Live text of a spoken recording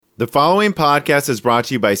The following podcast is brought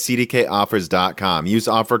to you by CDKOffers.com. Use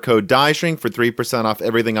offer code DIESHRINK for 3% off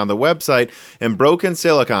everything on the website and Broken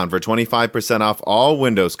Silicon for 25% off all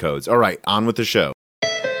Windows codes. All right, on with the show.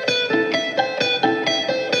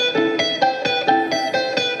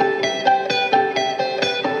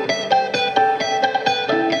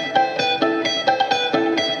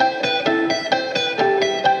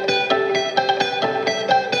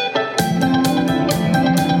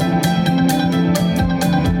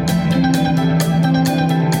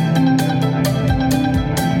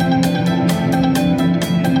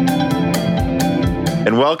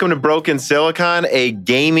 Welcome to Broken Silicon, a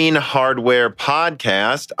gaming hardware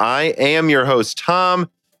podcast. I am your host, Tom,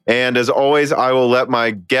 and as always, I will let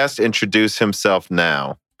my guest introduce himself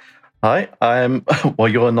now. Hi, I'm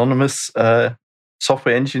your anonymous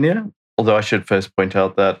software engineer. Although I should first point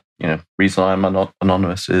out that reason I'm not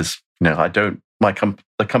anonymous is the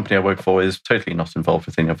company I work for is totally not involved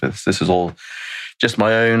with any of this. This is all just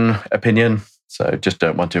my own opinion, so just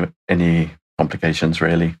don't want any complications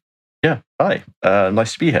really. Yeah, hi.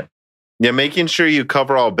 Nice to be here. Yeah, making sure you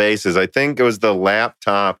cover all bases. I think it was the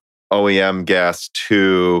laptop OEM guest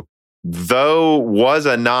who, though was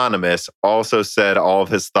anonymous, also said all of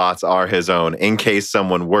his thoughts are his own in case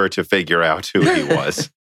someone were to figure out who he was.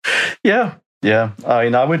 Yeah. I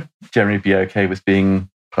mean, I would generally be okay with being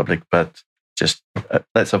public, but just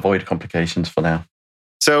let's avoid complications for now.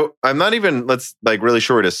 So I'm not even, really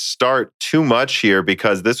sure where to start too much here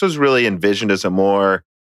because this was really envisioned as a more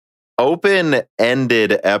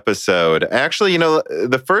open-ended episode. Actually,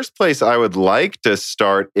 the first place I would like to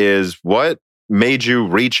start is what made you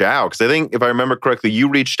reach out? Because I think, if I remember correctly, you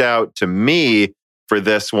reached out to me for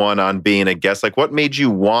this one on being a guest. Like, what made you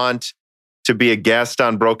want to be a guest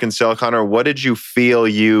on Broken Silicon, or what did you feel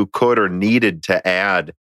you could or needed to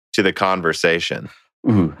add to the conversation?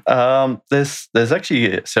 There's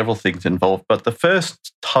actually several things involved, but the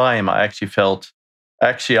first time I actually felt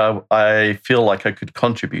I feel like I could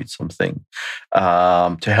contribute something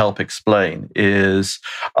to help explain is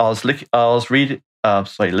I was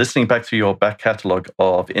listening back through your back catalog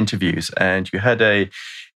of interviews, and you had a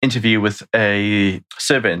interview with a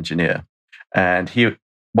server engineer, and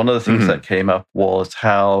one of the things that came up was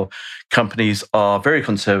how companies are very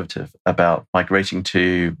conservative about migrating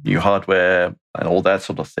to new hardware and all that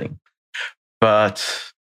sort of thing,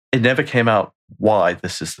 but it never came out why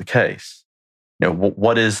this is the case.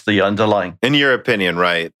 What is the underlying? In your opinion,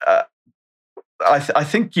 right? I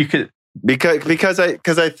think you could because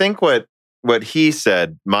I think what he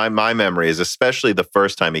said. My memory is, especially the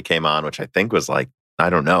first time he came on, which I think was like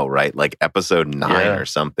episode 9 or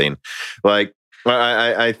something.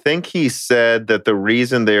 I think he said that the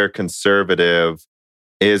reason they're conservative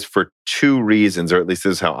is for two reasons, or at least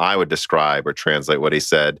this is how I would describe or translate what he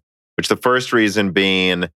said. Which the first reason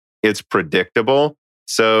being it's predictable.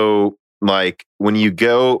 So, when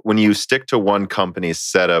you stick to one company's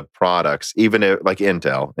set of products, even if, like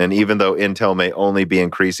Intel, and even though Intel may only be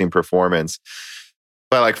increasing performance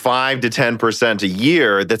by 5 to 10% a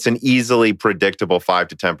year, that's an easily predictable 5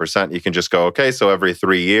 to 10%. You can just go, okay, so every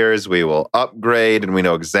 3 years we will upgrade, and we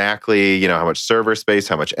know exactly, how much server space,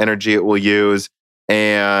 how much energy it will use,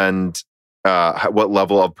 and what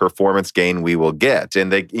level of performance gain we will get.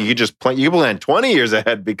 And you plan 20 years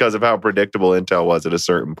ahead because of how predictable Intel was at a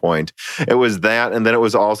certain point. It was that, and then it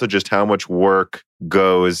was also just how much work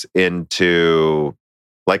goes into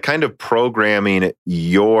kind of programming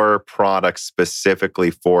your product specifically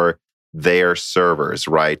for their servers,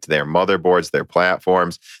 right? Their motherboards, their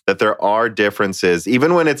platforms, that there are differences.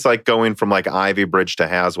 Even when it's going from Ivy Bridge to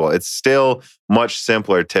Haswell, it's still much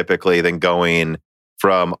simpler typically than going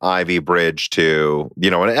from Ivy Bridge to,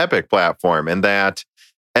 an EPYC platform. And that,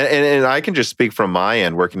 and I can just speak from my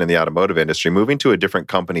end, working in the automotive industry, moving to a different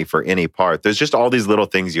company for any part, there's just all these little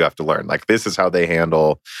things you have to learn. This is how they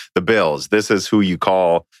handle the bills. This is who you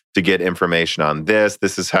call to get information on this.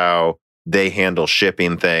 This is how they handle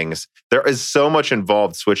shipping things. There is so much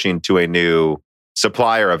involved switching to a new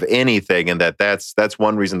supplier of anything, and that's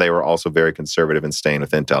one reason they were also very conservative in staying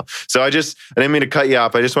with Intel. So I didn't mean to cut you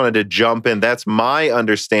off. I just wanted to jump in. That's my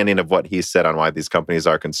understanding of what he said on why these companies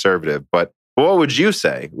are conservative. But what would you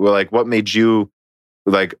say? What made you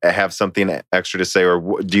have something extra to say,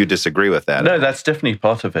 or do you disagree with that? No, that's definitely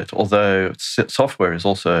part of it. Although software is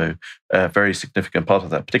also a very significant part of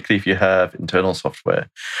that, particularly if you have internal software.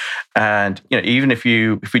 And even if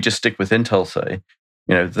we just stick with Intel, say,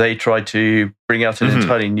 they tried to bring out an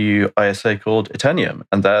entirely new ISA called Itanium,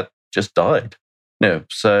 and that just died.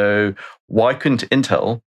 So why couldn't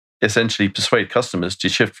Intel essentially persuade customers to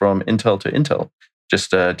shift from Intel to Intel,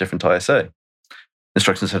 just a different ISA?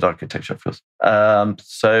 instruction set architecture, of course.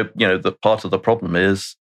 So, the part of the problem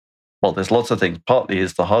is, well, there's lots of things. Partly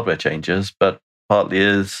is the hardware changes, but partly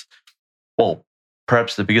is, well,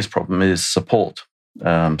 perhaps the biggest problem is support.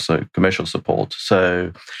 So commercial support.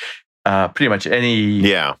 So pretty much any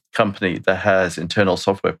company that has internal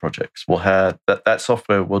software projects will have that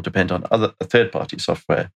software will depend on other third-party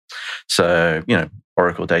software. So,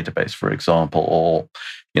 Oracle database, for example, or,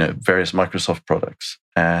 various Microsoft products.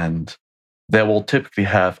 And they will typically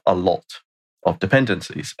have a lot of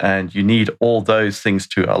dependencies. And you need all those things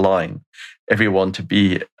to align, everyone to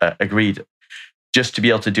be agreed, just to be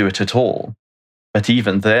able to do it at all. But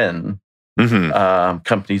even then,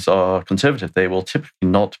 companies are conservative. They will typically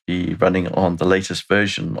not be running on the latest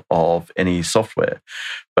version of any software.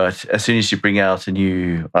 But as soon as you bring out a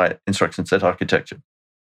new instruction set architecture,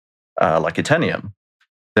 like Itanium,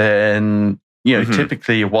 then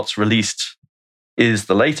typically what's released is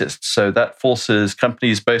the latest. So that forces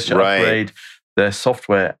companies both to upgrade their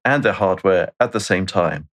software and their hardware at the same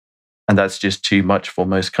time. And that's just too much for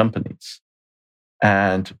most companies.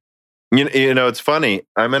 And it's funny.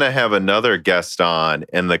 I'm going to have another guest on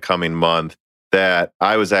in the coming month that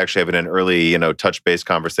I was actually having an early, touch base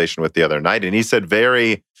conversation with the other night. And he said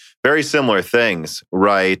very, very similar things,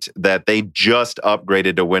 right? That they just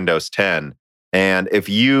upgraded to Windows 10. And if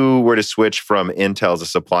you were to switch from Intel as a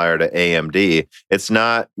supplier to AMD,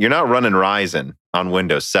 you're not running Ryzen on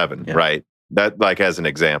Windows 7, right? That, like, as an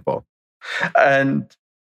example. And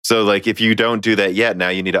so, like, if you don't do that yet, now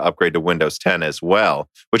you need to upgrade to Windows 10 as well,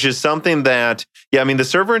 which is something that, the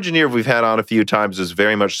server engineer we've had on a few times is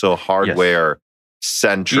very much so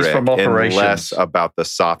hardware-centric and less about the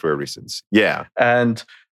software reasons. Yeah. And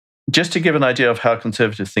just to give an idea of how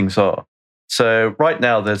conservative things are. So right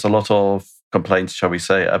now, there's a lot of complaints, shall we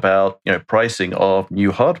say, about pricing of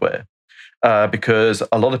new hardware, because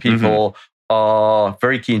a lot of people are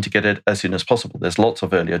very keen to get it as soon as possible. There's lots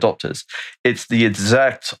of early adopters. It's the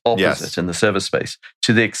exact opposite in the server space,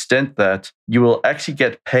 to the extent that you will actually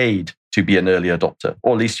get paid to be an early adopter,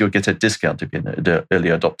 or at least you'll get a discount to be an early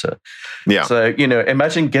adopter. Yeah. So,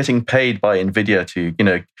 imagine getting paid by NVIDIA to,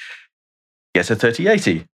 get a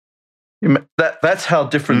 3080. That's how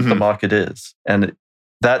different the market is. And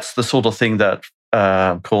that's the sort of thing that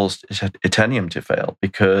caused Itanium to fail,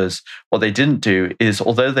 because what they didn't do is,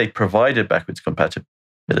 although they provided backwards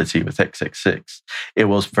compatibility with x86, it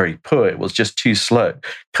was very poor. It was just too slow.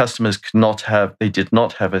 Customers they did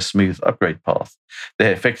not have a smooth upgrade path.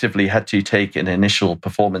 They effectively had to take an initial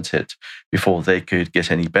performance hit before they could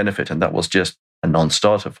get any benefit. And that was just a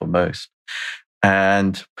non-starter for most.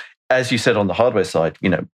 And as you said, on the hardware side,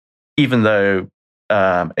 even though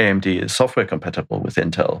AMD is software compatible with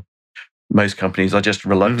Intel, most companies are just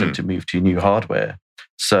reluctant to move to new hardware.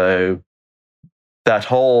 So that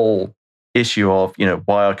whole issue of,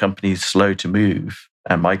 why are companies slow to move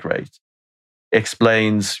and migrate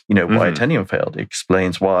explains, why Itanium failed. It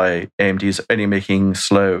explains why AMD is only making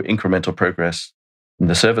slow incremental progress in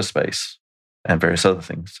the server space and various other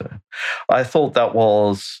things. So I thought that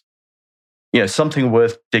was, something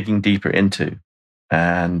worth digging deeper into,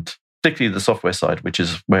 and particularly the software side, which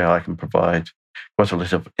is where I can provide quite a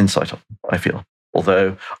lot of insight on, I feel.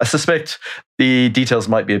 Although I suspect the details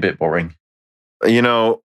might be a bit boring.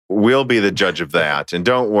 We'll be the judge of that. And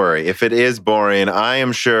don't worry, if it is boring, I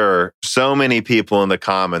am sure so many people in the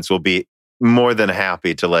comments will be more than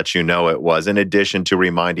happy to let you know it was, in addition to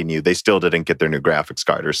reminding you they still didn't get their new graphics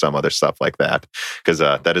card or some other stuff like that. Because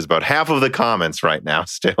that is about half of the comments right now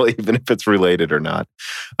still, even if it's related or not.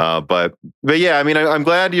 But yeah, I'm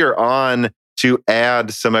glad you're on to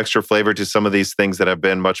add some extra flavor to some of these things that have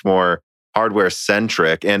been much more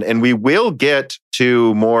hardware-centric. And we will get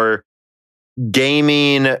to more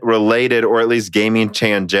gaming-related, or at least gaming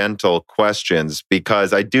tangential questions,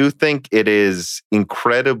 because I do think it is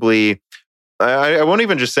incredibly... I won't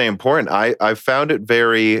even just say important. I found it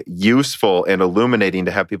very useful and illuminating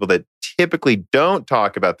to have people that typically don't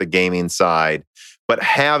talk about the gaming side, but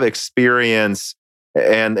have experience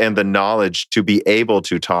and the knowledge to be able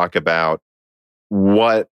to talk about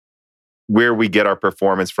where we get our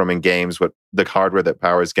performance from in games, what the hardware that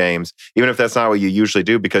powers games, even if that's not what you usually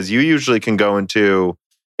do, because you usually can go into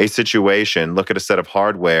a situation, look at a set of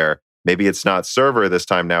hardware, maybe it's not server this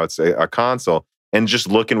time, now it's a console, and just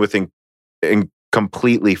looking within in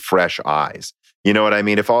completely fresh eyes. You know what I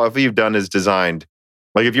mean? If all you've done is designed,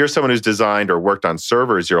 like if you're someone who's designed or worked on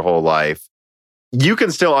servers your whole life, you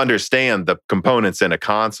can still understand the components in a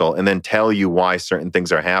console and then tell you why certain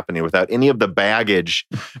things are happening without any of the baggage,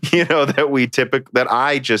 that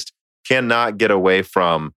I just cannot get away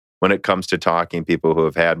from when it comes to talking to people who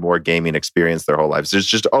have had more gaming experience their whole lives. There's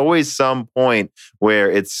just always some point where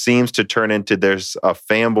it seems to turn into there's a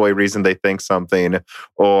fanboy reason they think something,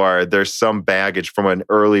 or there's some baggage from an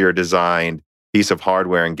earlier designed piece of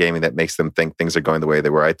hardware in gaming that makes them think things are going the way they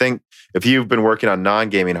were. I think if you've been working on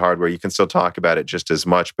non-gaming hardware, you can still talk about it just as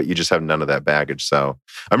much, but you just have none of that baggage. So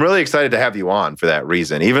I'm really excited to have you on for that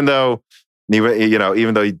reason. Even though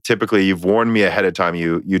typically you've warned me ahead of time,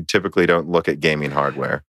 you typically don't look at gaming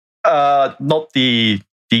hardware. Not the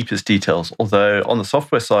deepest details, although on the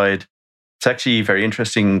software side, it's actually very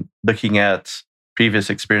interesting looking at previous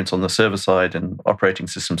experience on the server side and operating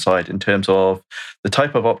system side in terms of the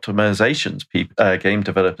type of optimizations game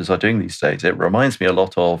developers are doing these days. It reminds me a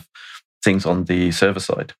lot of things on the server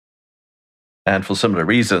side, and for similar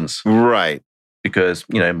reasons. Right. Because,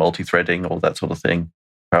 multi-threading, all that sort of thing,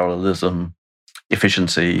 parallelism,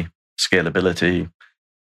 efficiency, scalability.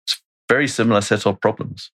 It's a very similar set of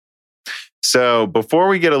problems. So before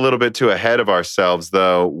we get a little bit too ahead of ourselves,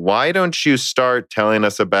 though, why don't you start telling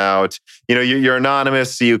us about, you're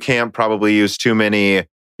anonymous, so you can't probably use too many,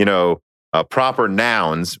 proper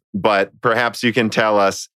nouns, but perhaps you can tell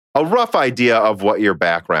us a rough idea of what your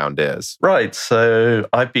background is. Right. So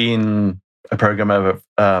I've been a programmer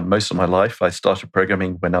most of my life. I started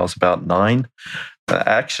programming when I was about 9.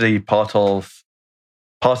 Actually, part of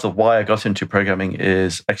why I got into programming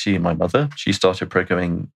is actually my mother. She started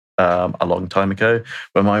programming a long time ago.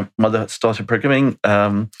 When my mother started programming,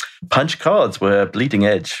 punch cards were bleeding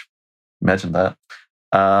edge. Imagine that.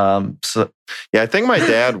 I think my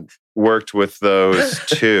dad worked with those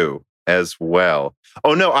too as well.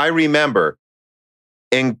 Oh no, I remember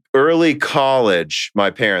in early college,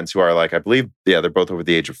 my parents, who are I believe, they're both over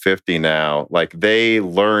the age of 50 now, they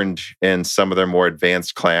learned in some of their more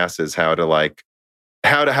advanced classes how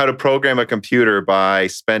to program a computer by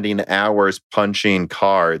spending hours punching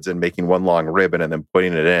cards and making one long ribbon and then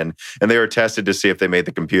putting it in. And they were tested to see if they made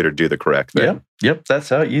the computer do the correct thing. Yep, that's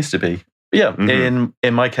how it used to be. Yeah, mm-hmm.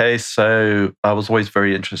 In my case, so I was always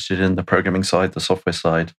very interested in the programming side, the software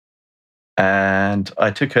side. And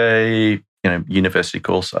I took a university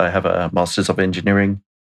course. I have a Master's of Engineering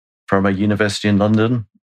from a university in London.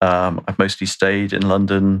 I've mostly stayed in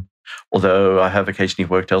London, although I have occasionally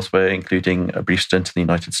worked elsewhere, including a brief stint in the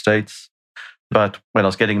United States. But when I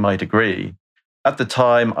was getting my degree, at the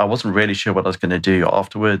time, I wasn't really sure what I was going to do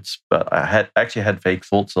afterwards, but I had vague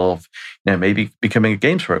thoughts of, maybe becoming a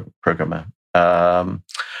games programmer.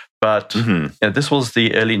 But this was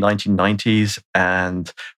the early 1990s,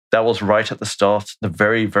 and that was right at the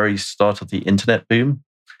very, very start of the internet boom.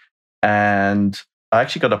 And I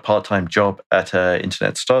actually got a part-time job at an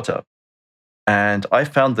internet startup. And I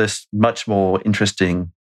found this much more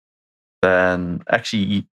interesting than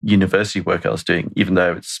actually university work I was doing, even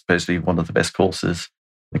though it's supposedly one of the best courses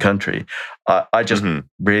in the country. I just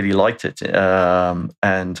really liked it. And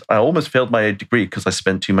I almost failed my degree because I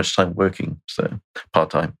spent too much time working, so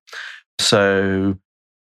part-time. So,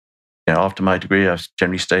 after my degree, I've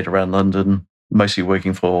generally stayed around London, mostly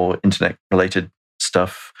working for internet-related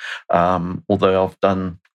stuff, although I've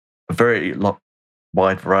done a very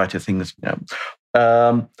wide variety of things.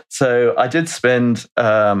 So I did spend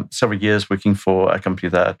several years working for a company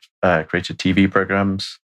that created TV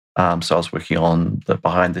programs. So I was working on the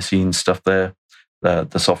behind-the-scenes stuff there,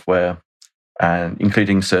 the software, and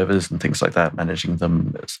including servers and things like that, managing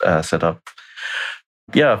them, set up.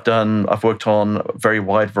 Yeah, I've worked on a very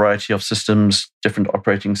wide variety of systems, different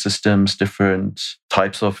operating systems, different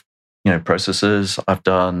types of processors. I've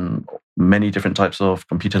done many different types of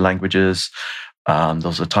computer languages. There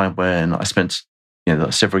was a time when I spent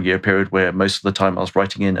a several year period where most of the time I was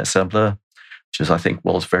writing in assembler, which is, I think,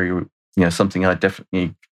 was very something I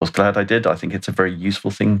definitely was glad I did. I think it's a very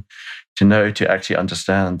useful thing to know, to actually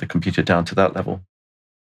understand the computer down to that level.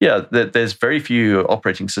 Yeah, there's very few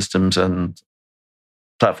operating systems and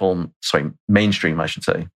mainstream, I should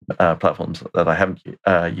say, platforms that I haven't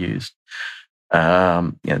used.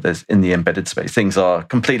 There's in the embedded space, things are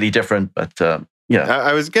completely different, but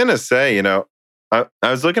I was going to say, I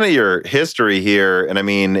was looking at your history here, and I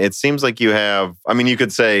mean, it seems like you have, you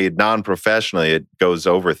could say non-professionally, it goes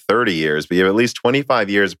over 30 years, but you have at least 25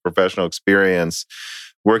 years of professional experience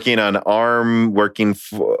working on ARM, working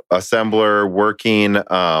assembler, working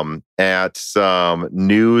at some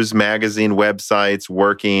news magazine websites,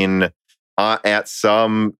 working at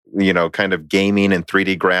some, kind of gaming and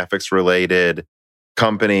 3D graphics related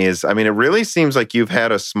companies. It really seems like you've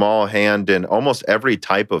had a small hand in almost every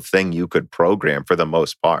type of thing you could program for the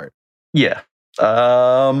most part. Yeah.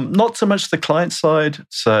 Not so much the client side.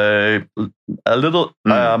 So a little,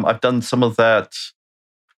 I've done some of that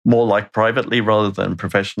more like privately rather than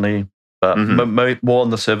professionally, but more on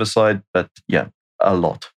the server side. But yeah, a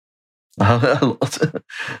lot. A lot.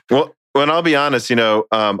 Well, I'll be honest,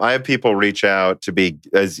 I have people reach out to be,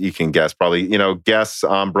 as you can guess, probably, guests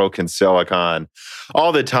on Broken Silicon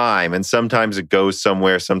all the time. And sometimes it goes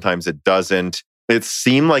somewhere, sometimes it doesn't. It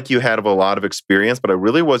seemed like you had a lot of experience, but I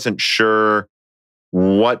really wasn't sure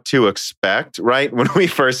what to expect, right? When we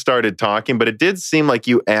first started talking, but it did seem like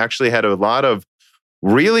you actually had a lot of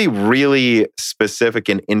really, really specific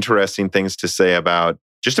and interesting things to say about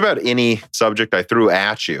just about any subject I threw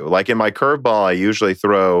at you. Like in my curveball, I usually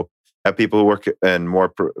throw at people who work in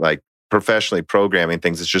more professionally programming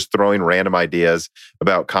things. It's just throwing random ideas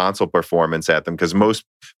about console performance at them because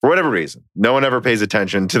for whatever reason, no one ever pays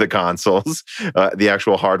attention to the consoles, the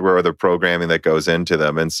actual hardware or the programming that goes into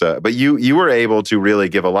them. And so, but you were able to really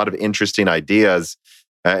give a lot of interesting ideas.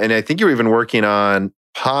 And I think you were even working on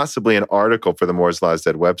possibly an article for the Moore's Law is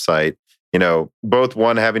Dead website, both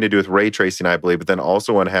one having to do with ray tracing, I believe, but then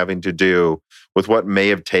also one having to do with what may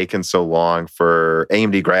have taken so long for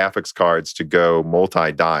AMD graphics cards to go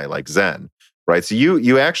multi-die like Zen, right? So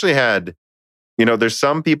you actually had, there's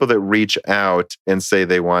some people that reach out and say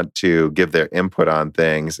they want to give their input on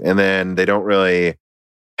things, and then they don't really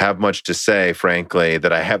have much to say, frankly,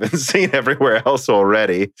 that I haven't seen everywhere else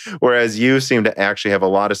already. Whereas you seem to actually have a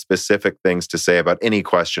lot of specific things to say about any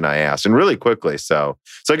question I asked, and really quickly. So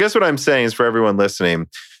I guess what I'm saying is for everyone listening,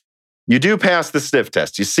 you do pass the sniff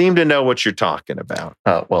test. You seem to know what you're talking about.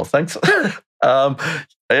 Well, thanks. I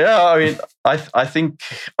think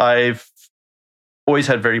I've always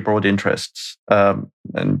had very broad interests, and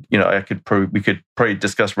we could probably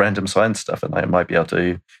discuss random science stuff, and I might be able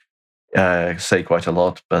to say quite a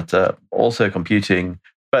lot, but also computing.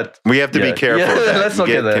 But we have to be careful. Yeah, let's not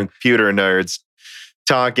get there. Computer nerds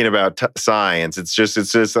talking about science. It's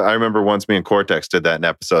just. I remember once me and Cortex did that in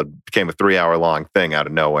episode. It became a 3-hour long thing out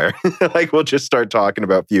of nowhere. Like we'll just start talking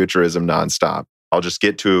about futurism nonstop. I'll just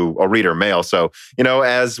get to a reader mail. So,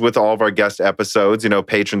 as with all of our guest episodes,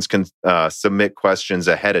 patrons can submit questions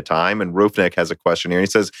ahead of time. And Roofnik has a question here. He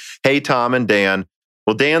says, "Hey, Tom and Dan.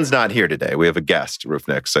 Well, Dan's not here today. We have a guest,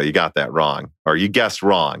 Roofnik. So you got that wrong, or you guessed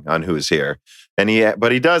wrong on who's here.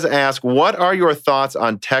 But he does ask, what are your thoughts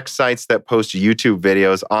on tech sites that post YouTube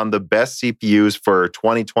videos on the best CPUs for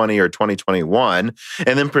 2020 or 2021,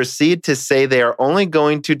 and then proceed to say they are only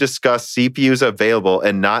going to discuss CPUs available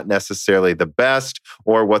and not necessarily the best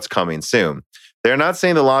or what's coming soon? They're not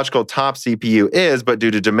saying the logical top CPU is, but due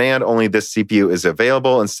to demand, only this CPU is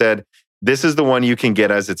available. Instead, this is the one you can get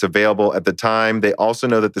as it's available at the time. They also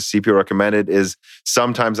know that the CPU recommended is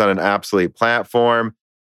sometimes on an obsolete platform."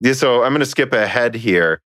 So I'm going to skip ahead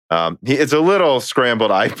here. It's a little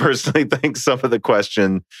scrambled, I personally think, some of the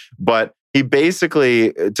question, but he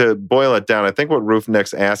basically, to boil it down, I think what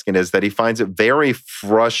Roofnik's asking is that he finds it very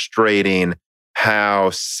frustrating how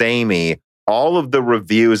samey all of the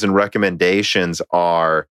reviews and recommendations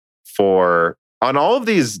are on all of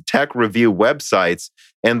these tech review websites,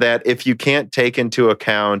 and that if you can't take into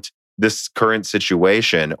account this current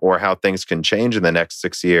situation or how things can change in the next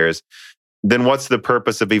 6 years, then what's the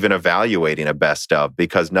purpose of even evaluating a best of?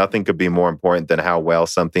 Because nothing could be more important than how well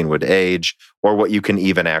something would age or what you can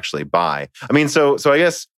even actually buy. I mean, so I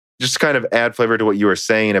guess just kind of add flavor to what you were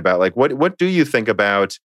saying about like, what do you think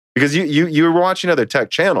about, because you were watching other tech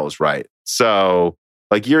channels, right? So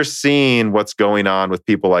like you're seeing what's going on with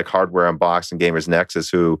people like Hardware Unboxed and Gamers Nexus,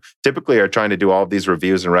 who typically are trying to do all of these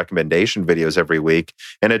reviews and recommendation videos every week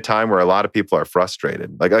in a time where a lot of people are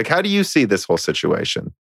frustrated. Like how do you see this whole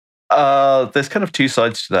situation? There's kind of two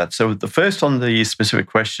sides to that. So the first on the specific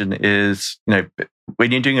question is,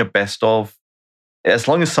 when you're doing a best of, as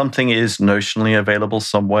long as something is notionally available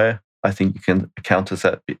somewhere, I think you can count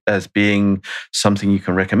that as being something you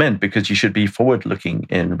can recommend, because you should be forward-looking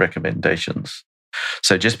in recommendations.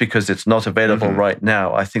 So just because it's not available right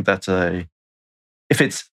now, I think that's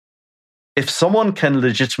if someone can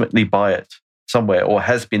legitimately buy it somewhere or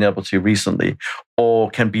has been able to recently, or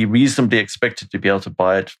can be reasonably expected to be able to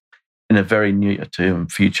buy it in a very near-term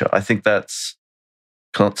future, I think that's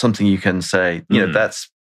something you can say, that's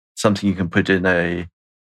something you can put in a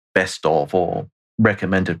best of or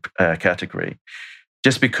recommended category.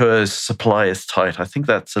 Just because supply is tight, I think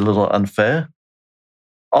that's a little unfair.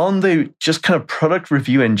 On the just kind of product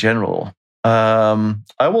review in general,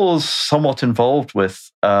 I was somewhat involved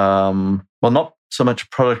with, not so much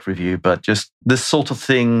product review, but just this sort of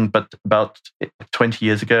thing, but about 20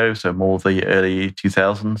 years ago, so more the early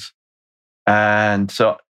 2000s. And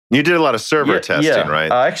so you did a lot of server testing,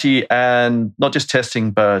 right? Actually, and not just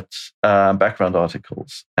testing, but background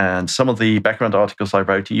articles. And some of the background articles I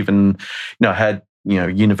wrote even, had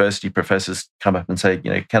university professors come up and say,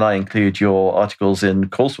 can I include your articles in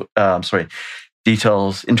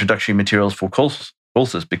details, introductory materials for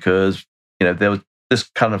courses, because there was this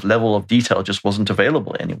kind of level of detail just wasn't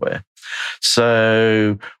available anywhere.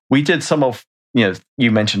 So we did some of,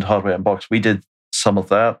 you mentioned Hardware Unboxed. We did some of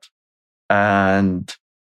that, and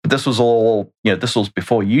this was all, this was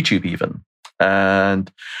before YouTube even.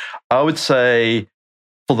 And I would say,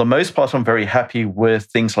 for the most part, I'm very happy with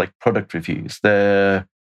things like product reviews. They're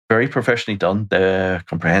very professionally done. They're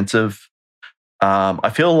comprehensive. I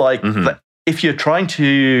feel like that if you're trying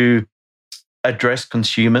to address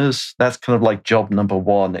consumers, that's kind of like job number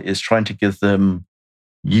one, is trying to give them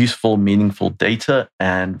useful, meaningful data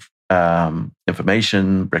and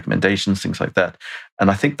information, recommendations, things like that. And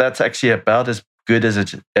I think that's actually about as good as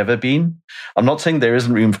it's ever been. I'm not saying there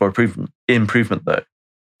isn't room for improvement though.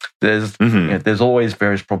 There's always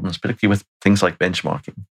various problems, particularly with things like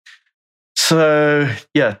benchmarking. So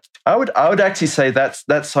yeah, I would actually say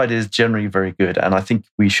that side is generally very good, and I think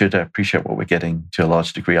we should appreciate what we're getting to a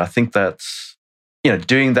large degree. I think that's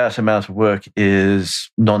doing that amount of work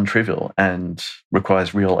is non-trivial and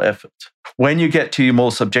requires real effort. When you get to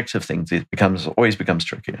more subjective things, it always becomes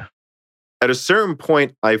trickier. At a certain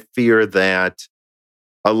point, I fear that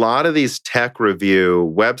a lot of these tech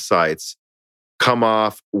review websites come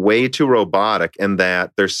off way too robotic, in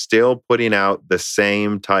that they're still putting out the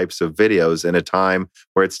same types of videos in a time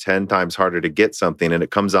where it's 10 times harder to get something, and it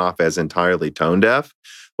comes off as entirely tone deaf.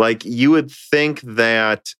 Like, you would think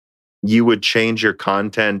that you would change your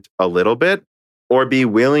content a little bit, or be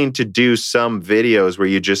willing to do some videos where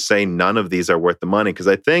you just say none of these are worth the money. Because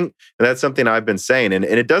I think that's something I've been saying, and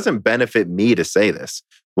it doesn't benefit me to say this.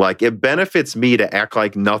 Like, it benefits me to act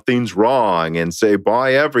like nothing's wrong and say,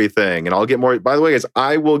 buy everything. And I'll get more. By the way, guys,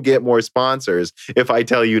 I will get more sponsors if I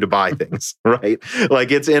tell you to buy things, right? Like,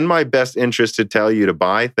 it's in my best interest to tell you to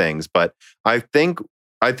buy things. But I think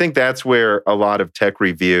that's where a lot of tech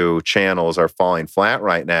review channels are falling flat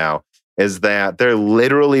right now, is that they're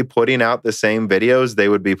literally putting out the same videos they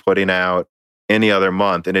would be putting out any other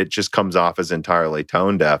month. And it just comes off as entirely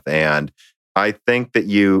tone deaf. And I think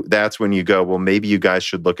that's when you go, well, maybe you guys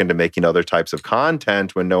should look into making other types of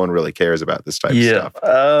content when no one really cares about this type of stuff.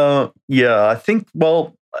 I think,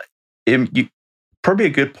 probably a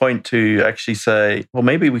good point to actually say, well,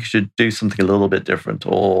 maybe we should do something a little bit different,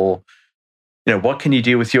 or, what can you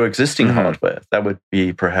do with your existing hardware? That would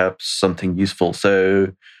be perhaps something useful.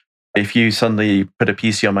 So if you suddenly put a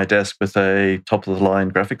PC on my desk with a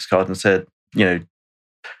top-of-the-line graphics card and said,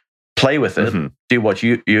 play with it, do what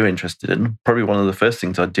you're interested in, probably one of the first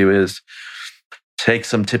things I'd do is take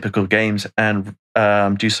some typical games and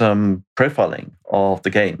do some profiling of the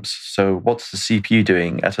games. So what's the CPU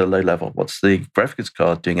doing at a low level? What's the graphics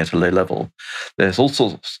card doing at a low level? There's all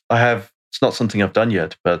sorts. It's not something I've done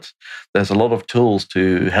yet, but there's a lot of tools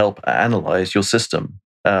to help analyze your system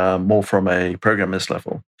more from a programmer's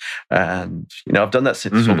level. And, I've done that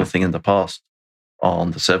sort of thing in the past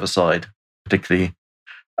on the server side, particularly.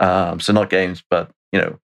 So not games, but,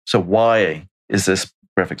 so why is this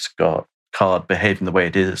graphics card behaving the way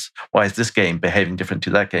it is? Why is this game behaving different to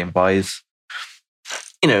that game? Why is,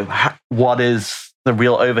 what is the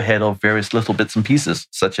real overhead of various little bits and pieces,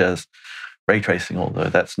 such as ray tracing, although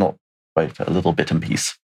that's not quite a little bit and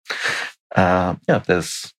piece.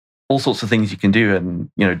 There's all sorts of things you can do.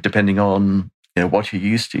 And, depending on, what you're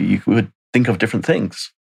used to, you could think of different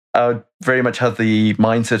things. I would very much have the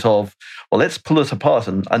mindset of, well, let's pull it apart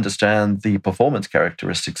and understand the performance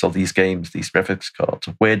characteristics of these games, these graphics cards.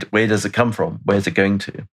 Where does it come from? Where's it going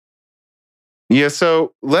to? Yeah,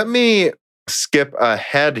 so let me skip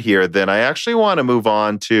ahead here then. I actually want to move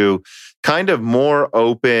on to kind of more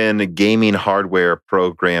open gaming hardware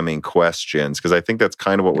programming questions, because I think that's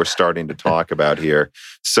kind of what we're starting to talk about here.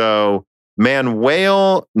 So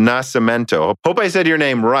Manuel Nascimento, hope I said your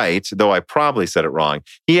name right, though I probably said it wrong.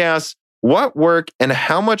 He asks, what work and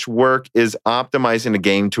how much work is optimizing a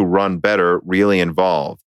game to run better really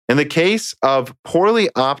involved? In the case of poorly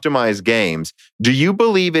optimized games, do you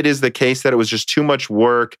believe it is the case that it was just too much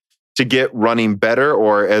work to get running better,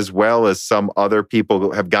 or as well as some other people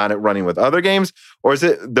who have got it running with other games? Or is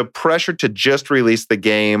it the pressure to just release the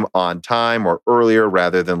game on time or earlier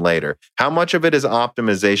rather than later? How much of it is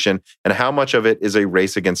optimization, and how much of it is a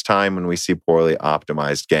race against time when we see poorly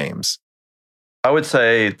optimized games? I would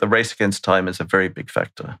say the race against time is a very big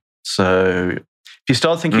factor. So if you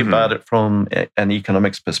start thinking about it from an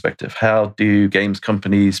economics perspective, how do games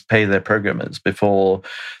companies pay their programmers before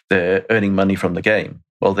they're earning money from the game?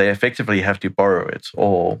 Well, they effectively have to borrow it,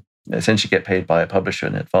 or essentially get paid by a publisher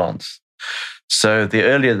in advance. So the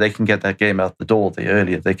earlier they can get that game out the door, the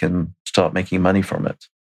earlier they can start making money from it.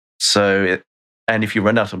 And if you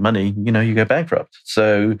run out of money, you go bankrupt.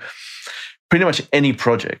 So pretty much any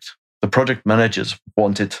project, the project managers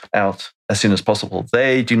want it out as soon as possible.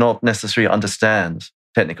 They do not necessarily understand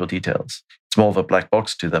technical details. It's more of a black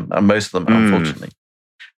box to them, and most of them, unfortunately.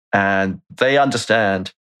 And they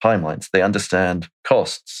understand timelines. They understand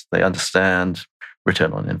costs. They understand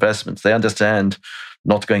return on investments. They understand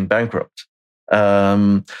not going bankrupt.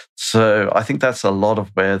 So I think that's a lot of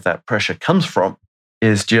where that pressure comes from,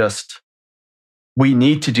 is just, we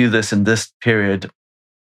need to do this in this period,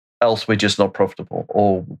 else we're just not profitable,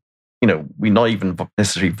 or we're not even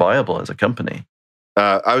necessarily viable as a company.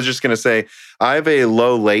 I was just going to say, I have a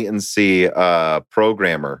low latency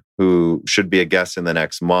programmer who should be a guest in the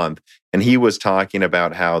next month. And he was talking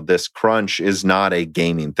about how this crunch is not a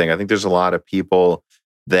gaming thing. I think there's a lot of people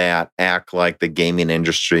that act like the gaming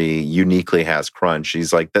industry uniquely has crunch.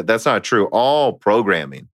 He's like, that's not true. All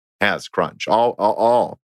programming has crunch.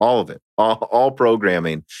 All of it. All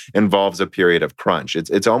programming involves a period of crunch.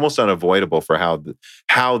 It's almost unavoidable for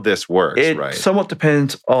how this works, right? It somewhat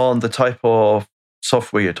depends on the type of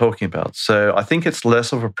software you're talking about. So I think it's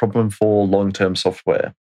less of a problem for long-term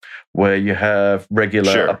software where you have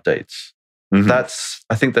regular updates.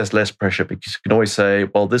 I think there's less pressure because you can always say,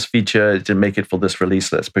 well, this feature didn't make it for this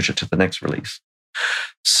release, let's push it to the next release.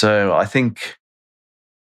 So I think,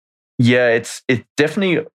 it's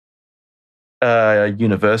definitely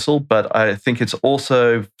universal, but I think it's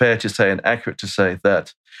also fair to say and accurate to say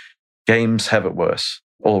that games have it worse,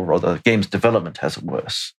 or rather, games development has it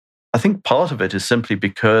worse. I think part of it is simply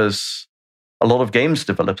because a lot of games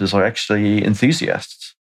developers are actually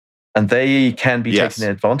enthusiasts, and they can be taken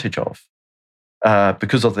advantage of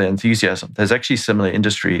because of their enthusiasm. There's actually similar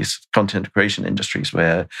industries, content creation industries,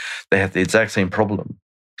 where they have the exact same problem.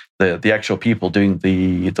 The actual people doing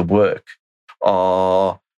the work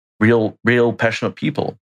are real passionate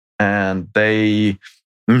people, and they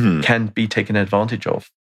can be taken advantage of,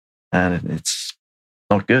 and it's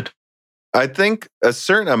not good. I think a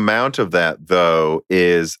certain amount of that, though,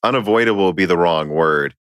 is unavoidable would be the wrong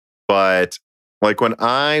word. But like when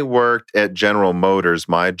I worked at General Motors,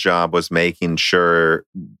 my job was making sure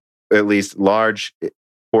at least large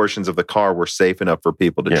portions of the car were safe enough for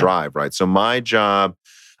people to drive, right? So my job,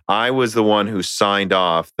 I was the one who signed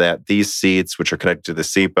off that these seats, which are connected to the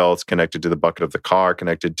seatbelts, connected to the bucket of the car,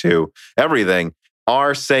 connected to everything,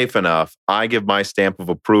 are safe enough. I give my stamp of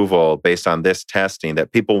approval based on this testing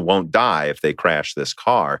that people won't die if they crash this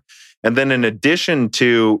car. And then in addition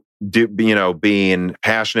to being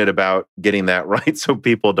passionate about getting that right so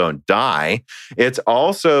people don't die, it's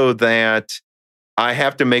also that I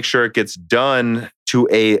have to make sure it gets done to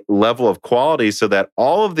a level of quality so that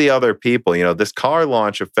all of the other people, this car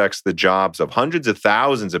launch affects the jobs of hundreds of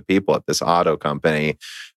thousands of people at this auto company,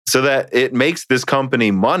 so that it makes this company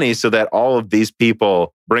money so that all of these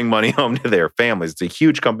people bring money home to their families. It's a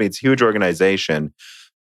huge company. It's a huge organization.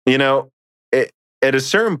 At a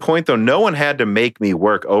certain point, though, no one had to make me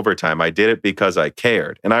work overtime. I did it because I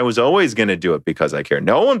cared. And I was always going to do it because I cared.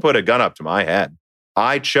 No one put a gun up to my head.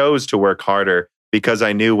 I chose to work harder because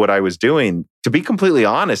I knew what I was doing, to be completely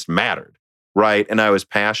honest, mattered, right? And I was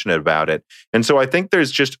passionate about it. And so I think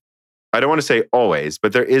there's just, I don't want to say always,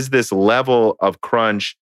 but there is this level of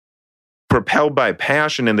crunch propelled by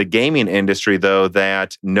passion in the gaming industry, though,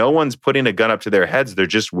 that no one's putting a gun up to their heads. They're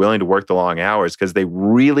just willing to work the long hours because they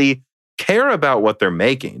really care about what they're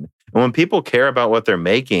making. And when people care about what they're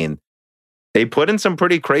making, they put in some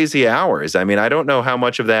pretty crazy hours. I mean, I don't know how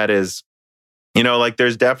much of that is,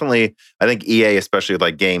 there's definitely, I think EA, especially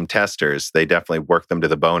like game testers, they definitely work them to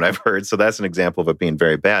the bone, I've heard. So that's an example of it being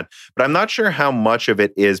very bad. But I'm not sure how much of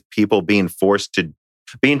it is people being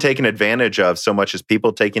taken advantage of so much as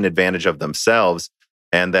people taking advantage of themselves.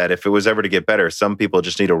 And that if it was ever to get better, some people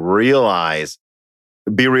just need to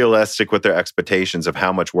be realistic with their expectations of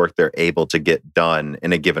how much work they're able to get done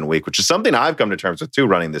in a given week, which is something I've come to terms with too,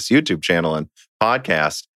 running this YouTube channel and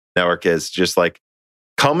podcast network, is just like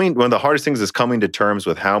one of the hardest things is coming to terms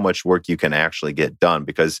with how much work you can actually get done,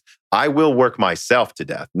 because I will work myself to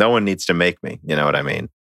death. No one needs to make me, you know what I mean?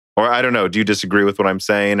 Or I don't know, do you disagree with what I'm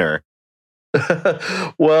saying, or?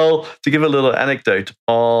 Well, to give a little anecdote,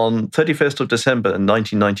 on 31st of December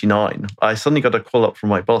 1999, I suddenly got a call up from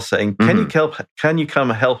my boss saying, can you come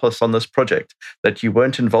help us on this project that you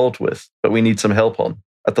weren't involved with, but we need some help on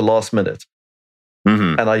at the last minute?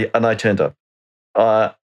 And I turned up.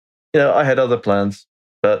 I had other plans,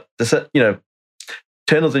 but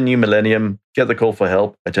turn of the new millennium, get the call for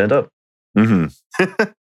help, I turned up.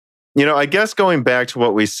 I guess going back to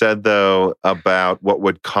what we said, though, about what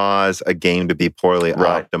would cause a game to be poorly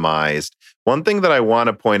optimized, one thing that I want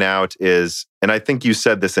to point out is, and I think you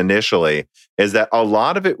said this initially, is that a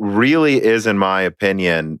lot of it really is, in my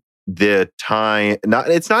opinion, the time.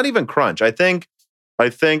 It's not even crunch. I think,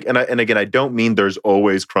 and again, I don't mean there's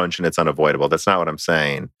always crunch and it's unavoidable. That's not what I'm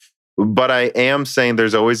saying. But I am saying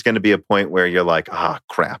there's always going to be a point where you're like,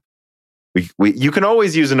 crap. You can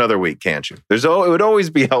always use another week, can't you? It would always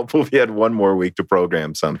be helpful if you had one more week to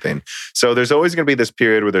program something. So there's always going to be this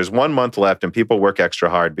period where there's 1 month left and people work extra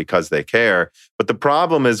hard because they care. But the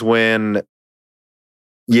problem is when,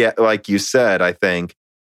 like you said, I think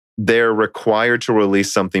they're required to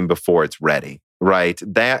release something before it's ready. Right.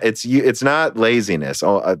 That it's not laziness.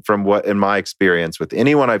 From what, in my experience with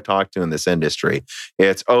anyone I've talked to in this industry,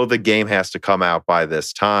 it's, the game has to come out by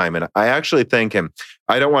this time. And I actually think, and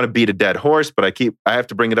I don't want to beat a dead horse, but I have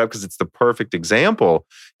to bring it up because it's the perfect example,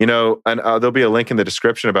 and there'll be a link in the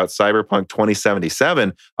description about Cyberpunk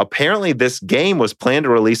 2077. Apparently this game was planned to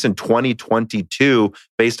release in 2022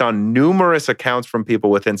 based on numerous accounts from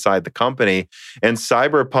people inside the company. And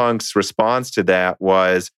Cyberpunk's response to that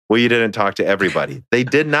was, well, you didn't talk to everybody. They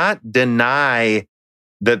did not deny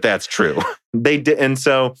that that's true. They did. And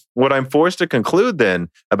so what I'm forced to conclude then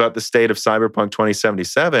about the state of Cyberpunk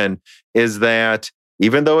 2077 is that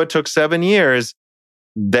even though it took 7 years,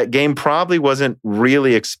 that game probably wasn't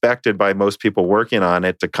really expected by most people working on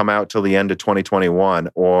it to come out till the end of 2021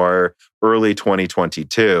 or early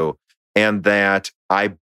 2022. And that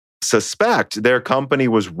I suspect their company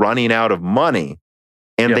was running out of money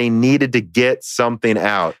and they needed to get something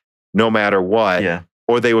out no matter what,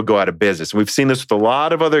 or they would go out of business. And we've seen this with a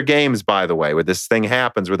lot of other games, by the way, where this thing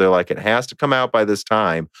happens where they're like, it has to come out by this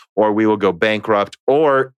time, or we will go bankrupt,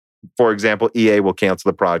 or, for example, EA will cancel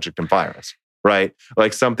the project and fire us, right?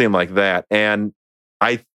 Like something like that. And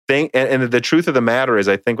I think, and the truth of the matter is,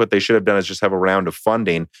 I think what they should have done is just have a round of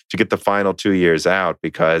funding to get the final 2 years out,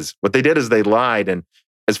 because what they did is they lied. And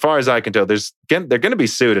as far as I can tell, they're going to be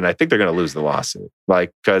sued, and I think they're going to lose the lawsuit.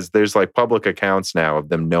 Because there's public accounts now of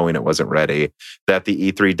them knowing it wasn't ready, that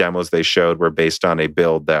the E3 demos they showed were based on a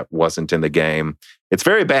build that wasn't in the game. It's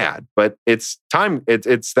very bad, but it's time.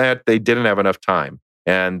 It's that they didn't have enough time,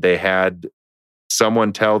 and they had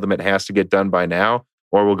someone tell them it has to get done by now,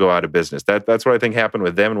 or we'll go out of business. That's what I think happened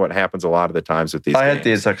with them, and what happens a lot of the times with these games. I had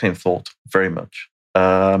the exact same thought, very much.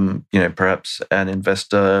 Perhaps an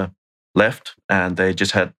investor left and they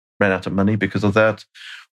just ran out of money because of that,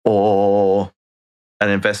 or an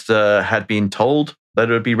investor had been told that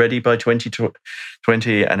it would be ready by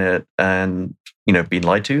 2020 and been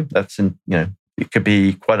lied to. That's it could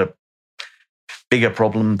be quite a bigger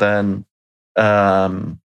problem than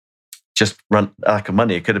just lack of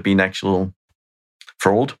money. It could have been actual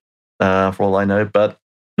fraud, for all I know. But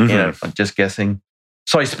I'm just guessing.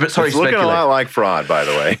 Sorry, it's looking a lot like fraud, by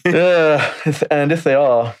the way. And if they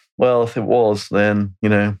are. Well, if it was, then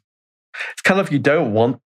it's kind of you don't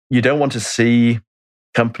want to see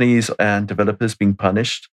companies and developers being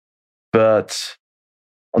punished, but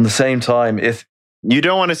on the same time, if you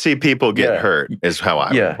don't want to see people get hurt, is how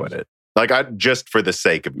I would put it. Just for the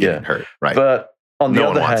sake of getting hurt, right? But on the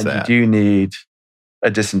other hand, you do need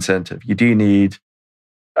a disincentive. You do need,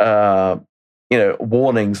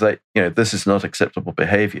 warnings that this is not acceptable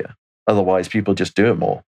behavior. Otherwise, people just do it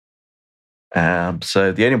more.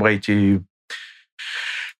 So the only way to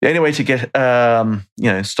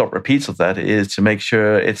get stop repeats of that is to make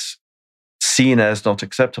sure it's seen as not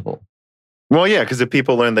acceptable. Well, yeah, because if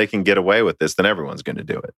people learn they can get away with this, then everyone's going to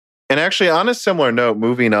do it. And actually, on a similar note,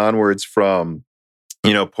 moving onwards from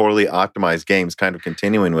poorly optimized games, kind of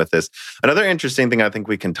continuing with this, another interesting thing I think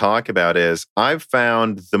we can talk about is I've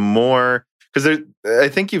found the more. Because I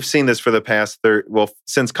think you've seen this for the past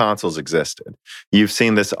since consoles existed. You've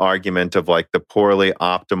seen this argument of the poorly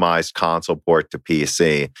optimized console port to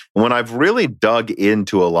PC. And when I've really dug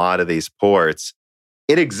into a lot of these ports,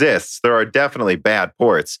 it exists. There are definitely bad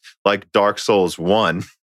ports, like Dark Souls 1.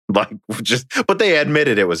 But they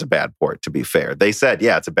admitted it was a bad port, to be fair. They said,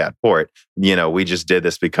 yeah, it's a bad port. We just did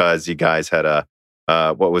this because you guys had a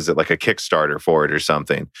what was it, like a Kickstarter for it or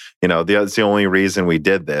something. That's the only reason we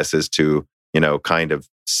did this is to kind of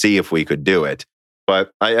see if we could do it.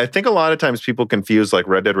 But I think a lot of times people confuse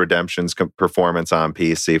Red Dead Redemption's performance on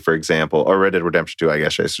PC, for example, or Red Dead Redemption 2, I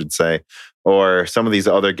guess I should say, or some of these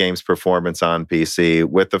other games' performance on PC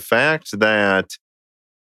with the fact that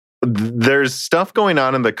there's stuff going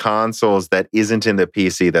on in the consoles that isn't in the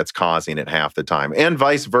PC that's causing it half the time, and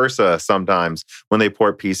vice versa sometimes when they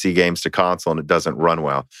port PC games to console and it doesn't run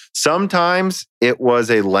well. Sometimes it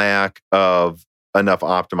was a lack of enough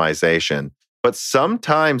optimization. But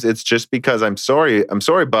sometimes it's just because I'm sorry,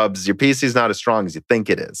 Bubs, your PC is not as strong as you think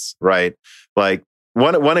it is, right? Like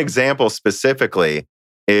one example specifically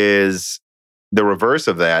is the reverse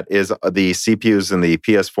of that is the CPUs in the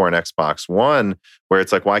PS4 and Xbox One, where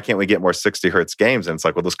it's like, why can't we get more 60 hertz games? And it's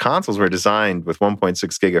like, well, those consoles were designed with 1.6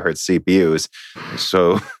 gigahertz CPUs.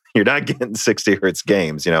 So you're not getting 60 hertz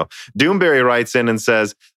games, you know. Doomberry writes in and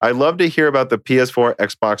says, I love to hear about the PS4,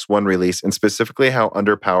 Xbox One release and specifically how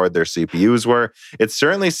underpowered their CPUs were. It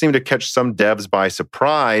certainly seemed to catch some devs by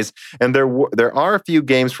surprise. And there are a few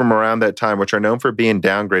games from around that time which are known for being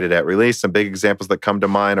downgraded at release. Some big examples that come to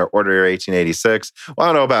mind are Order 1886. Well, I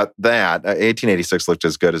don't know about that. 1886 looked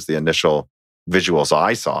as good as the initial visuals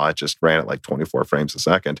I saw. It just ran at like 24 frames a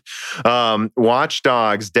second. Watch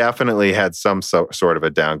Dogs definitely had some sort of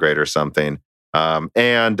a downgrade or something.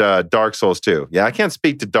 And Dark Souls 2. Yeah, I can't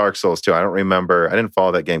speak to Dark Souls 2. I don't remember. I didn't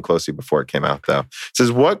follow that game closely before it came out, though. It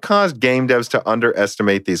says, what caused game devs to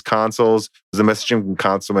underestimate these consoles? The messaging from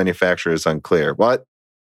console manufacturers unclear. What?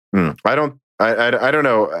 I don't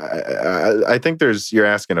know. I think you're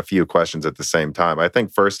asking a few questions at the same time. I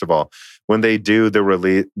think, first of all, when they do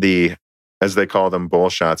the as they call them, bull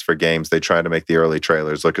shots for games, they try to make the early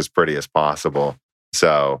trailers look as pretty as possible.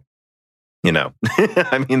 So, you know,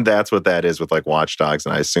 I mean, that's what that is with like Watch Dogs,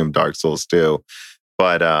 and I assume Dark Souls too.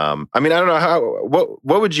 But I mean, I don't know what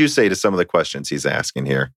would you say to some of the questions he's asking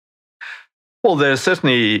here? Well, there's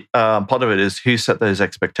certainly part of it is who set those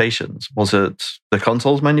expectations. Was it the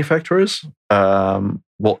consoles manufacturers? So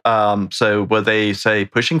were they, say,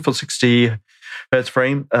 pushing for 60 hertz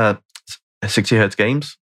 60 hertz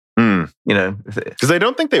games? You know, because I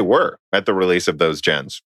don't think they were at the release of those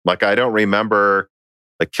gens. Like, I don't remember.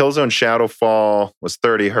 Like, Killzone Shadowfall was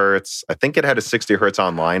 30 hertz. I think it had a 60 hertz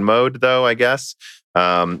online mode, though, I guess.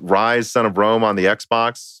 Rise, Son of Rome on the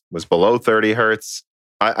Xbox was below 30 hertz.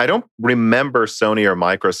 I don't remember Sony or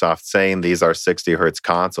Microsoft saying these are 60 hertz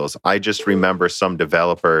consoles. I just remember some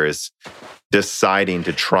developers deciding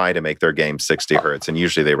to try to make their game 60 hertz, and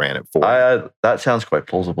usually they ran at 40. That sounds quite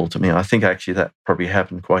plausible to me. I think actually that probably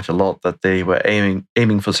happened quite a lot, that they were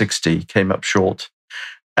aiming for 60, came up short,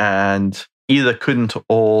 and either couldn't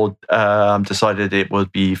or decided it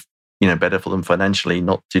would be better for them financially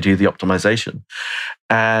not to do the optimization.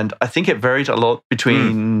 And I think it varied a lot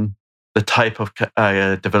between the type of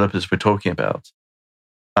developers we're talking about.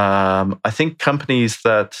 I think developers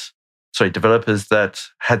that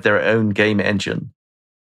had their own game engine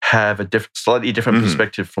have a slightly different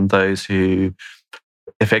perspective from those who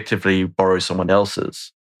effectively borrow someone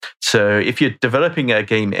else's. So if you're developing a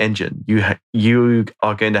game engine, you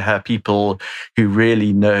are going to have people who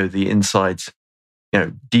really know the insides,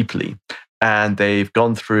 deeply, and they've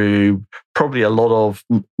gone through probably a lot of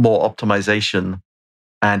more optimization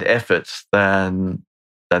and effort than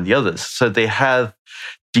the others. So they have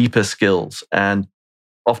deeper skills and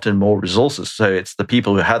often more resources. So it's the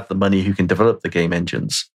people who have the money who can develop the game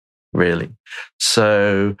engines, really.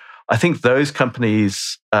 So I think those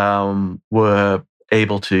companies were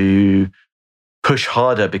able to push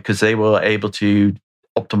harder because they were able to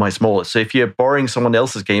optimize more. So if you're borrowing someone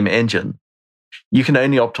else's game engine, you can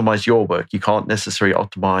only optimize your work. You can't necessarily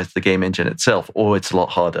optimize the game engine itself, or it's a lot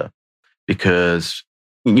harder because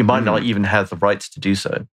you might not even have the rights to do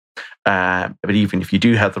so. But even if you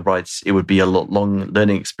do have the rights, it would be a long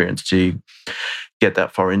learning experience to get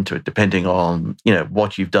that far into it, depending on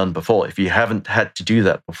what you've done before. If you haven't had to do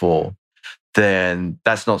that before, then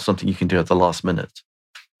that's not something you can do at the last minute.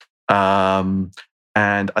 And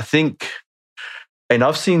I think, and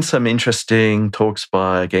I've seen some interesting talks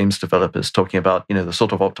by games developers talking about the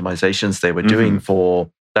sort of optimizations they were doing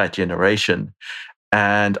for that generation.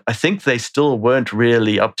 And I think they still weren't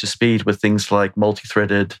really up to speed with things like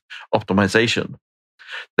multi-threaded optimization.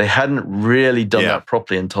 They hadn't really done that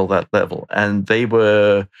properly until that level. And they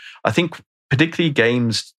were, I think, particularly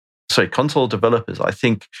console developers, I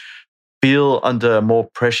think, feel under more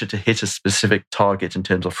pressure to hit a specific target in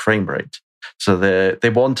terms of frame rate. So they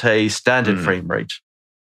want a standard frame rate.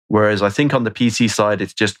 Whereas I think on the PC side,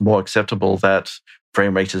 it's just more acceptable that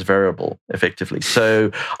frame rate is variable, effectively.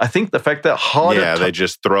 So I think the fact that they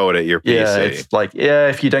just throw it at your PC. Yeah, it's like,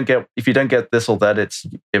 if you don't get this or that, it's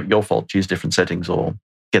your fault. Choose different settings or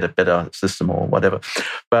get a better system or whatever.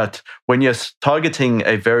 But when you're targeting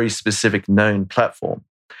a very specific known platform,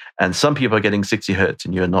 and some people are getting 60 hertz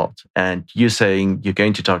and you're not, and you're saying you're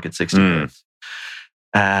going to target 60 hertz,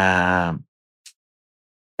 I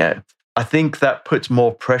think that puts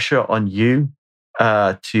more pressure on you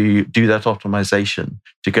to do that optimization,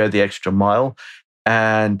 to go the extra mile.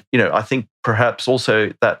 And, I think perhaps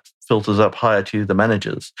also that filters up higher to the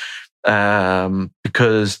managers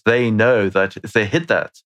because they know that if they hit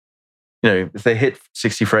that, if they hit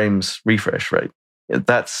 60 frames refresh rate,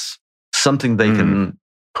 that's something they can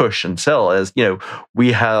push and sell as,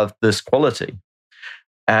 we have this quality.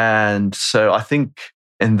 And so I think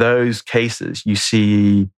in those cases, you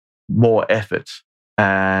see more effort,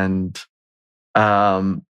 and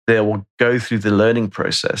they will go through the learning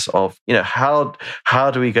process of, how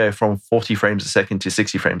do we go from 40 frames a second to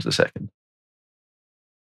 60 frames a second?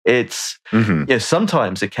 It's,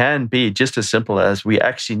 sometimes it can be just as simple as we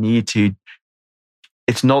actually need to,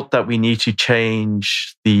 it's not that we need to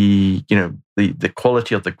change the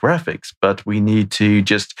quality of the graphics, but we need to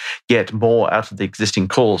just get more out of the existing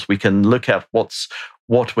cores. We can look at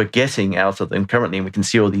what we're getting out of them currently, and we can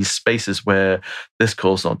see all these spaces where this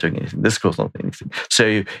core's not doing anything, this core's not doing anything.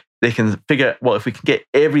 So they can figure, well, if we can get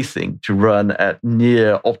everything to run at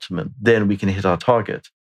near optimum, then we can hit our target.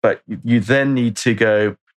 But you then need to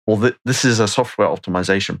go, well, this is a software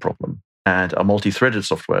optimization problem and a multi-threaded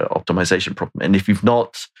software optimization problem. And if you've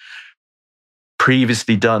not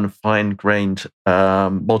previously done fine-grained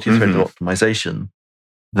multi-threaded optimization,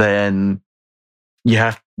 then you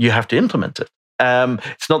have to implement it.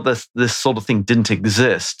 It's not this sort of thing didn't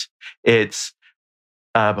exist. It's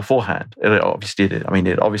beforehand. It obviously did. I mean,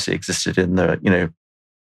 it obviously existed in the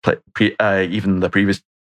even the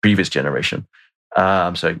previous generation.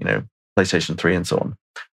 So PlayStation 3 and so on.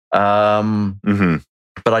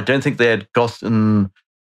 But I don't think they had gotten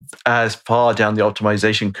as far down the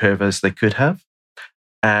optimization curve as they could have.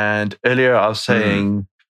 And earlier I was saying,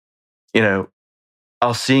 I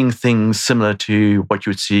was seeing things similar to what you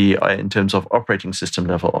would see in terms of operating system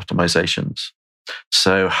level optimizations.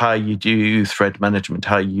 So how you do thread management,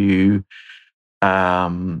 how you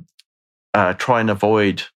try and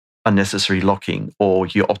avoid unnecessary locking, or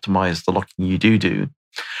you optimize the locking you do,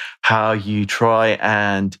 how you try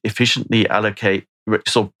and efficiently allocate,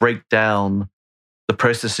 sort of break down the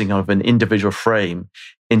processing of an individual frame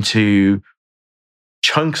into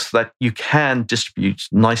chunks that you can distribute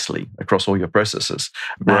nicely across all your processes.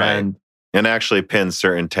 Right. And actually pin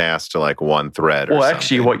certain tasks to like one thread or something.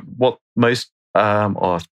 Actually what most,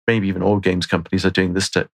 or maybe even all games companies are doing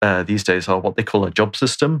these days are what they call a job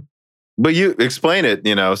system. But you explain it,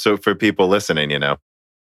 so for people listening,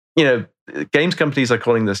 games companies are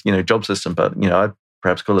calling this, job system, but, I'd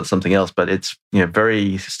perhaps call it something else, but it's,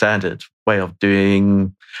 very standard way of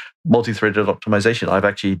doing multi-threaded optimization. I've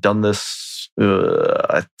actually done this,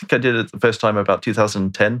 I think I did it the first time about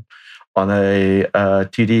 2010 on a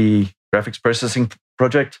 2D graphics processing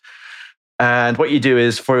project. And what you do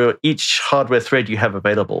is for each hardware thread you have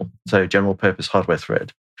available, so general purpose hardware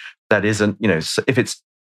thread, that isn't, if it's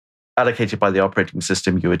allocated by the operating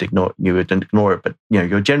system, you would ignore it. But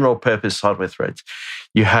your general purpose hardware threads,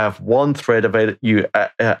 you have one thread available. You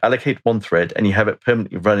allocate one thread, and you have it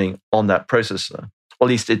permanently running on that processor. Or at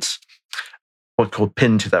least it's what's called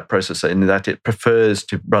pinned to that processor, in that it prefers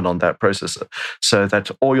to run on that processor, so that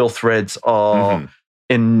all your threads are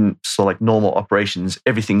in sort of like normal operations.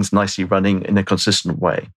 Everything's nicely running in a consistent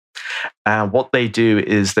way. And what they do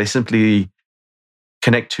is they simply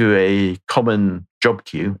connect to a common job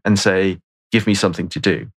queue and say, give me something to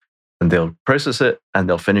do. And they'll process it, and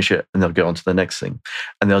they'll finish it, and they'll go on to the next thing.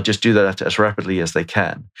 And they'll just do that as rapidly as they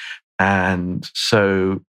can. And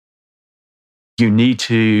so you need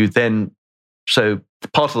to then, so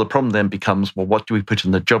part of the problem then becomes, well, what do we put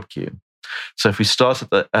in the job queue? So if we start at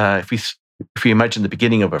the, if we imagine the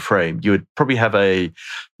beginning of a frame, you would probably have a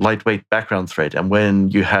lightweight background thread. And when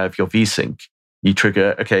you have your vsync, you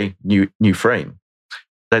trigger, okay, new frame.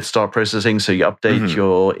 Let's start processing. So you update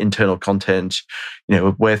your internal content,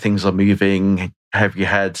 where things are moving. Have you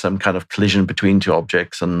had some kind of collision between two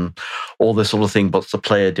objects and all this sort of thing? What's the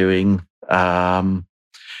player doing? All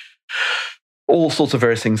sorts of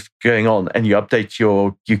various things going on. And you update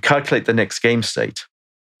you calculate the next game state.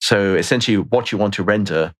 So essentially what you want to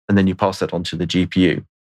render, and then you pass that on to the GPU.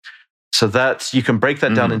 So you can break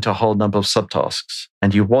that down into a whole number of subtasks.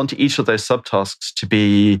 And you want each of those subtasks to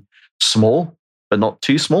be small, but not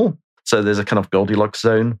too small. So there's a kind of Goldilocks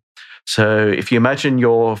zone. So if you imagine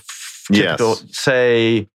your typical,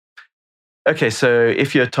 say, okay, so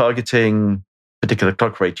if you're targeting a particular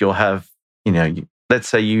clock rate, you'll have, let's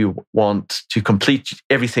say you want to complete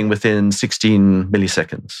everything within 16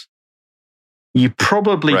 milliseconds. You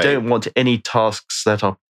probably don't want any tasks that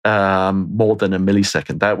are more than a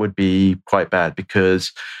millisecond. That would be quite bad,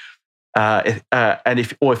 because,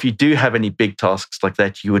 if you do have any big tasks like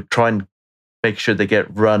that, you would try and make sure they get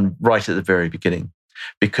run right at the very beginning.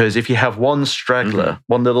 Because if you have one straggler,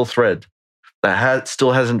 one little thread that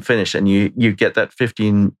still hasn't finished, and you get that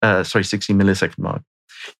 16 millisecond mark,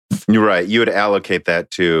 You're right. You would allocate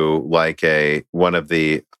that to like one of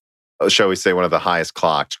the highest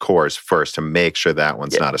clocked cores first to make sure that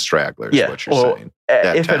one's not a straggler, is what you're saying.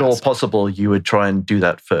 If at all possible, you would try and do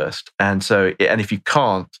that first. And if you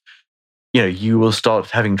can't, you will start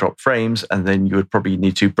having drop frames, and then you would probably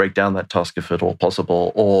need to break down that task if at all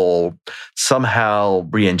possible, or somehow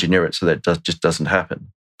re-engineer it so that it just doesn't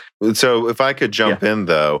happen. So if I could jump in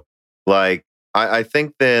though, like I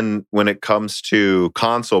think then when it comes to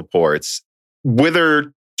console ports,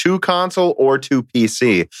 whether to console or to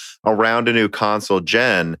PC around a new console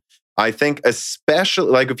gen, I think especially,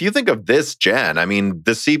 like if you think of this gen, I mean,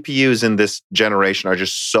 the CPUs in this generation are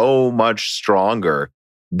just so much stronger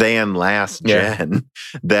than last gen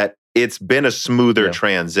that it's been a smoother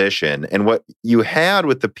transition. And what you had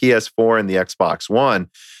with the PS4 and the Xbox One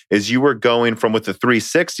is you were going from, with the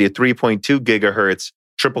 360, a 3.2 gigahertz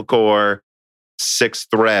triple core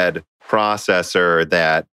 6-thread processor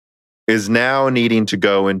that is now needing to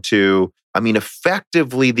go into, I mean,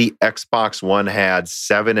 effectively the Xbox One had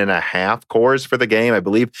 7.5 cores for the game. I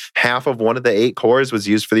believe half of one of the 8 cores was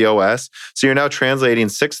used for the OS. So you're now translating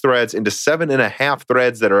 6 threads into 7.5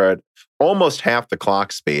 threads that are at almost half the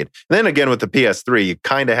clock speed. And then again, with the PS3, you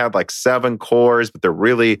kind of have like 7 cores, but they're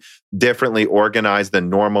really differently organized than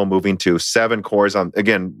normal, moving to 7 cores on,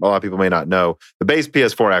 again, a lot of people may not know, the base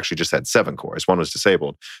PS4 actually just had 7 cores. One was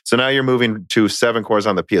disabled. So now you're moving to 7 cores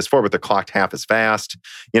on the PS4, but they're clocked half as fast.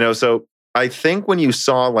 So I think when you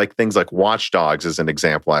saw like things like Watch Dogs as an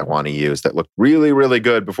example I want to use that looked really, really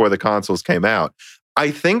good before the consoles came out,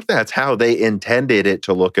 I think that's how they intended it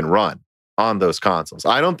to look and run on those consoles.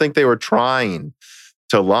 I don't think they were trying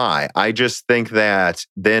to lie. I just think that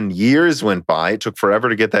then years went by. It took forever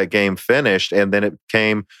to get that game finished. And then it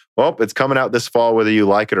came, well, it's coming out this fall, whether you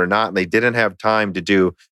like it or not. And they didn't have time to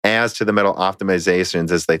do as to the metal optimizations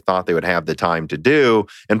as they thought they would have the time to do.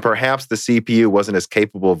 And perhaps the CPU wasn't as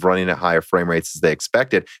capable of running at higher frame rates as they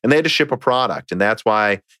expected. And they had to ship a product. And that's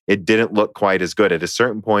why it didn't look quite as good. At a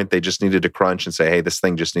certain point, they just needed to crunch and say, hey, this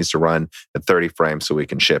thing just needs to run at 30 frames so we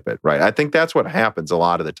can ship it, right? I think that's what happens a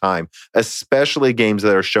lot of the time, especially games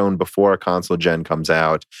that are shown before a console gen comes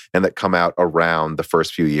out and that come out around the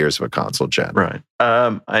first few years of a console gen. Right.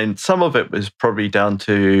 And some of it was probably down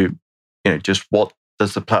to, just what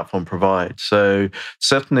does the platform provide? So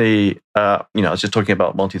certainly, I was just talking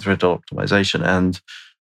about multi-thread optimization, and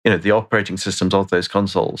the operating systems of those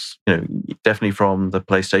consoles, definitely from the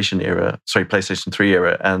PlayStation 3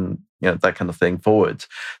 era, and that kind of thing forwards,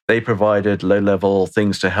 they provided low-level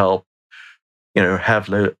things to help, have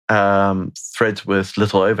threads with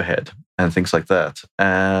little overhead and things like that,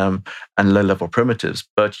 and low-level primitives.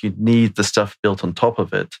 But you need the stuff built on top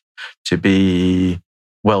of it to be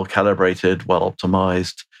well calibrated, well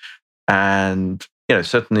optimized, and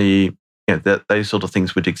certainly that those sort of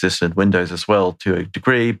things would exist in Windows as well to a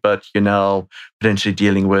degree. But you're now potentially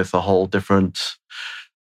dealing with a whole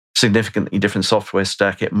significantly different software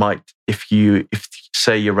stack. It might, if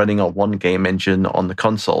say you're running a one game engine on the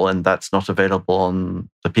console and that's not available on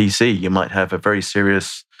the PC, you might have a very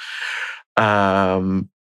serious porting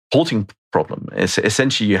problem.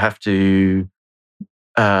 Essentially, you have to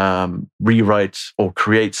rewrite or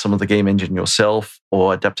create some of the game engine yourself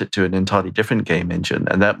or adapt it to an entirely different game engine.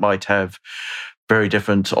 And that might have very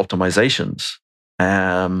different optimizations.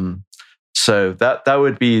 So that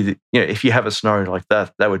would be, if you have a scenario like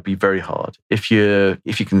that, that would be very hard. If you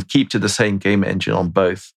can keep to the same game engine on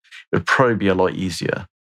both, it would probably be a lot easier.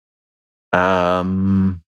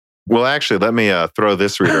 Well, actually, let me throw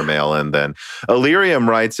this reader mail in then. Illyrium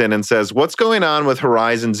writes in and says, what's going on with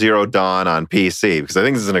Horizon Zero Dawn on PC? Because I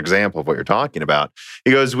think this is an example of what you're talking about.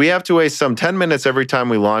 He goes, we have to waste some 10 minutes every time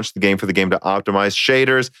we launch the game for the game to optimize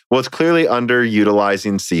shaders. Well, it's clearly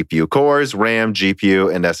underutilizing CPU cores, RAM,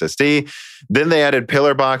 GPU, and SSD. Then they added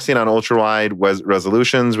pillar boxing on ultra-wide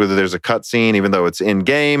resolutions, whether there's a cutscene, even though it's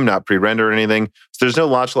in-game, not pre-rendered or anything. So there's no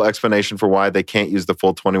logical explanation for why they can't use the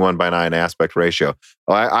full 21:9 aspect ratio.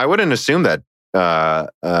 I wouldn't assume that,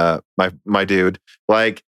 my dude.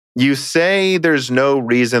 Like, you say there's no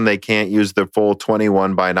reason they can't use the full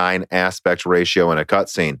 21:9 aspect ratio in a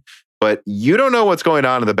cutscene, but you don't know what's going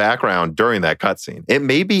on in the background during that cutscene. It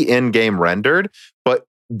may be in-game rendered, but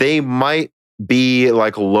they might be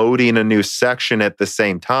like loading a new section at the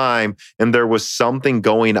same time. And there was something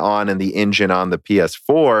going on in the engine on the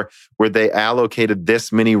PS4 where they allocated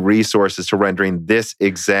this many resources to rendering this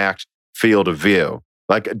exact field of view.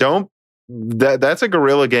 Like, don't that's a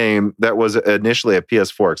Guerrilla game that was initially a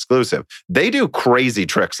PS4 exclusive. They do crazy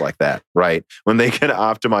tricks like that, right? When they can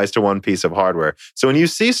optimize to one piece of hardware. So when you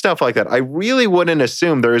see stuff like that, I really wouldn't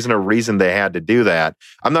assume there isn't a reason they had to do that.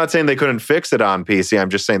 I'm not saying they couldn't fix it on PC. I'm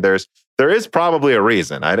just saying there is probably a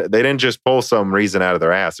reason. They didn't just pull some reason out of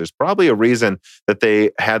their ass. There's probably a reason that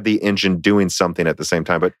they had the engine doing something at the same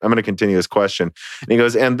time. But I'm going to continue this question. And he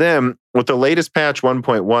goes, and then with the latest patch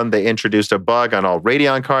 1.1, they introduced a bug on all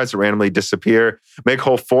Radeon cards that randomly disappear, make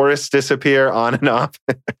whole forests disappear on and off.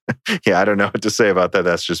 Yeah, I don't know what to say about that.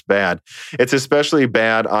 That's just bad. It's especially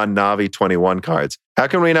bad on Navi 21 cards. How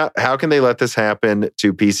can they let this happen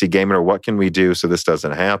to PC Gamer, or what can we do so this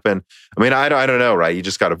doesn't happen? I mean, I don't know, right? You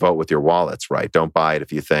just got to vote with your wallets, right? Don't buy it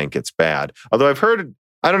if you think it's bad. Although I've heard,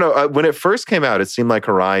 I don't know, when it first came out, it seemed like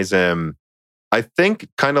Horizon, I think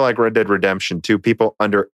kind of like Red Dead Redemption 2, people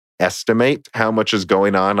underestimate how much is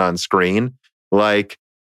going on screen. Like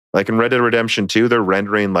in Red Dead Redemption 2, they're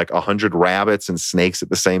rendering like 100 rabbits and snakes at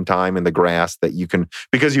the same time in the grass that you can,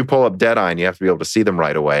 because you pull up Deadeye and you have to be able to see them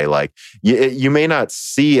right away. Like you may not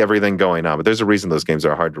see everything going on, but there's a reason those games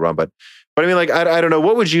are hard to run. But I mean, like, I don't know.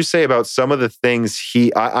 What would you say about some of the things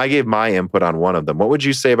I gave my input on one of them. What would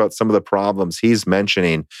you say about some of the problems he's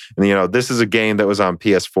mentioning? And, this is a game that was on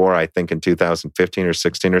PS4, I think in 2015 or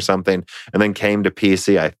 16 or something, and then came to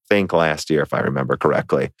PC, I think last year, if I remember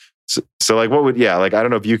correctly. So like, I don't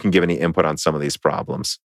know if you can give any input on some of these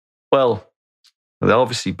problems. Well, they're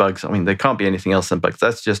obviously bugs. I mean, they can't be anything else than bugs.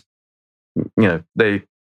 That's just, they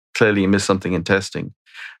clearly missed something in testing.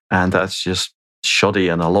 And that's just shoddy.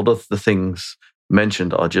 And a lot of the things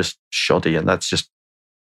mentioned are just shoddy. And that's just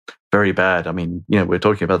very bad. I mean, we're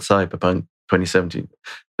talking about Cyberpunk 2077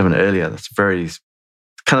 earlier. That's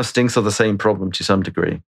kind of stinks of the same problem to some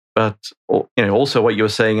degree. But also what you were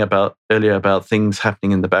saying earlier about things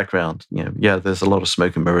happening in the background. There's a lot of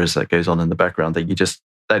smoke and mirrors that goes on in the background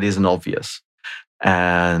that isn't obvious,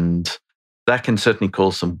 and that can certainly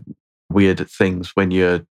cause some weird things when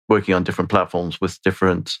you're working on different platforms with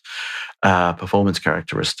different performance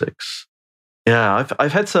characteristics. Yeah,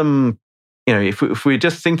 I've had some. If we're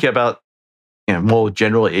just thinking about more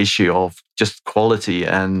general issue of just quality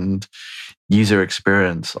and user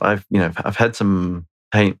experience, I've had some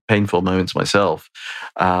painful moments myself.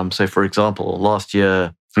 So, for example, last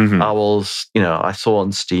year, I saw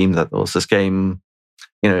on Steam that there was this game,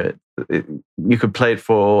 you could play it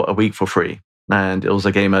for a week for free. And it was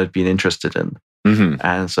a game I'd been interested in. Mm-hmm.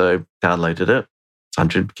 And so downloaded it. It's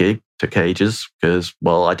 100 gig, took ages because,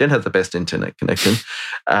 I didn't have the best internet connection.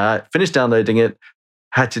 Finished downloading it,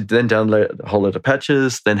 had to then download a whole lot of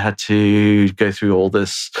patches, then had to go through all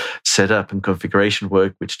this setup and configuration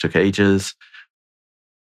work, which took ages.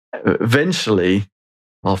 Eventually,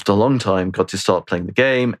 after a long time, got to start playing the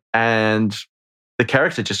game, and the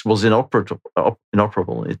character just was inoperable.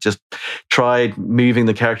 It just tried moving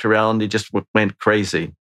the character around. It just went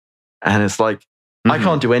crazy. And it's like, I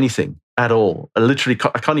can't do anything at all. I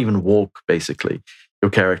can't even walk, basically,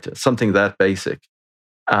 your character. Something that basic.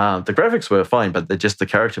 The graphics were fine, but the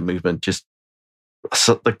character movement,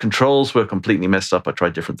 the controls were completely messed up. I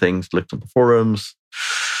tried different things, looked on the forums.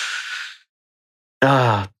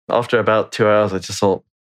 After about 2 hours, I just thought,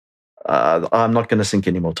 I'm not going to sink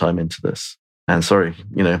any more time into this. And sorry,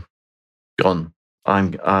 gone.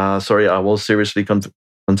 I'm sorry, I was seriously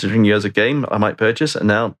considering you as a game I might purchase. And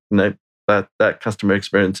now, that customer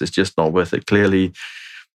experience is just not worth it. Clearly,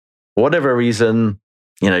 for whatever reason,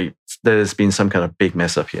 there's been some kind of big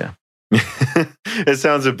mess up here. It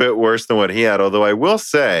sounds a bit worse than what he had. Although I will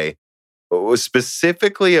say,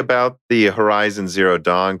 specifically about the Horizon Zero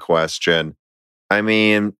Dawn question, I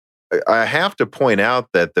mean, I have to point out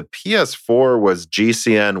that the PS4 was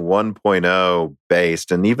GCN 1.0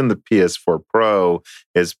 based, and even the PS4 Pro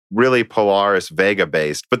is really Polaris Vega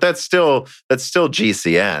based, but that's still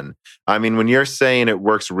GCN. I mean, when you're saying it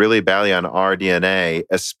works really badly on RDNA,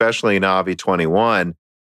 especially Navi 21,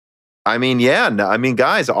 I mean,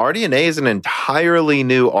 guys, RDNA is an entirely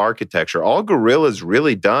new architecture. All Guerrilla's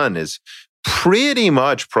really done is pretty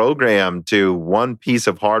much programmed to one piece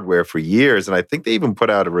of hardware for years. And I think they even put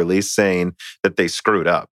out a release saying that they screwed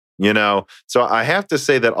up, So I have to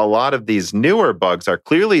say that a lot of these newer bugs are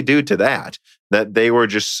clearly due to that they were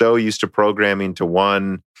just so used to programming to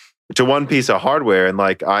one piece of hardware. And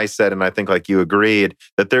like I said, and I think like you agreed,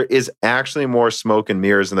 that there is actually more smoke and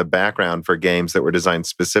mirrors in the background for games that were designed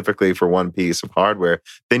specifically for one piece of hardware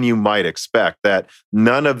than you might expect. That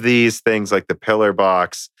none of these things like the pillar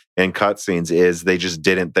box and cutscenes they just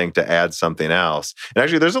didn't think to add something else. And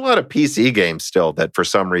actually, there's a lot of PC games still that for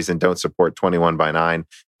some reason don't support 21:9.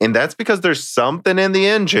 And that's because there's something in the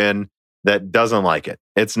engine that doesn't like it.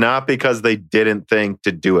 It's not because they didn't think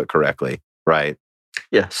to do it correctly, right?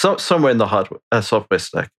 Yeah, somewhere in the hardware software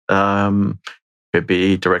stack. Could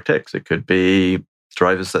be DirectX. It could be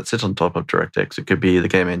drivers that sit on top of DirectX. It could be the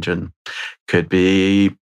game engine. Could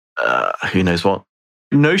be who knows what.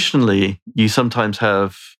 Notionally, you sometimes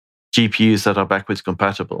have GPUs that are backwards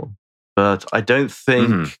compatible, but I don't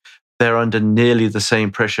think they're under nearly the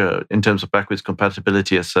same pressure in terms of backwards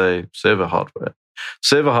compatibility as, say, server hardware.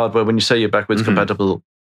 Server hardware, when you say you're backwards compatible,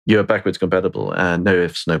 you're backwards compatible, and no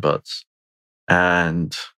ifs, no buts.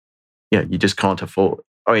 And yeah, you just can't afford.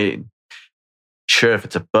 I mean, sure, if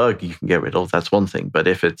it's a bug you can get rid of, that's one thing. But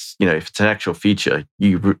if it's if it's an actual feature,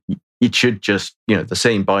 it should just the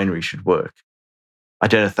same binary should work. I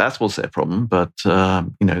don't know if that was their problem, but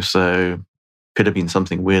so could have been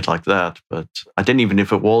something weird like that. But I don't even know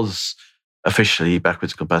if it was officially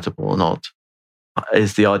backwards compatible or not.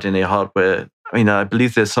 Is the RDNA hardware? I mean, I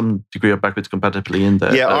believe there's some degree of backwards compatibility in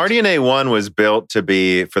there. Yeah, RDNA 1 was built to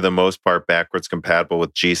be, for the most part, backwards compatible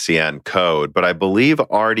with GCN code. But I believe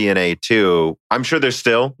RDNA 2, I'm sure there's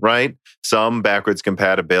still, right, some backwards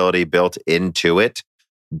compatibility built into it.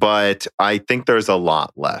 But I think there's a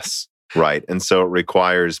lot less, right? And so it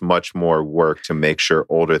requires much more work to make sure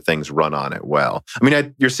older things run on it well. I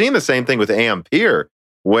mean, you're seeing the same thing with Ampere,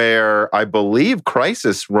 where I believe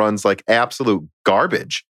Crysis runs like absolute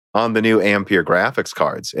garbage on the new Ampere graphics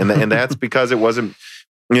cards. And that's because it wasn't,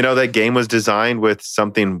 that game was designed with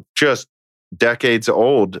something just decades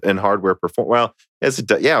old in hardware performance. Well, it's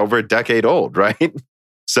over a decade old, right?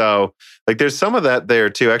 So like there's some of that there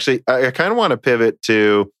too. Actually, I kind of want to pivot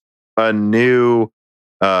to another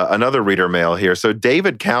reader mail here. So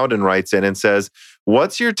David Cowden writes in and says,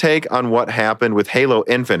 what's your take on what happened with Halo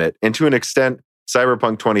Infinite and to an extent,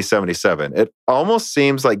 Cyberpunk 2077? It almost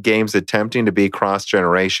seems like games attempting to be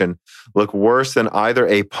cross-generation look worse than either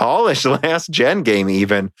a polished last-gen game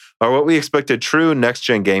even, or what we expect a true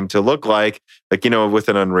next-gen game to look like with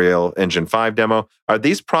an Unreal Engine 5 demo. Are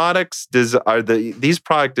these product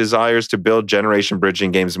desires to build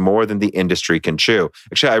generation-bridging games more than the industry can chew?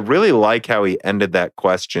 Actually, I really like how he ended that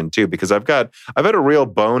question too, because I've had a real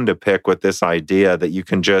bone to pick with this idea that you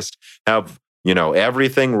can just have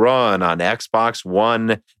everything run on Xbox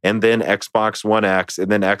One and then Xbox One X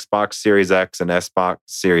and then Xbox Series X and Xbox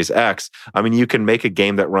Series X. I mean, you can make a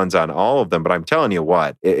game that runs on all of them, but I'm telling you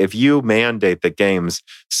what, if you mandate that games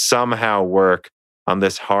somehow work on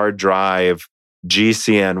this hard drive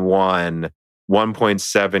GCN1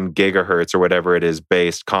 1.7 gigahertz or whatever it is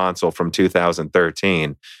based console from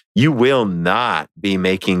 2013, you will not be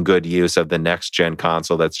making good use of the next gen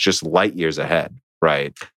console that's just light years ahead,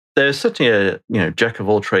 right? There's certainly a jack of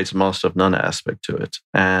all trades, master of none aspect to it,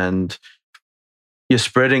 and you're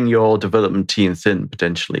spreading your development team thin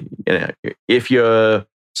potentially. If you're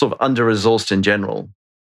sort of under-resourced in general,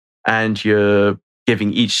 and you're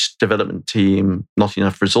giving each development team not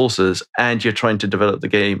enough resources, and you're trying to develop the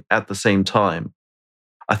game at the same time,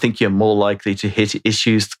 I think you're more likely to hit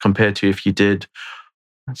issues compared to if you did.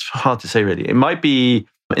 It's hard to say, really. It might be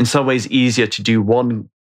in some ways easier to do one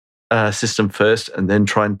system first and then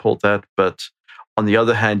try and port that. But on the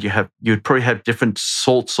other hand, you'd probably have different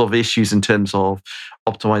sorts of issues in terms of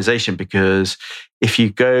optimization, because if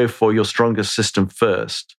you go for your strongest system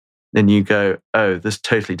first, then you go, oh, this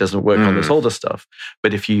totally doesn't work on this older stuff.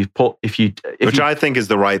 But which I think is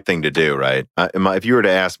the right thing to do, right? If you were to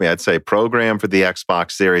ask me, I'd say program for the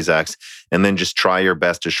Xbox Series X and then just try your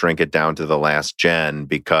best to shrink it down to the last gen,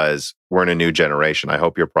 because we're in a new generation. I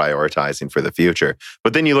hope you're prioritizing for the future.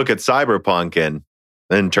 But then you look at Cyberpunk and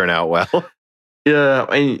it didn't turn out well. Yeah,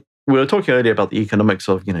 I mean, we were talking earlier about the economics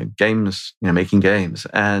of games, making games,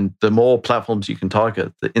 and the more platforms you can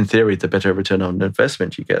target, in theory, the better return on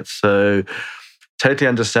investment you get. So, totally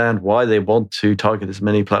understand why they want to target as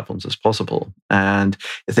many platforms as possible, and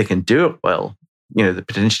if they can do it well,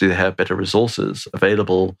 potentially they have better resources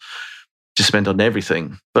available to spend on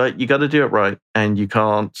everything. But you got to do it right, and you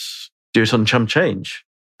can't do it on chump change.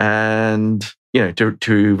 And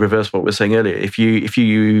to reverse what we were saying earlier, if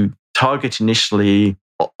you target initially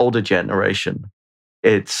older generation,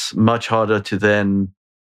 it's much harder to then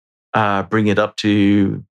bring it up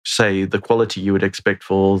to, say, the quality you would expect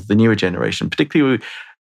for the newer generation, particularly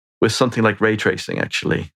with something like ray tracing,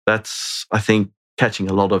 actually. That's, I think, catching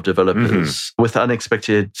a lot of developers with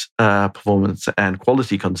unexpected performance and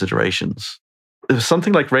quality considerations. There's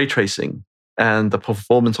something like ray tracing and the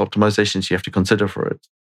performance optimizations you have to consider for it.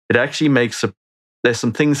 It actually there's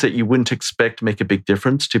some things that you wouldn't expect make a big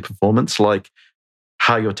difference to performance, like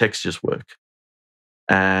how your textures work.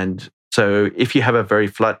 And so if you have a very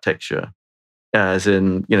flat texture, as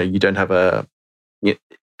in, you don't have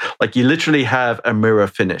Like you literally have a mirror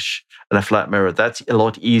finish and a flat mirror. That's a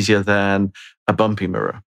lot easier than a bumpy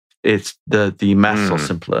mirror. It's the maths are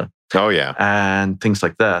simpler. Oh yeah. And things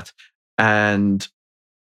like that. And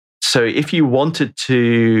so if you wanted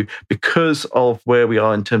to, because of where we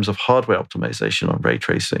are in terms of hardware optimization on ray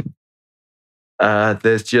tracing,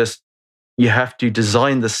 there's just, you have to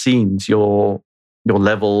design the scenes, your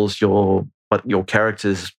levels, your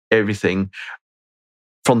characters, everything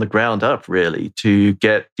from the ground up, really, to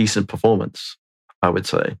get decent performance, I would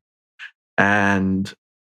say. And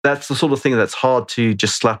that's the sort of thing that's hard to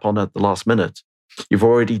just slap on at the last minute. You've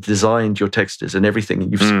already designed your textures and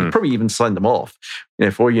everything. You've probably even signed them off.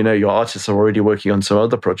 For all you know, your artists are already working on some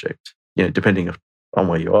other project, depending on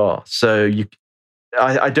where you are. So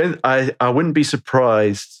I wouldn't be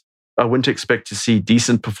surprised. I wouldn't expect to see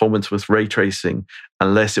decent performance with ray tracing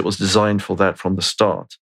unless it was designed for that from the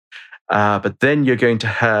start. But then you're going to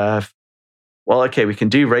have, well, okay, we can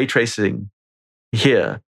do ray tracing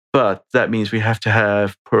here, but that means we have to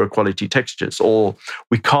have poorer quality textures, or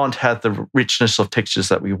we can't have the richness of textures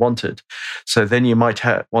that we wanted. So then you might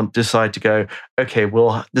decide to go, okay,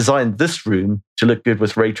 we'll design this room to look good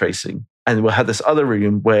with ray tracing, and we'll have this other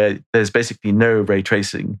room where there's basically no ray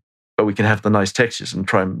tracing, but we can have the nice textures and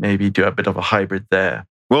try and maybe do a bit of a hybrid there.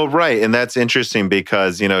 Well, right. And that's interesting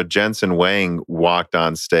because, Jensen Huang walked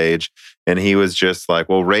on stage and he was just like,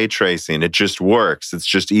 well, ray tracing, it just works. It's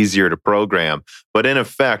just easier to program. But in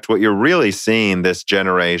effect, what you're really seeing this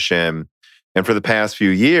generation and for the past few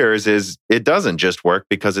years is it doesn't just work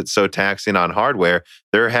because it's so taxing on hardware.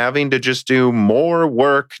 They're having to just do more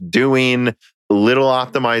work doing little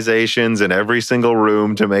optimizations in every single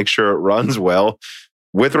room to make sure it runs well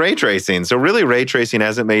with ray tracing. So really, ray tracing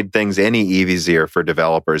hasn't made things any easier for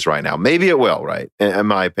developers right now. Maybe it will, right? In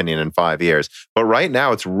my opinion, in 5 years. But right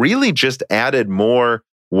now, it's really just added more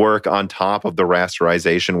work on top of the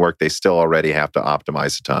rasterization work they still already have to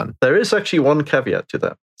optimize a ton. There is actually one caveat to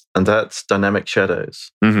that, and that's dynamic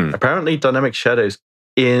shadows. Mm-hmm. Apparently, dynamic shadows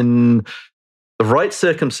in the right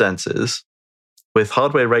circumstances with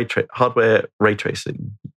hardware ray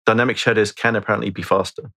tracing, dynamic shadows can apparently be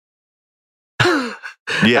faster.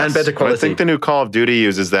 Yes, and better quality. I think the new Call of Duty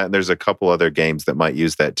uses that. And there's a couple other games that might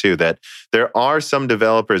use that too. That there are some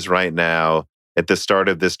developers right now at the start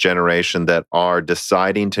of this generation that are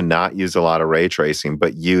deciding to not use a lot of ray tracing,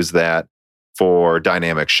 but use that for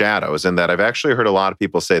dynamic shadows. And that I've actually heard a lot of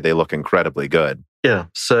people say they look incredibly good. Yeah.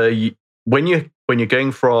 So when you're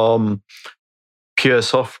going from pure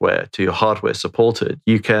software to hardware supported,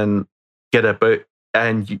 you can get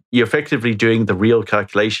and you're effectively doing the real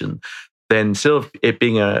calculation. Then instead of it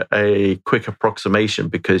being a quick approximation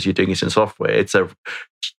because you're doing it in software, it's a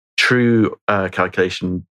true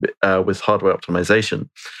calculation with hardware optimization.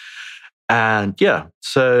 And yeah,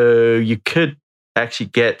 so you could actually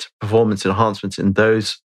get performance enhancements in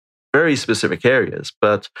those very specific areas.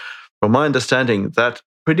 But from my understanding, that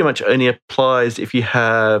pretty much only applies if you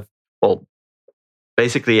have, well,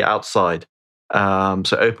 basically outside.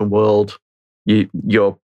 So open world,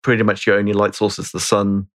 you're pretty much your only light source is the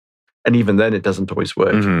sun. And even then, it doesn't always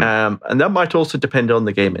work. Mm-hmm. And that might also depend on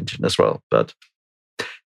the game engine as well. But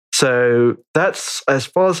so that's, as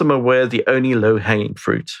far as I'm aware, the only low-hanging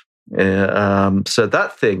fruit. So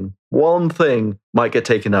that one thing might get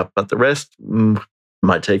taken up, but the rest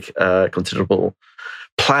might take considerable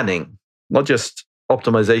planning, not just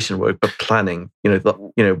optimization work, but planning.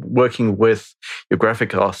 Working with your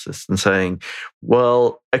graphic artists and saying,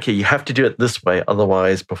 well, okay, you have to do it this way,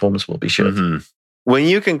 otherwise performance will be shit. Mm-hmm. When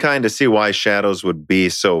you can kind of see why shadows would be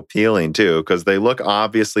so appealing too, because they look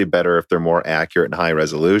obviously better if they're more accurate and high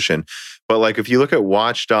resolution. But like if you look at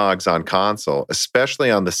Watch Dogs on console,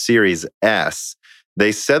 especially on the Series S,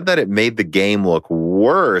 they said that it made the game look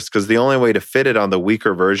worse because the only way to fit it on the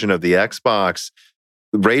weaker version of the Xbox,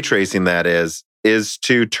 ray tracing that is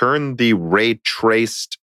to turn the ray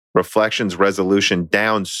traced reflections resolution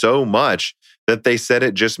down so much that they said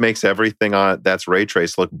it just makes everything on it that's ray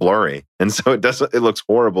traced look blurry. And so it looks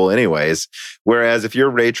horrible anyways. Whereas if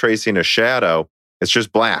you're ray tracing a shadow, it's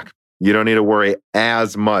just black. You don't need to worry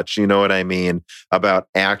as much, you know what I mean, about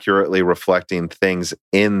accurately reflecting things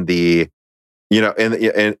in the,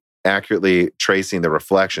 in accurately tracing the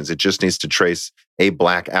reflections. It just needs to trace a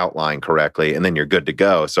black outline correctly, and then you're good to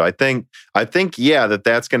go. So I think, yeah,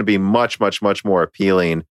 that's going to be much, much, much more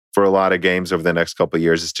appealing for a lot of games over the next couple of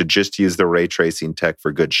years, is to just use the ray tracing tech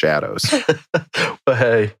for good shadows. But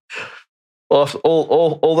hey, all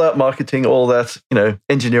that marketing, all that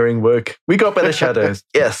engineering work, we got better shadows.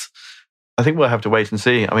 Yes, I think we'll have to wait and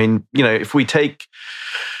see. I mean, if we take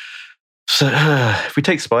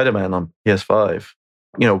Spider-Man on PS5,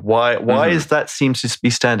 why is that seems to be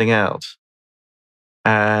standing out?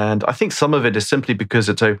 And I think some of it is simply because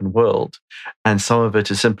it's open world, and some of it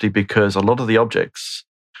is simply because a lot of the objects,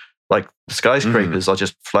 like skyscrapers, are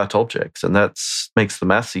just flat objects, and that makes the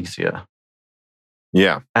maths easier.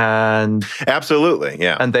 Yeah, and absolutely,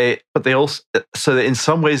 yeah. And they also, so in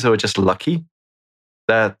some ways they were just lucky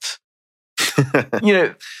that.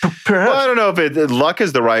 Perhaps. Well, I don't know if luck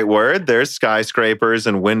is the right word. There's skyscrapers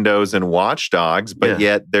and windows and watchdogs, but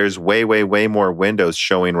yet there's way, way, way more windows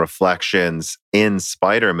showing reflections in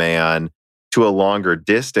Spider-Man to a longer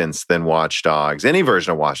distance than watchdogs. Any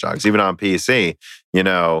version of watchdogs, even on PC,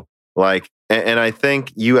 and I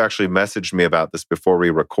think you actually messaged me about this before we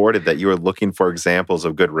recorded, that you were looking for examples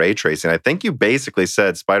of good ray tracing. I think you basically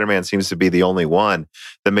said Spider-Man seems to be the only one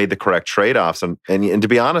that made the correct trade-offs. And to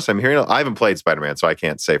be honest, I haven't played Spider-Man, so I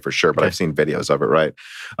can't say for sure, but I've seen videos of it, right?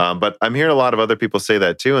 But I'm hearing a lot of other people say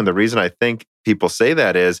that too. And the reason I think people say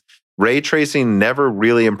that is ray tracing never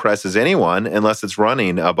really impresses anyone unless it's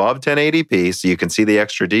running above 1080p, so you can see the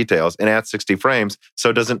extra details, and at 60 frames, so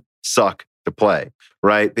it doesn't suck to play,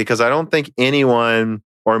 right? Because I don't think anyone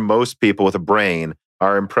or most people with a brain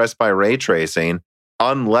are impressed by ray tracing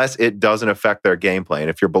unless it doesn't affect their gameplay. And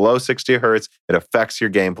if you're below 60 hertz, it affects your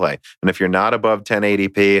gameplay. And if you're not above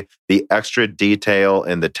 1080p, the extra detail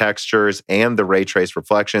in the textures and the ray trace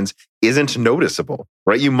reflections isn't noticeable,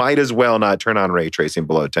 right? You might as well not turn on ray tracing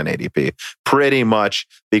below 1080p, pretty much,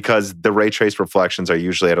 because the ray trace reflections are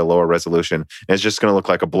usually at a lower resolution, and it's just going to look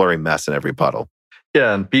like a blurry mess in every puddle.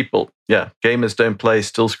 Yeah, and gamers don't play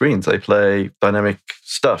still screens. They play dynamic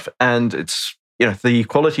stuff. And it's, the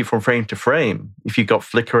quality from frame to frame. If you've got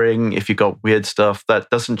flickering, if you've got weird stuff, that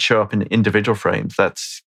doesn't show up in individual frames.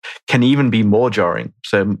 Can even be more jarring.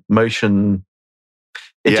 So motion,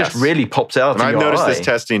 it just really pops out in I've your noticed eye. this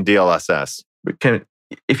testing DLSS.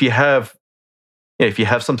 If you have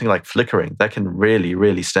something like flickering, that can really,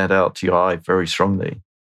 really stand out to your eye very strongly.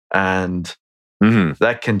 And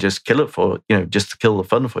that can just kill it just to kill the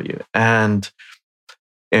fun for you. And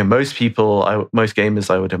most gamers,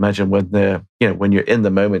 I would imagine, when you're in the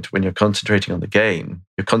moment, when you're concentrating on the game,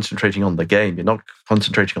 you're concentrating on the game. You're not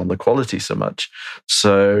concentrating on the quality so much.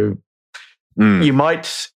 So you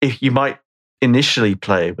might initially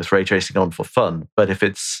play with ray tracing on for fun, but if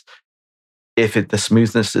the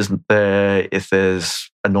smoothness isn't there, if there's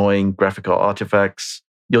annoying graphical artifacts,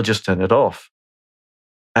 you'll just turn it off.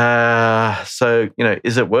 So,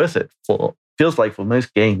 is it worth it? Feels like for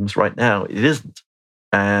most games right now, it isn't.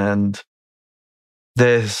 And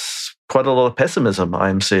there's quite a lot of pessimism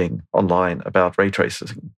I'm seeing online about ray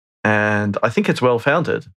tracing. And I think it's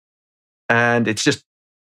well-founded. And it's just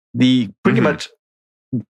pretty much,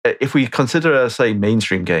 if we consider, say,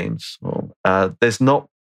 mainstream games, there's not,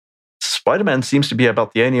 Spider-Man seems to be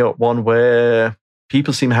about the only one where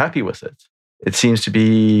people seem happy with it. It seems to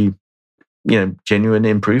be genuine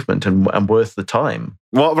improvement and worth the time.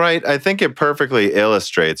 Well, right. I think it perfectly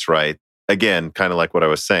illustrates, right? Again, kind of like what I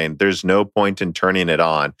was saying, there's no point in turning it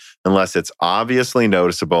on unless it's obviously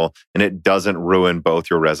noticeable and it doesn't ruin both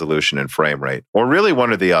your resolution and frame rate, or really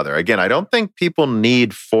one or the other. Again, I don't think people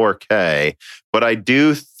need 4K, but I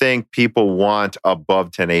do think people want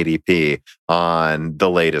above 1080p on the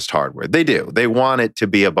latest hardware. They do. They want it to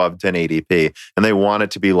be above 1080p, and they want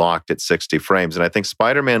it to be locked at 60 frames. And I think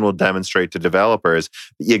Spider-Man will demonstrate to developers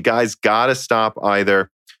that you guys got to stop either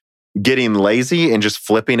getting lazy and just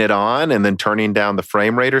flipping it on and then turning down the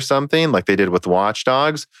frame rate or something like they did with Watch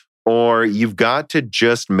Dogs, or you've got to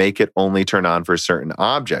just make it only turn on for certain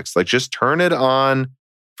objects. Like just turn it on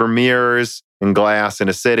for mirrors and glass in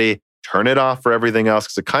a city, turn it off for everything else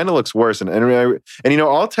because it kind of looks worse. And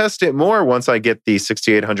I'll test it more once I get the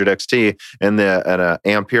 6800 XT and an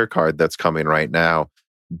Ampere card that's coming right now.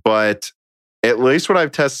 But at least what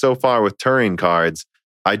I've tested so far with Turing cards,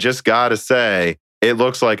 I just got to say, it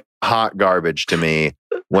looks like hot garbage to me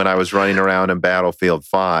when I was running around in Battlefield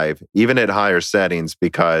 5, even at higher settings,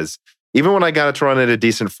 because even when I got it to run at a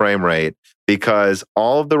decent frame rate, because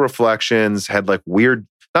all of the reflections had like weird,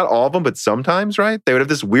 not all of them, but sometimes, right? They would have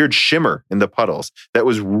this weird shimmer in the puddles that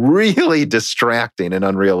was really distracting and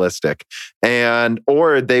unrealistic.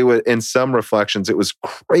 Or they would, in some reflections, it was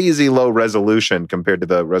crazy low resolution compared to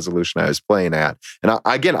the resolution I was playing at. And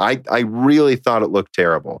I really thought it looked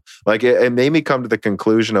terrible. Like it made me come to the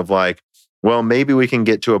conclusion of like, well, maybe we can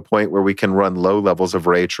get to a point where we can run low levels of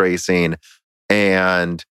ray tracing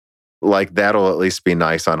and like that'll at least be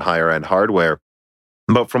nice on higher end hardware.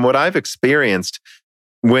 But from what I've experienced,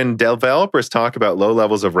 when developers talk about low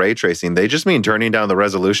levels of ray tracing, they just mean turning down the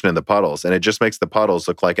resolution in the puddles, and it just makes the puddles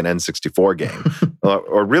look like an N64 game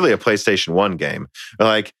or really a PlayStation 1 game.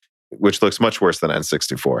 Like which looks much worse than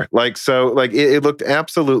N64. It looked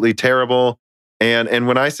absolutely terrible. And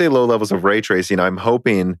when I say low levels of ray tracing, I'm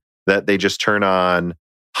hoping that they just turn on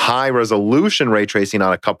high resolution ray tracing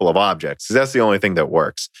on a couple of objects, because that's the only thing that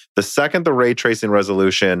works. The second the ray tracing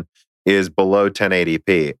resolution is below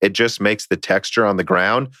 1080p, it just makes the texture on the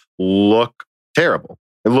ground look terrible.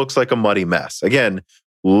 It looks like a muddy mess. Again,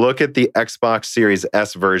 look at the Xbox Series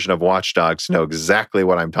S version of Watch Dogs to know exactly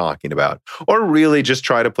what I'm talking about. Or really just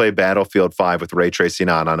try to play Battlefield 5 with ray tracing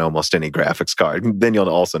on almost any graphics card. Then you'll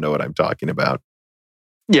also know what I'm talking about.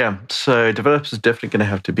 Yeah, so developers are definitely going to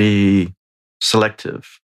have to be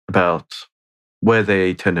selective about where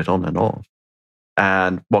they turn it on and off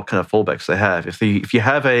and what kind of fallbacks they have. If you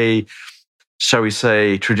have a, shall we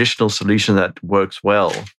say, traditional solution that works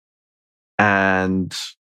well, and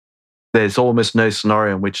there's almost no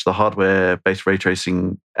scenario in which the hardware-based ray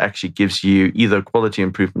tracing actually gives you either quality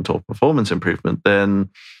improvement or performance improvement, then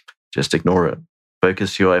just ignore it.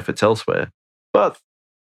 Focus your efforts elsewhere. But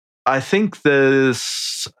I think the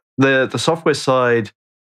software side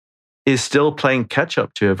is still playing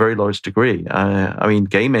catch-up to a very large degree. I mean,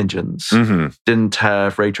 game engines didn't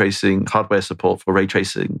have ray tracing, hardware support for ray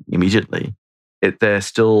tracing immediately. They're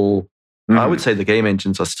still, I would say the game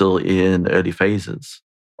engines are still in early phases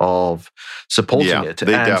of supporting it.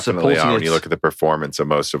 They definitely are when you look at the performance of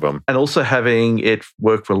most of them. And also having it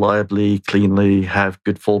work reliably, cleanly, have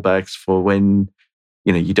good fallbacks for when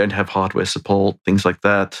you don't have hardware support, things like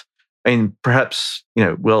that. I mean, perhaps,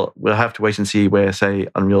 we'll have to wait and see where, say,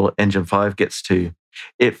 Unreal Engine 5 gets to.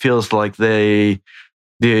 It feels like the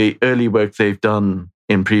early work they've done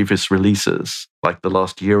in previous releases, like the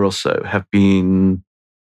last year or so, have been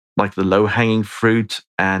like the low-hanging fruit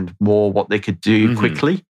and more what they could do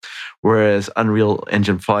quickly. Whereas Unreal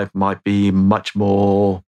Engine 5 might be much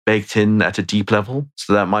more baked in at a deep level.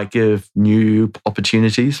 So that might give new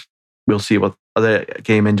opportunities. We'll see what other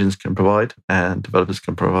game engines can provide and developers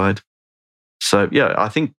can provide. So, yeah, I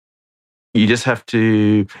think you just have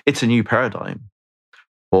to... It's a new paradigm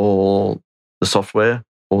for the software,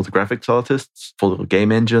 for the graphics artists, for the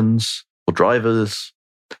game engines, for drivers.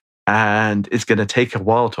 And it's going to take a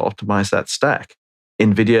while to optimize that stack.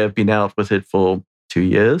 NVIDIA have been out with it for 2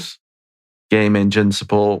 years. Game engine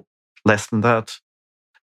support, less than that.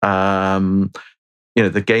 The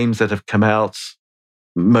games that have come out,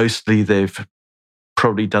 mostly they've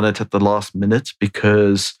probably done it at the last minute,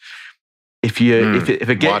 because if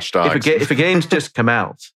a game's just come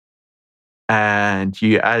out and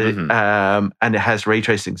you add it, and it has ray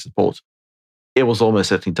tracing support, it was almost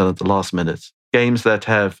certainly done at the last minute. Games that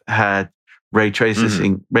have had ray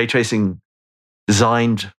tracing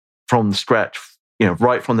designed from scratch,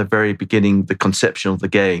 right from the very beginning, the conception of the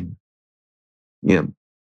game,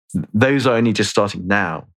 those are only just starting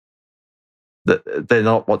now. They're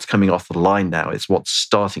not what's coming off the line now. It's what's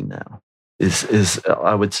starting now, is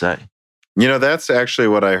I would say. That's actually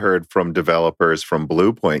what I heard from developers from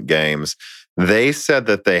Bluepoint Games. They said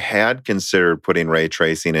that they had considered putting ray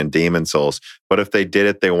tracing in Demon's Souls, but if they did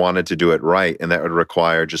it, they wanted to do it right, and that would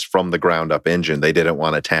require just from the ground up engine. They didn't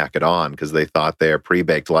want to tack it on because they thought their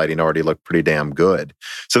pre-baked lighting already looked pretty damn good.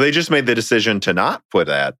 So they just made the decision to not put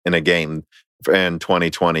that in a game in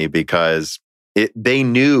 2020 because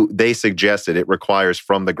they suggested it requires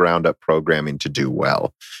from the ground up programming to do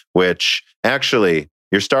well, which actually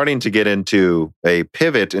you're starting to get into a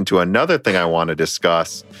pivot into another thing I want to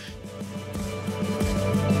discuss.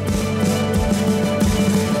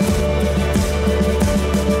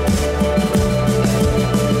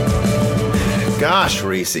 Gosh,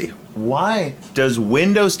 Reese, why does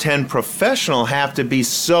Windows 10 Professional have to be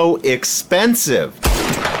so expensive?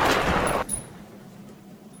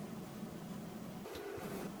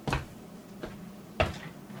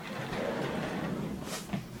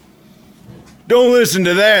 Don't listen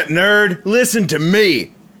to that, nerd. Listen to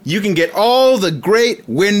me. You can get all the great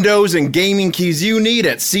Windows and gaming keys you need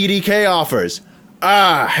at CDK Offers.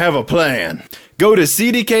 I have a plan. Go to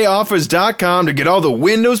cdkoffers.com to get all the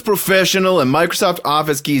Windows Professional and Microsoft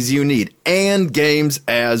Office keys you need, and games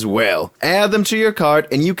as well. Add them to your cart,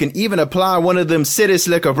 and you can even apply one of them City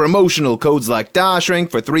Slicker promotional codes like DashRink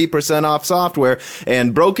for 3% off software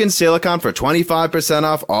and Broken Silicon for 25%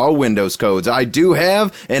 off all Windows codes. I do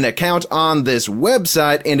have an account on this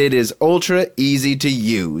website, and it is ultra easy to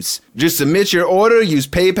use. Just submit your order, use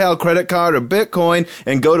PayPal, credit card, or Bitcoin,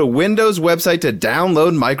 and go to Windows website to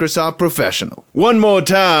download Microsoft Professional. One more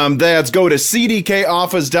time, that's go to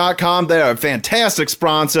cdkoffers.com. They are a fantastic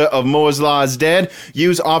sponsor of Moore's Law is Dead.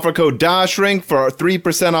 Use offer code DashRink for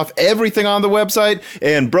 3% off everything on the website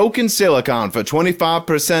and Broken Silicon for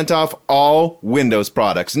 25% off all Windows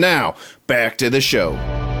products. Now, back to the show.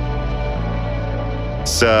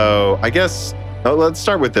 So I guess let's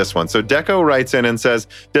start with this one. So Deco writes in and says,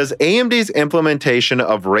 does AMD's implementation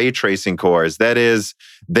of ray tracing cores, that is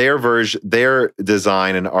their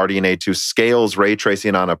design in RDNA 2 scales ray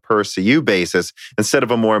tracing on a per CU basis instead of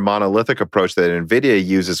a more monolithic approach that NVIDIA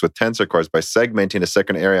uses with tensor cores by segmenting a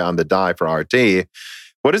second area on the die for RT,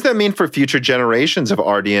 what does that mean for future generations of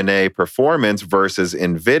RDNA performance versus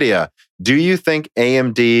NVIDIA? Do you think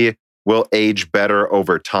AMD will age better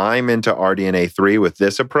over time into RDNA 3 with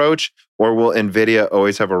this approach? Or will NVIDIA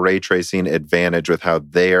always have a ray tracing advantage with how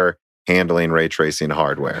they're handling ray tracing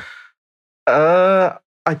hardware? I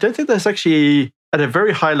don't think there's actually, at a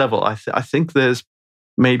very high level, I think there's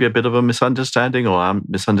maybe a bit of a misunderstanding, or I'm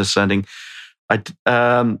misunderstanding.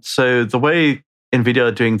 So the way NVIDIA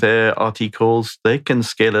are doing their RT cores, they can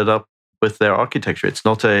scale it up with their architecture. It's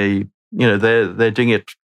not they're doing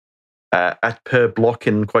it at per block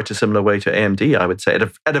in quite a similar way to AMD, I would say,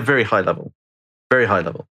 at a very high level. Very high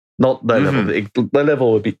level. Not low level. The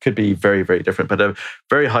level could be very, very different, but at a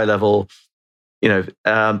very high level,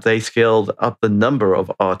 they scaled up the number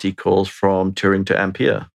of RT cores from Turing to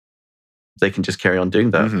Ampere. They can just carry on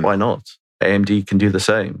doing that. Why not? AMD can do the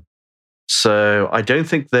same. So I don't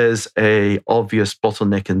think there's a obvious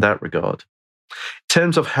bottleneck in that regard. In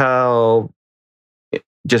terms of how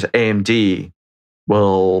just AMD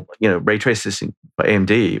will, ray tracing for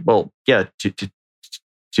AMD, well, yeah,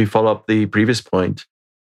 to follow up the previous point,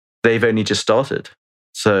 they've only just started.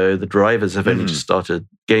 So the drivers have only just started.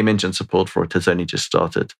 Game engine support for it has only just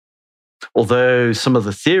started. Although some of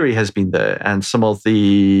the theory has been there, and some of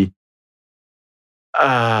the,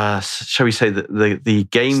 shall we say, the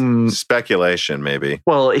game speculation, maybe.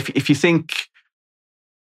 Well, if you think,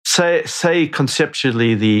 say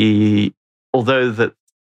conceptually, although that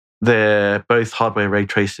they're both hardware ray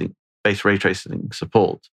tracing, base ray tracing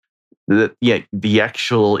support, the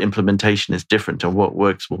actual implementation is different, and what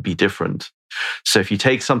works will be different. So if you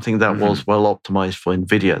take something that was well optimized for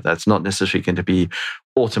NVIDIA, that's not necessarily going to be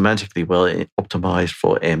automatically well optimized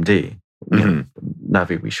for AMD.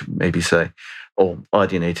 Navi, we should maybe say, or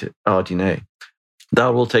RDNA. That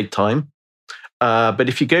will take time. But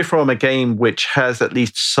if you go from a game which has at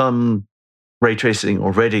least some ray tracing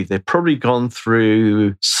already, they've probably gone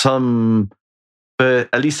through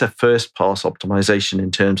at least a first pass optimization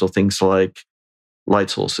in terms of things like light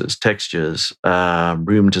sources, textures,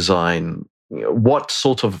 room design, what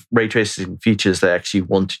sort of ray tracing features they actually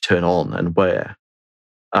want to turn on and where.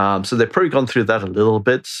 So they've probably gone through that a little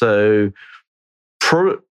bit. So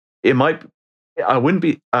it might, I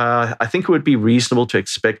think it would be reasonable to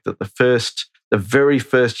expect that the very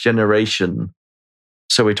first generation,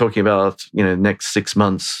 so we're talking about, next 6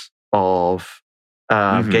 months of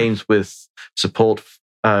games with support,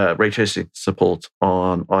 ray tracing support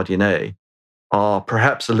on RDNA, are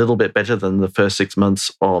perhaps a little bit better than the first 6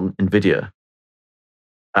 months on NVIDIA.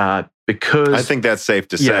 Because I think that's safe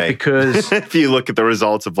to say. Because if you look at the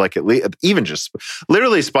results of at least, even just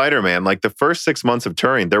literally Spider-Man, the first 6 months of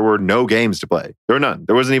Turing, there were no games to play. There were none.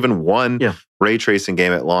 There wasn't even one ray tracing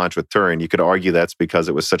game at launch with Turing. You could argue that's because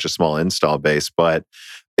it was such a small install base, but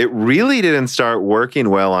it really didn't start working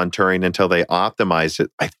well on Turing until they optimized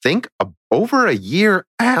it, I think, over a year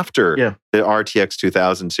after the RTX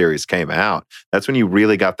 2000 series came out. That's when you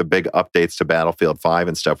really got the big updates to Battlefield 5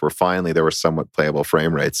 and stuff, where finally there were somewhat playable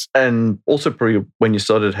frame rates. And also when you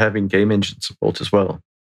started having game engine support as well.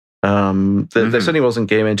 There certainly wasn't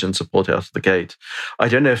game engine support out of the gate. I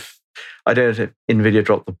don't know if NVIDIA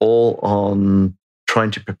dropped the ball on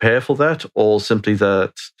trying to prepare for that, or simply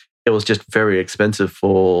that it was just very expensive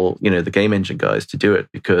for the game engine guys to do it,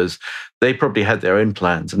 because they probably had their own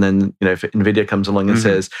plans. And then if NVIDIA comes along and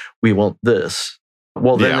says, we want this,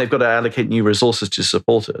 well, then they've got to allocate new resources to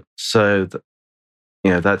support it. So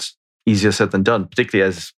that's easier said than done, particularly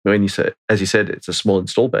as you said, it's a small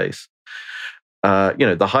install base.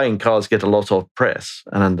 The high-end cards get a lot of press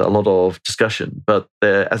and a lot of discussion, but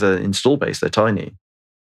as an install base, they're tiny.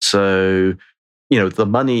 So the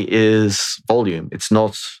money is volume. It's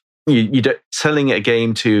not. You don't, selling a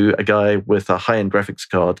game to a guy with a high-end graphics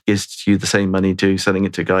card gives you the same money to selling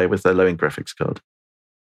it to a guy with a low-end graphics card.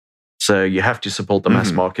 So you have to support the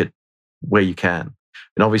mass market where you can.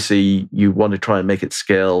 And obviously, you want to try and make it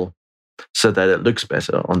scale so that it looks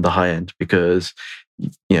better on the high end, because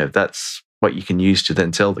that's what you can use to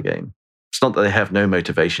then sell the game. It's not that they have no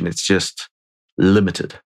motivation; it's just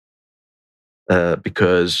limited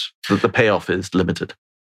because the payoff is limited.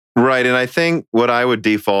 Right. And I think what I would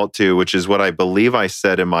default to, which is what I believe I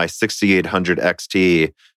said in my 6800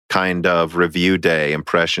 XT kind of review day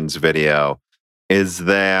impressions video, is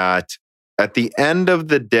that at the end of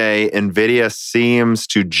the day, NVIDIA seems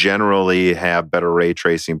to generally have better ray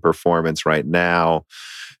tracing performance right now.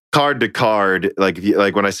 Card to card, like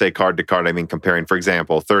when I say card to card, I mean comparing, for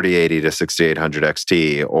example, 3080 to 6800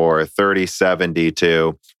 XT or 3070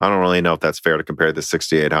 to, I don't really know if that's fair to compare the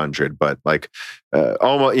 6800, but like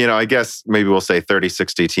almost, I guess maybe we'll say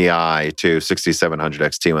 3060 Ti to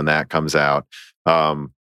 6700 XT when that comes out.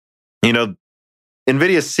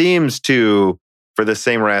 NVIDIA seems to, for the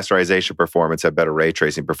same rasterization performance, have better ray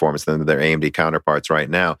tracing performance than their AMD counterparts right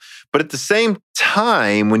now. But at the same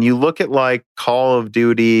time, when you look at like Call of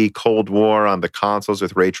Duty, Cold War on the consoles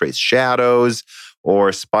with ray traced shadows,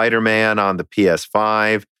 or Spider-Man on the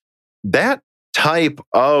PS5, that type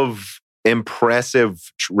of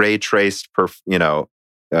impressive ray traced,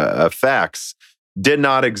 effects did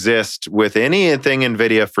not exist with anything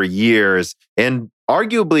NVIDIA for years, and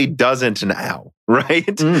arguably doesn't now,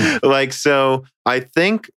 right? So I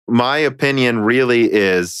think my opinion really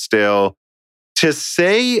is still to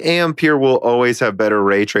say Ampere will always have better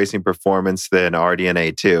ray tracing performance than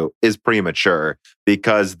RDNA 2 is premature,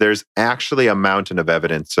 because there's actually a mountain of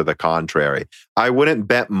evidence to the contrary. I wouldn't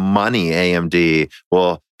bet money AMD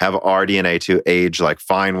will have RDNA 2 age like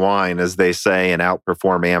fine wine, as they say, and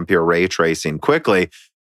outperform Ampere ray tracing quickly.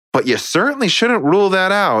 But you certainly shouldn't rule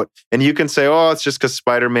that out. And you can say, oh, it's just because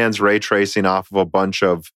Spider-Man's ray tracing off of a bunch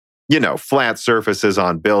of, flat surfaces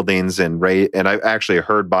on buildings and I've actually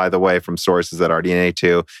heard, by the way, from sources that RDNA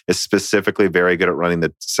 2 is specifically very good at running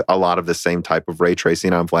a lot of the same type of ray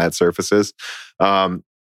tracing on flat surfaces.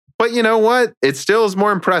 But you know what? It still is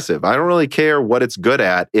more impressive. I don't really care what it's good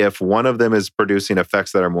at if one of them is producing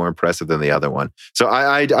effects that are more impressive than the other one. So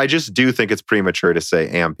I just do think it's premature to say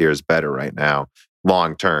Ampere is better right now.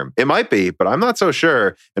 Long term, it might be, but I'm not so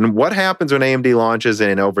sure. And what happens when AMD launches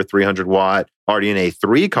an over 300 watt RDNA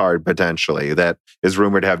 3 card potentially that is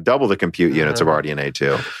rumored to have double the compute units of RDNA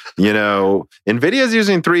 2? NVIDIA is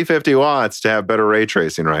using 350 watts to have better ray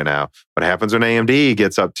tracing right now. What happens when AMD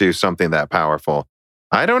gets up to something that powerful?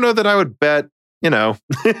 I don't know that I would bet,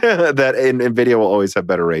 that NVIDIA will always have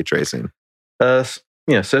better ray tracing.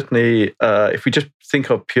 Certainly. If we just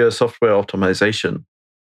think of pure software optimization,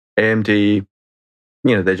 AMD,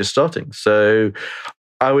 they're just starting. So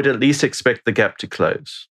I would at least expect the gap to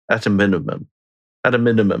close at a minimum. At a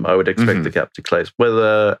minimum, I would expect the gap to close.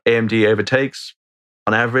 Whether AMD overtakes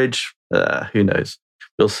on average, who knows?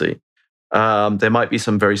 We'll see. There might be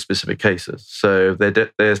some very specific cases. So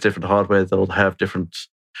there's different hardware that'll have different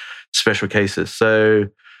special cases. So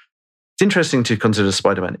it's interesting to consider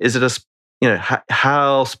Spider-Man. Is it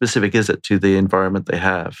how specific is it to the environment they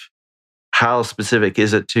have? How specific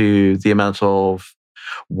is it to the amount of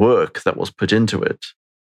work that was put into it?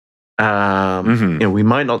 We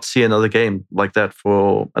might not see another game like that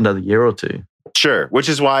for another year or two. Sure, which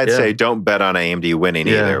is why I'd say don't bet on AMD winning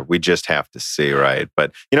either. We just have to see, right?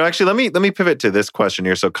 But actually, let me pivot to this question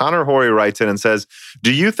here. So Connor Horry writes in and says,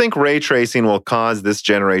 "Do you think ray tracing will cause this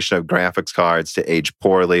generation of graphics cards to age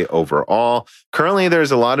poorly overall? Currently,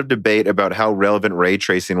 there's a lot of debate about how relevant ray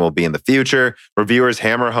tracing will be in the future. Reviewers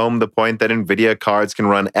hammer home the point that NVIDIA cards can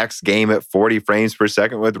run X game at 40 frames per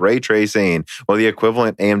second with ray tracing, while the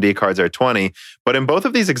equivalent AMD cards are 20. But in both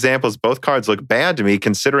of these examples, both cards look bad to me,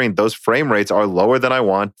 considering those frame rates are lower than I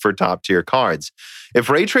want for top-tier cards. If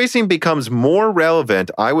ray tracing becomes more relevant,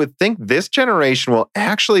 I would think this generation will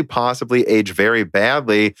actually possibly age very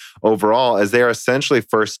badly overall, as they are essentially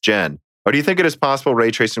first gen. Or do you think it is possible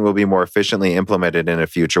ray tracing will be more efficiently implemented in a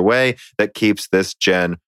future way that keeps this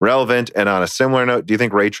gen relevant? And on a similar note, do you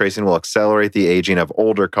think ray tracing will accelerate the aging of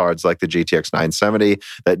older cards like the GTX 970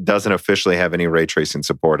 that doesn't officially have any ray tracing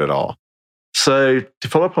support at all? So to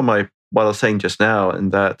follow up on what I was saying just now,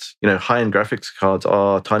 and that high-end graphics cards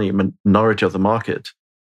are a tiny minority of the market,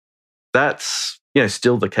 that's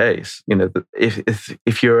still the case.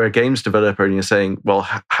 If you're a games developer and you're saying, well,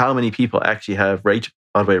 how many people actually have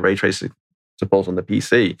hardware ray tracing support on the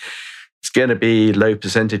PC? It's going to be low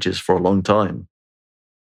percentages for a long time.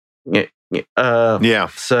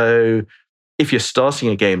 So if you're starting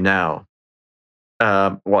a game now,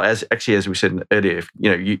 as we said earlier,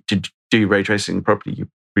 to do ray tracing properly, you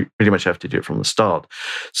pretty much have to do it from the start.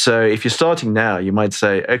 So if you're starting now, you might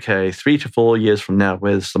say, okay, 3 to 4 years from now,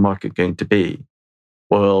 where's the market going to be?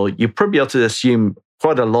 Well, you're probably able to assume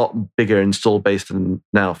quite a lot bigger install base than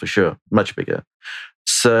now, for sure, much bigger.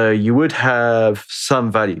 So you would have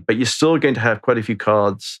some value, but you're still going to have quite a few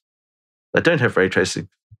cards that don't have ray tracing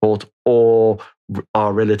support or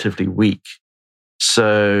are relatively weak.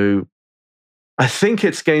 So I think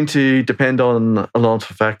it's going to depend on a lot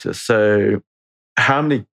of factors. So how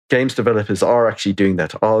many games developers are actually doing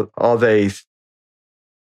that? Are they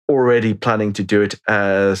already planning to do it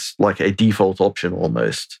as like a default option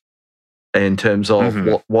almost, in terms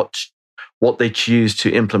of what they choose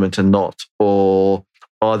to implement and not, or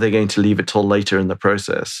are they going to leave it till later in the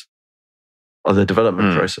process or the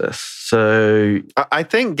development process? So I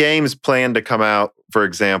think games plan to come out, for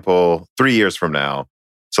example, 3 years from now.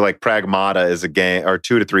 So like Pragmata is a game, or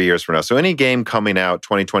 2 to 3 years from now. So any game coming out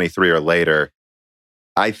 2023 or later,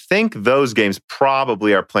 I think those games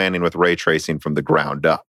probably are planning with ray tracing from the ground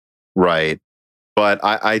up, right? But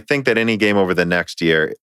I think that any game over the next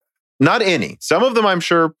year, not any, some of them I'm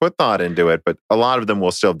sure put thought into it, but a lot of them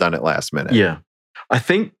will still have done it last minute. Yeah, I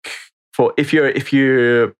think for if you're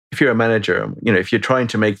a manager, if you're trying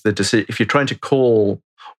to make the decision, if you're trying to call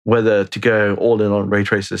whether to go all in on ray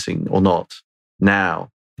tracing or not now,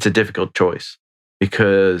 it's a difficult choice,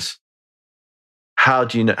 because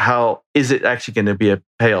how is it actually going to be a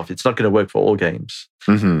payoff? It's not going to work for all games.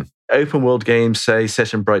 Open world games, say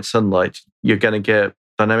set in bright sunlight, you're going to get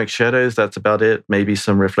dynamic shadows, that's about it. Maybe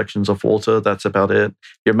some reflections of water, that's about it.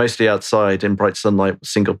 You're mostly outside in bright sunlight with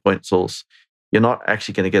single point source. You're not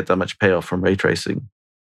actually going to get that much payoff from ray tracing.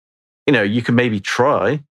 You can maybe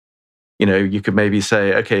try. You could maybe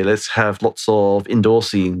say, okay, let's have lots of indoor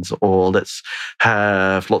scenes, or let's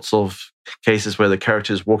have lots of cases where the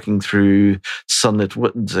character is walking through sunlit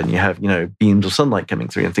woods and you have, beams of sunlight coming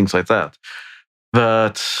through and things like that.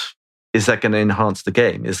 But is that going to enhance the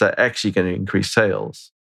game? Is that actually going to increase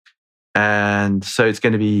sales? And so it's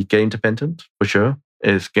going to be game dependent for sure.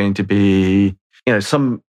 It's going to be,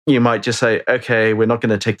 you might just say, okay, we're not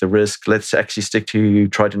going to take the risk. Let's actually stick to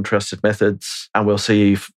tried and trusted methods, and we'll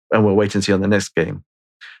see, and we'll wait and see on the next game.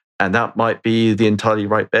 And that might be the entirely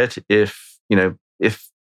right bet if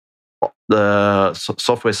the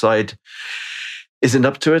software side isn't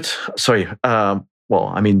up to it. Sorry, the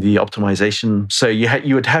optimization. So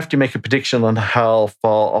you would have to make a prediction on how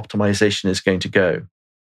far optimization is going to go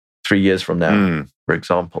 3 years from now, for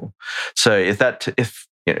example. So if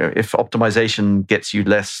optimization gets you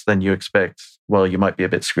less than you expect, well, you might be a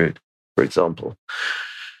bit screwed, for example.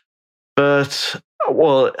 But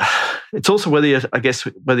it's also whether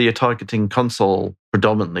you're targeting console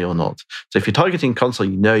predominantly or not. So if you're targeting console,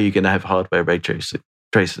 you're going to have hardware ray tracing.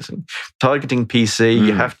 Targeting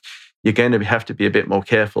PC, you're going to have to be a bit more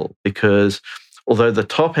careful, because although the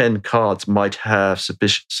top end cards might have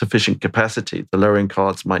sufficient capacity, the lower end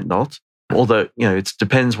cards might not. Although it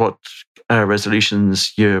depends what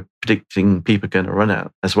resolutions you're predicting people are going to run at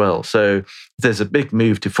as well. So there's a big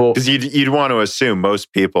move to 4K. Because you'd want to assume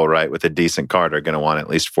most people, right, with a decent card are going to want at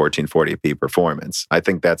least 1440p performance. I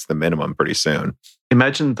think that's the minimum pretty soon.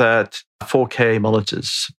 Imagine that 4K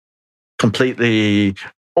monitors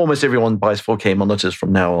almost everyone buys 4K monitors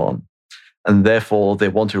from now on, and therefore they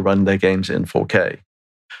want to run their games in 4K.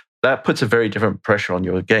 That puts a very different pressure on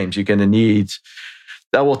your games. You're going to need,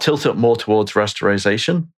 that will tilt it more towards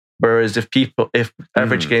rasterization. Whereas if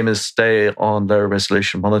average gamers stay on lower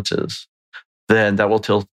resolution monitors, then that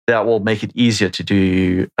will make it easier to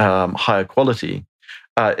do higher quality,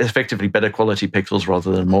 effectively better quality pixels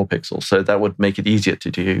rather than more pixels. So that would make it easier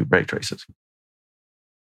to do ray traces.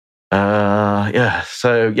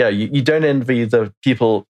 You don't envy the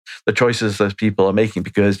choices that people are making,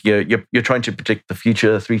 because you're trying to predict the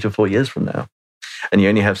future 3 to 4 years from now, and you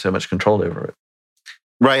only have so much control over it.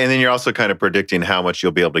 Right, and then you're also kind of predicting how much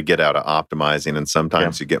you'll be able to get out of optimizing, and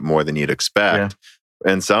sometimes you get more than you'd expect.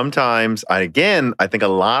 Yeah. And sometimes, I think a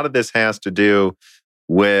lot of this has to do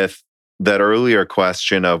with that earlier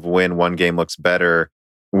question of when one game looks better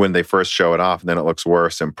when they first show it off, and then it looks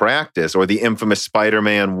worse in practice. Or the infamous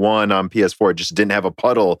Spider-Man 1 on PS4 just didn't have a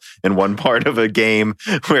puddle in one part of a game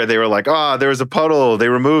where they were like, there was a puddle, they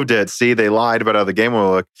removed it. See, they lied about how the game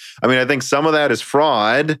will look. I mean, I think some of that is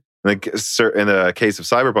fraud, in the case of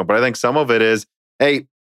Cyberpunk, but I think some of it is, hey,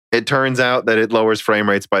 it turns out that it lowers frame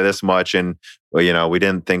rates by this much, and we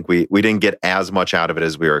didn't think we didn't get as much out of it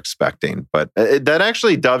as we were expecting. But that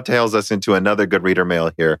actually dovetails us into another good reader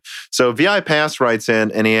mail here. So VI Pass writes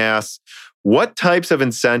in and he asks, what types of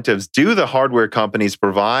incentives do the hardware companies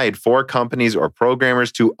provide for companies or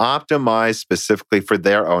programmers to optimize specifically for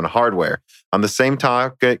their own hardware? On the same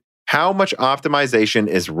topic, how much optimization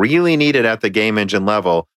is really needed at the game engine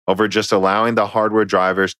level over just allowing the hardware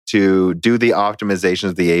drivers to do the optimizations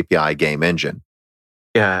of the API game engine?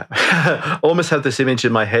 Yeah, I almost have this image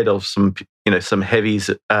in my head of some heavies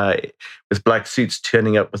with black suits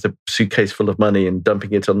turning up with a suitcase full of money and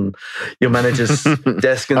dumping it on your manager's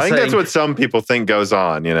desk. And I think that's what some people think goes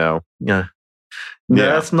on. Yeah, no,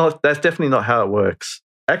 that's definitely not how it works.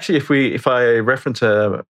 Actually, if I reference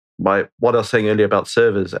what I was saying earlier about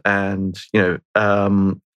servers, and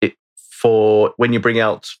for when you bring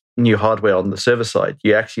out new hardware on the server side,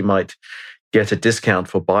 you actually might get a discount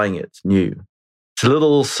for buying it new. It's a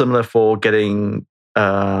little similar for getting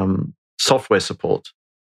software support.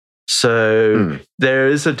 So there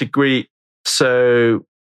is a degree. So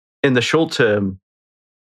in the short term,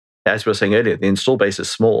 as we were saying earlier, the install base is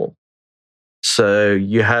small. So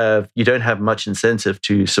you don't have much incentive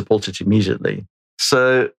to support it immediately.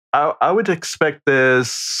 So I would expect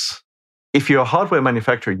if you're a hardware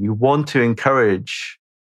manufacturer, you want to encourage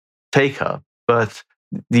take-up, but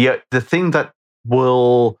the thing that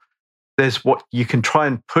there's what you can try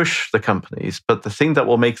and push the companies, but the thing that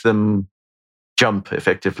will make them jump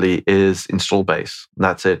effectively is install base. And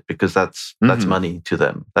that's it, because that's money to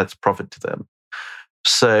them. That's profit to them.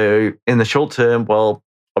 So in the short term, well,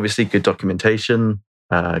 obviously good documentation,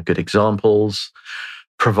 good examples,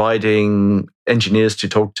 providing engineers to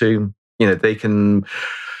talk to. They can,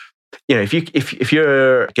 if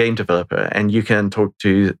you're a game developer and you can talk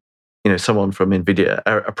to, someone from NVIDIA,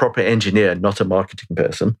 a proper engineer, not a marketing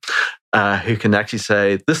person, who can actually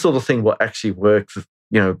say, this sort of thing will actually work.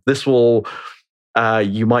 This will,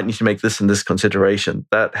 you might need to make this and this consideration.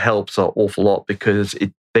 That helps an awful lot, because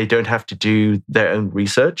they don't have to do their own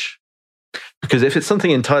research. Because if it's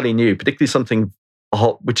something entirely new, particularly something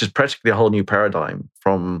which is practically a whole new paradigm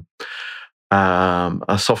from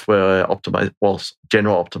a software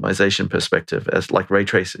general optimization perspective, as like ray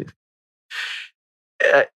tracing,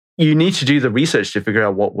 you need to do the research to figure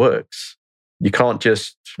out what works. You can't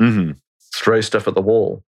just throw stuff at the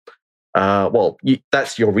wall.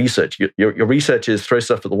 That's your research. Your research is throw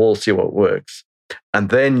stuff at the wall, see what works, and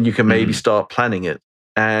then you can maybe start planning it.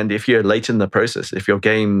 And if you're late in the process, if your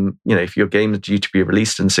game is due to be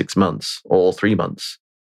released in 6 months or 3 months,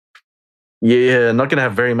 you're not going to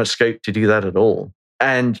have very much scope to do that at all.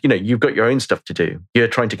 And you've got your own stuff to do. You're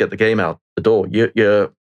trying to get the game out the door.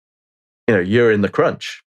 You're in the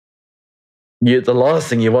crunch. The last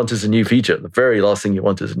thing you want is a new feature. The very last thing you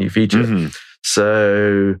want is a new feature.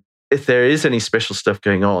 So if there is any special stuff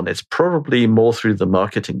going on, it's probably more through the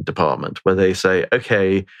marketing department, where they say,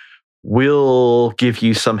 okay, we'll give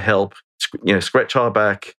you some help, scratch our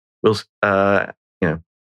back, we'll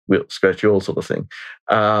scratch your sort of thing.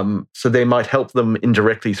 So they might help them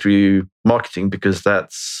indirectly through marketing, because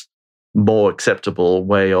that's more acceptable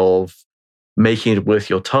way of making it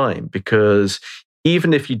worth your time. Because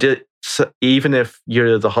even if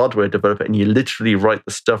you're the hardware developer and you literally write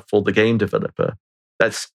the stuff for the game developer,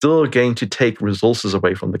 that's still going to take resources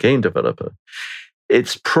away from the game developer.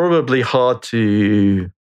 It's probably hard to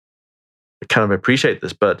kind of appreciate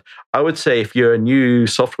this, but I would say if you're a new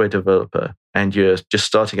software developer and you're just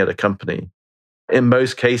starting at a company, in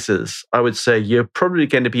most cases, I would say you're probably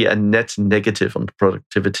going to be a net negative on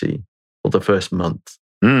productivity for the first month,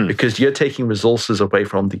 because you're taking resources away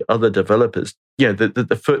from the other developers.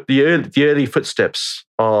 The early footsteps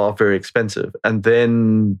are very expensive, and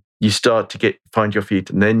then you start to find your feet,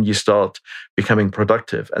 and then you start becoming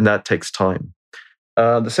productive, and that takes time.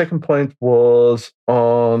 The second point was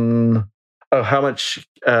on how much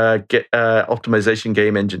optimization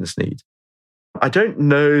game engines need. I don't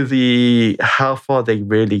know how far they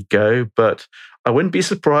really go, but I wouldn't be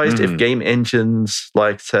surprised if game engines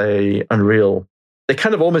like, say, Unreal, they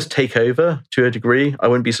kind of almost take over to a degree. I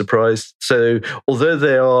wouldn't be surprised. So although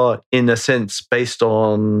they are, in a sense, based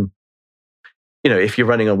on, if you're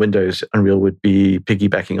running on Windows, Unreal would be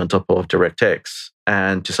piggybacking on top of DirectX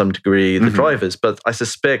and to some degree the drivers. But I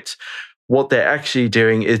suspect what they're actually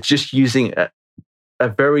doing is just using a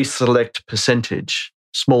very select percentage,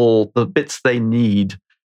 the bits they need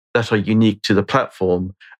that are unique to the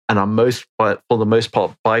platform and are for the most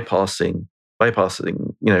part bypassing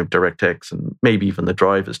DirectX and maybe even the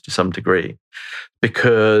drivers to some degree.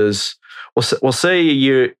 Because we'll say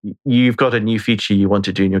you've got a new feature you want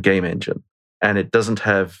to do in your game engine and it doesn't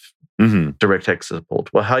have DirectX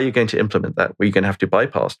support. Well, how are you going to implement that? Well, you're going to have to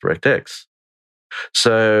bypass DirectX.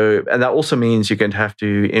 So, and that also means you're going to have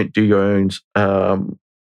to do your own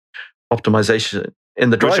optimization in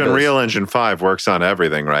the drivers. Which Unreal Engine 5 works on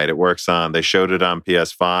everything, right? They showed it on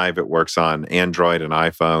PS5. It works on Android and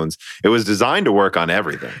iPhones. It was designed to work on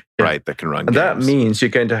everything, right? That can run games. That means you're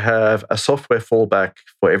going to have a software fallback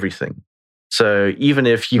for everything. So even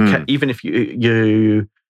if you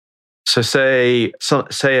say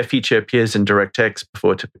a feature appears in DirectX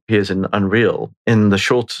before it appears in Unreal, in the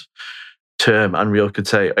short term, Unreal could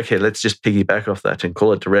say, okay, let's just piggyback off that and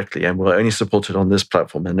call it directly, and we'll only support it on this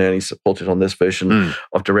platform and only support it on this version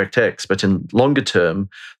of DirectX. But in longer term,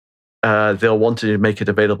 they'll want to make it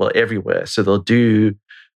available everywhere. So they'll do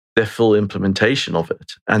their full implementation of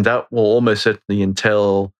it. And that will almost certainly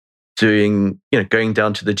entail going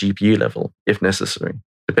down to the GPU level if necessary,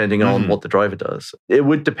 depending on what the driver does. It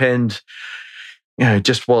would depend,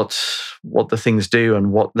 just what the things do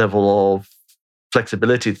and what level of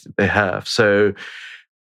flexibility they have. So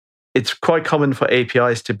it's quite common for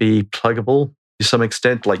APIs to be pluggable to some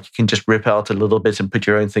extent. Like you can just rip out a little bit and put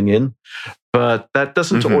your own thing in. But that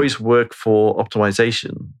doesn't always work for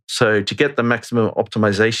optimization. So to get the maximum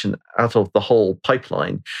optimization out of the whole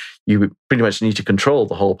pipeline, you pretty much need to control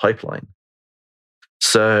the whole pipeline.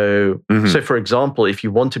 So, so for example, if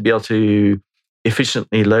you want to be able to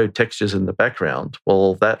efficiently load textures in the background,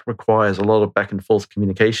 well, that requires a lot of back and forth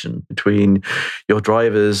communication between your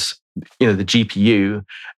drivers, the GPU,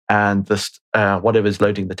 and whatever's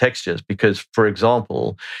loading the textures. Because, for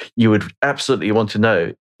example, you would absolutely want to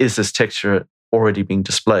know, is this texture already being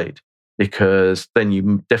displayed? Because then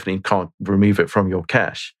you definitely can't remove it from your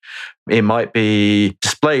cache. It might be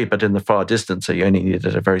displayed, but in the far distance, so you only need it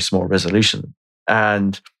at a very small resolution.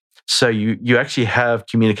 And so you actually have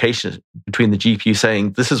communication between the GPU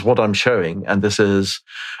saying, this is what I'm showing, and this is,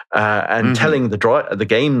 and telling the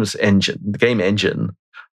game engine,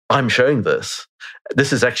 I'm showing this.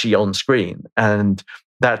 This is actually on screen. And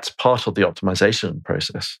that's part of the optimization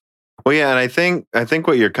process. Well, yeah, and I think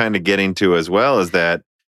what you're kind of getting to as well is that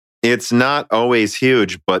it's not always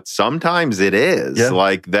huge, but sometimes it is. Yeah.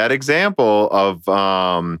 Like that example of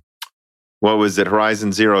what was it,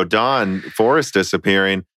 Horizon Zero Dawn, forest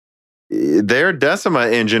disappearing. Their Decima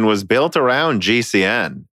engine was built around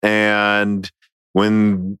GCN, and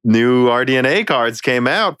when new RDNA cards came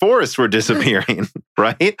out, forests were disappearing,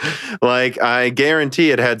 right? Like I guarantee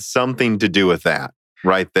it had something to do with that.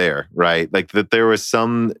 Right there, right? Like that there was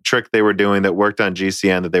some trick they were doing that worked on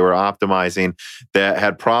GCN that they were optimizing that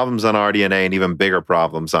had problems on RDNA and even bigger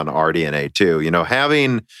problems on RDNA too.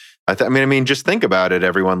 Having, just think about it,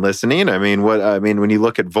 everyone listening. When you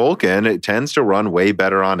look at Vulkan, it tends to run way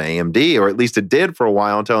better on AMD, or at least it did for a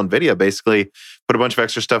while until NVIDIA basically put a bunch of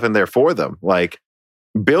extra stuff in there for them. Like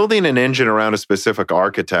building an engine around a specific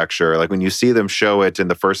architecture, like when you see them show it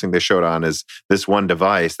and the first thing they showed on is this one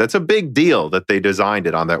device, that's a big deal that they designed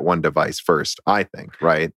it on that one device first, I think,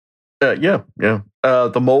 right? Yeah.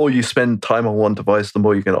 The more you spend time on one device, the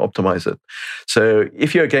more you're going to optimize it. So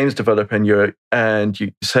if you're a games developer and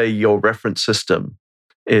you say your reference system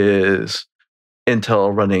is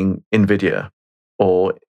Intel running NVIDIA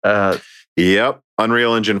or... Yep.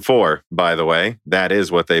 Unreal Engine 4, by the way. That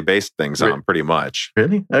is what they based things on, pretty much.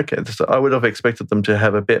 Really? Okay. So I would have expected them to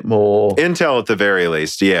have a bit more... Intel at the very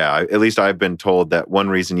least, yeah. At least I've been told that one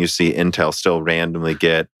reason you see Intel still randomly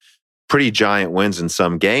get pretty giant wins in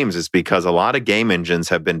some games is because a lot of game engines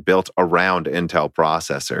have been built around Intel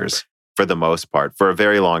processors for the most part, for a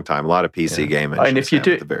very long time. A lot of PC game engines. And if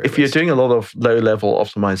you're doing a lot of low-level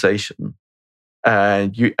optimization,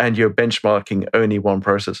 and you're benchmarking only one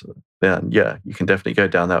processor, then yeah, you can definitely go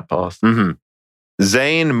down that path.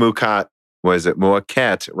 Zane Mukat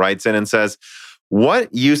writes in and says, what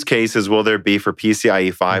use cases will there be for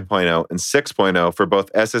PCIe 5.0 and 6.0 for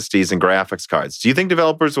both SSDs and graphics cards? Do you think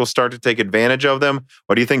developers will start to take advantage of them?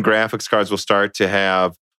 Or do you think graphics cards will start to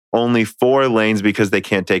have only 4 lanes because they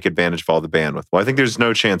can't take advantage of all the bandwidth? Well, I think there's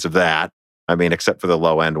no chance of that. Except for the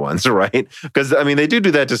low-end ones, right? Because, they do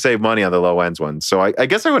that to save money on the low-end ones. So I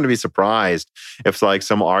guess I wouldn't be surprised if like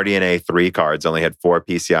some RDNA 3 cards only had 4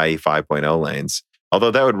 PCIe 5.0 lanes.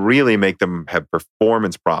 Although that would really make them have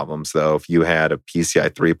performance problems, though, if you had a PCI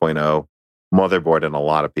 3.0 motherboard, and a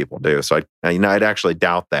lot of people do. So I'd actually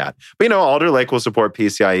doubt that. But, Alder Lake will support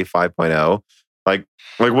PCIe 5.0. Like,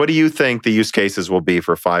 what do you think the use cases will be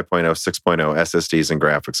for 5.0, 6.0 SSDs and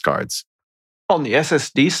graphics cards? On the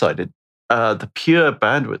SSD side, the pure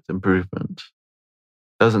bandwidth improvement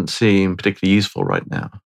doesn't seem particularly useful right now.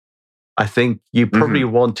 I think you probably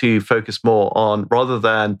want to focus more on, rather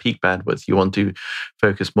than peak bandwidth, you want to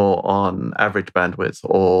focus more on average bandwidth,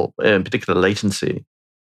 or in particular latency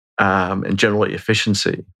and general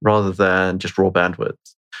efficiency, rather than just raw bandwidth.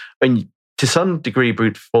 And to some degree,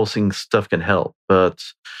 brute forcing stuff can help, but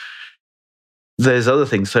there's other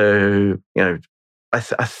things. So,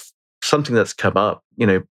 something that's come up,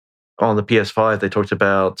 on the PS5, they talked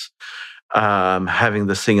about having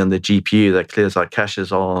this thing on the GPU that clears out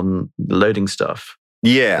caches on loading stuff.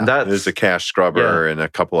 Yeah, and there's a cache scrubber and a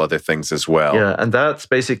couple other things as well. Yeah, and that's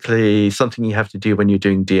basically something you have to do when you're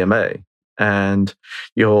doing DMA. And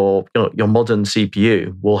your modern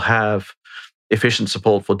CPU will have efficient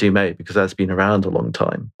support for DMA because that's been around a long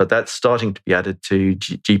time. But that's starting to be added to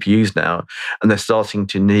GPUs now, and they're starting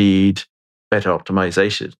to need better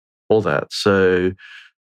optimization for that. So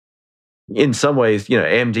in some ways,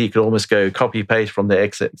 AMD could almost go copy paste from the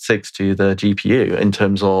x86 to the GPU in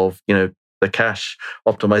terms of, the cache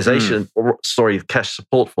optimization, cache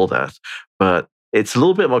support for that. But it's a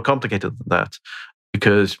little bit more complicated than that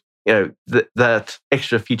because that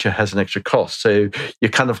extra feature has an extra cost. So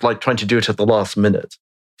you're kind of like trying to do it at the last minute.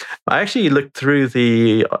 I actually looked through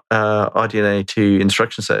the RDNA 2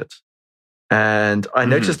 instruction set, and I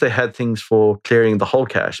noticed they had things for clearing the whole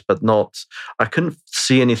cache, but I couldn't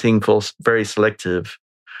see anything for very selective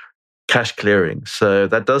cache clearing. So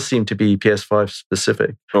that does seem to be PS5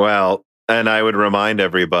 specific. Well, and I would remind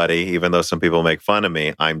everybody, even though some people make fun of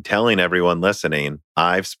me, I'm telling everyone listening,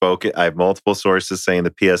 I have multiple sources saying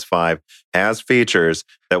the PS5 has features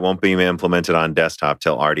that won't be implemented on desktop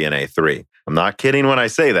till RDNA 3. I'm not kidding when I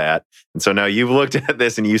say that. And so now you've looked at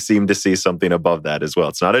this and you seem to see something above that as well.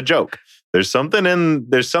 It's not a joke. There's some things in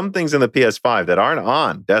the PS5 that aren't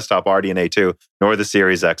on desktop RDNA 2 nor the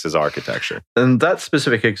Series X's architecture. And that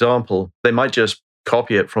specific example, they might just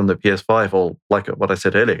copy it from the PS5 or, like what I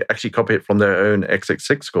said earlier, actually copy it from their own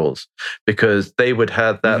x86 cores because they would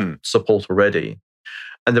have that support already.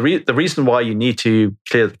 And the reason why you need to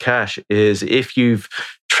clear the cache is if you've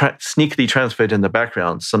sneakily transferred in the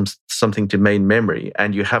background something to main memory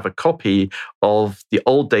and you have a copy of the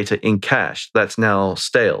old data in cache that's now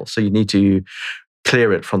stale. So you need to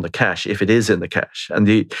clear it from the cache if it is in the cache. And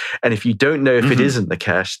if you don't know if it is in the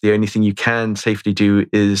cache, the only thing you can safely do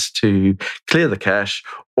is to clear the cache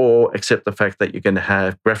or accept the fact that you're going to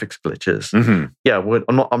have graphics glitches. Yeah,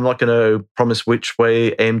 I'm not going to promise which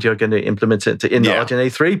way AMD are going to implement it in the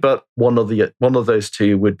RDNA 3, but one of those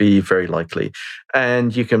two would be very likely.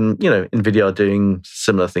 And you can, NVIDIA are doing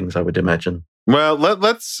similar things, I would imagine. Well,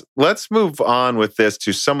 let's move on with this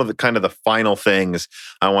to some of the kind of the final things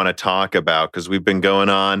I want to talk about because we've been going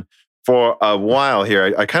on for a while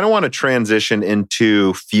here. I kind of want to transition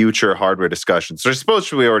into future hardware discussions. So I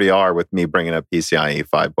suppose we already are with me bringing up PCIe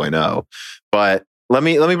 5.0, but let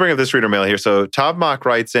me bring up this reader mail here. So Tavmak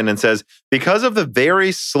writes in and says, because of the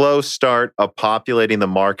very slow start of populating the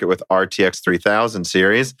market with RTX 3000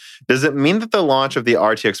 series, does it mean that the launch of the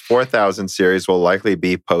RTX 4000 series will likely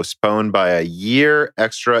be postponed by a year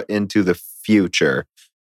extra into the future?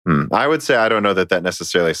 I would say I don't know that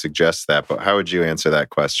necessarily suggests that, but how would you answer that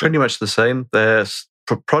question? Pretty much the same. There's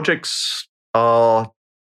projects are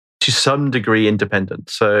to some degree independent.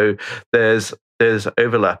 So there's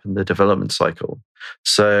overlap in the development cycle.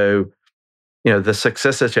 So, the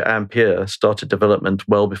successor to Ampere started development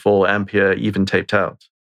well before Ampere even taped out,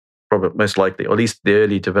 probably most likely, or at least the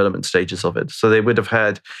early development stages of it. So they would have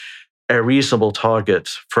had a reasonable target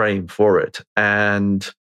frame for it. And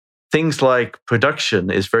things like production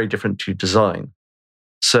is very different to design.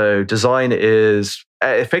 So design is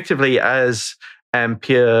effectively as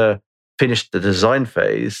Ampere finished the design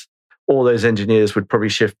phase, all those engineers would probably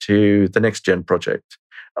shift to the next gen project.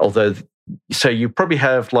 So you probably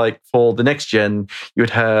have for the next gen,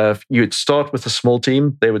 you'd start with a small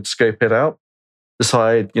team. They would scope it out,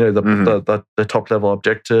 decide the top level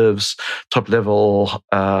objectives, top level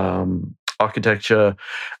architecture,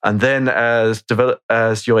 and then as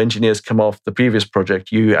your engineers come off the previous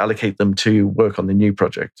project, you allocate them to work on the new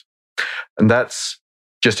project, and that's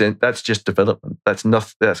just development.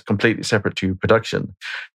 That's completely separate to production.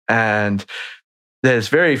 And there's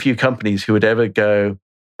very few companies who would ever go,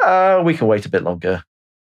 we can wait a bit longer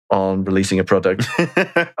on releasing a product.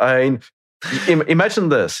 I mean, imagine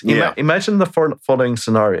this. Imagine the following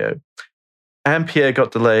scenario. Ampere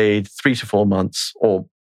got delayed 3 to 4 months, or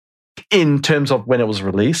in terms of when it was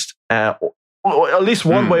released, or at least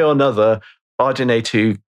one way or another, RDNA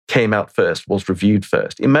 2 came out first, was reviewed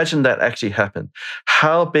first. Imagine that actually happened.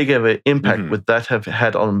 How big of an impact would that have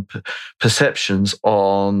had on perceptions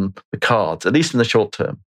on the cards, at least in the short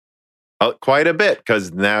term? Quite a bit,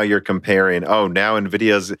 because now you're comparing, now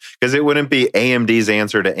NVIDIA's, because it wouldn't be AMD's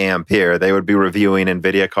answer to Ampere. They would be reviewing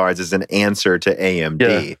NVIDIA cards as an answer to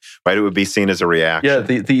AMD, right? It would be seen as a reaction.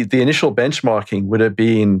 Yeah, the initial benchmarking would have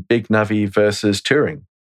been Big Navi versus Turing.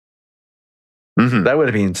 That would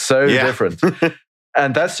have been so different.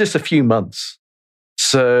 And that's just a few months.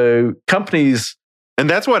 So companies... And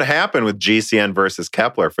that's what happened with GCN versus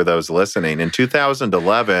Kepler for those listening. In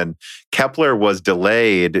 2011, Kepler was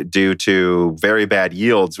delayed due to very bad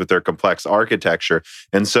yields with their complex architecture.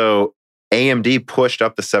 And so AMD pushed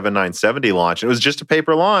up the 7970 launch. It was just a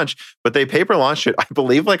paper launch, but they paper launched it, I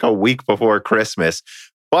believe, like a week before Christmas.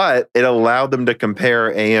 But it allowed them to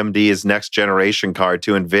compare AMD's next generation card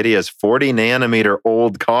to NVIDIA's 40 nanometer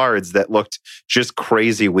old cards that looked just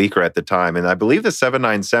crazy weaker at the time. And I believe the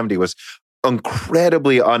 7970 was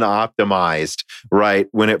incredibly unoptimized, right,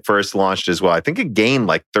 when it first launched as well. I think it gained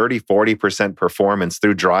like 30-40% performance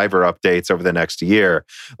through driver updates over the next year.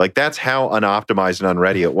 Like that's how unoptimized and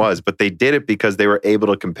unready it was. But they did it because they were able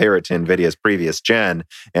to compare it to NVIDIA's previous gen.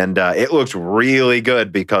 And it looked really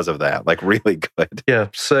good because of that, like really good. Yeah.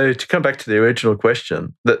 So to come back to the original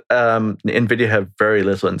question, that NVIDIA have very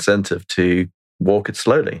little incentive to walk it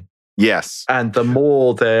slowly. Yes. And the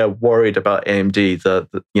more they're worried about AMD,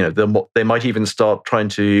 the more they might even start trying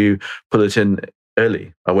to put it in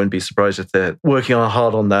early. I wouldn't be surprised if they're working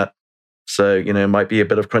hard on that. So, it might be a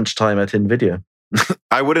bit of crunch time at NVIDIA.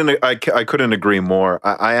 I couldn't agree more.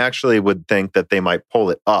 I actually would think that they might pull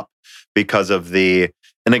it up because of and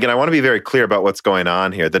again, I want to be very clear about what's going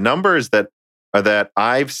on here. The numbers that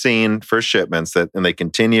I've seen for shipments and they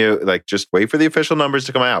continue, like just wait for the official numbers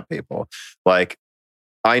to come out, people. Like,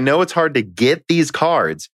 I know it's hard to get these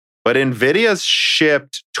cards, but NVIDIA's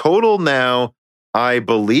shipped total now, I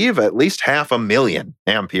believe, at least 500,000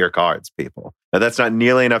 Ampere cards, people. Now, that's not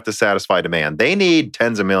nearly enough to satisfy demand. They need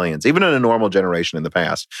tens of millions, even in a normal generation in the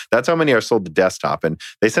past. That's how many are sold to desktop. And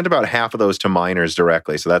they sent about half of those to miners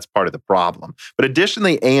directly. So that's part of the problem. But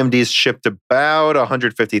additionally, AMD's shipped about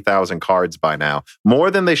 150,000 cards by now,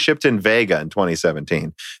 more than they shipped in Vega in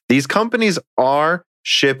 2017. These companies are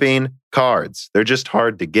shipping cards. They're just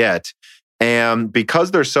hard to get. And because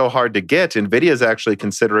they're so hard to get, NVIDIA is actually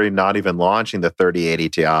considering not even launching the 3080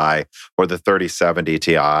 Ti or the 3070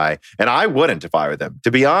 Ti. And I wouldn't if I were them. To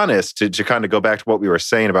be honest, to kind of go back to what we were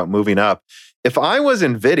saying about moving up, if I was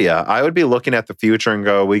NVIDIA, I would be looking at the future and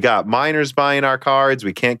go, we got miners buying our cards.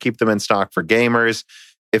 We can't keep them in stock for gamers.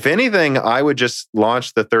 If anything, I would just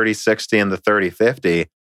launch the 3060 and the 3050.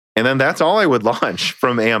 And then that's all I would launch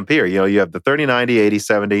from Ampere. You have the 3090,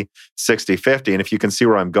 8070, 6050. And if you can see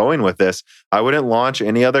where I'm going with this, I wouldn't launch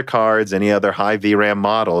any other cards, any other high VRAM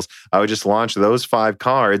models. I would just launch those 5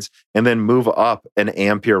 cards and then move up an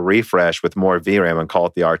Ampere refresh with more VRAM and call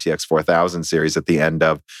it the RTX 4000 series at the end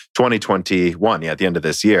of 2021. Yeah, at the end of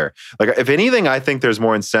this year. Like, if anything, I think there's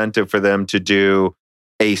more incentive for them to do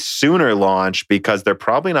a sooner launch because they're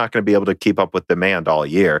probably not going to be able to keep up with demand all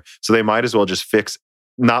year. So they might as well just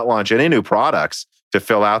not launch any new products to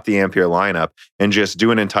fill out the Ampere lineup and just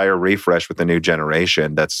do an entire refresh with the new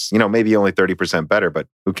generation. That's, maybe only 30% better, but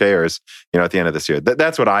who cares, at the end of this year.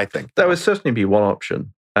 That's what I think. That would certainly be one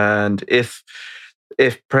option. And if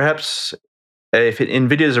perhaps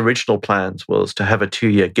NVIDIA's original plans was to have a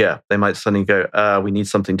 2-year gap, they might suddenly go, we need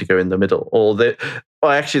something to go in the middle.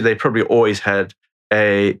 Actually, they probably always had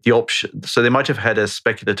the option. So they might have had a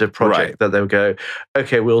speculative project that they would go,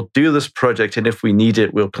 okay, we'll do this project, and if we need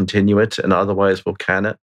it, we'll continue it, and otherwise we'll can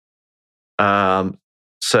it.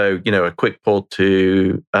 So, a quick port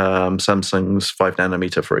to Samsung's 5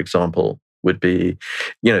 nanometer, for example, would be,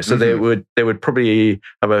 so they would probably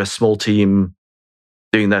have a small team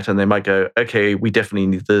doing that, and they might go, okay, we definitely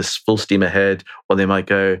need this, full steam ahead, or they might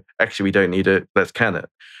go, actually, we don't need it, let's can it.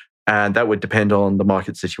 And that would depend on the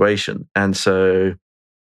market situation. And so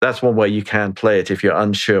that's one way you can play it if you're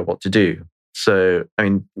unsure what to do. So,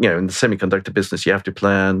 in the semiconductor business, you have to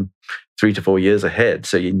plan 3 to 4 years ahead.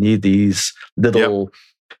 So you need these little,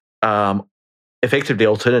 effectively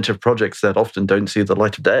alternative projects that often don't see the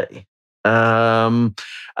light of day. And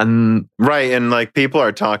like people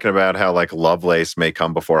are talking about how like Lovelace may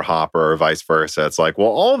come before Hopper or vice versa. It's like, well,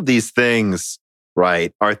 all of these things,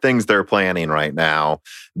 right, are things they're planning right now.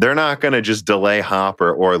 They're not going to just delay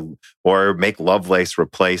Hopper or make Lovelace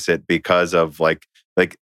replace it because of like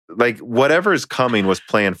whatever's coming was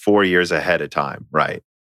planned 4 years ahead of time, right?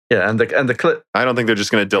 Yeah, and the clip. I don't think they're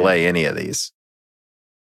just going to delay any of these.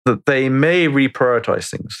 They may reprioritize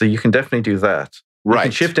things, so you can definitely do that. You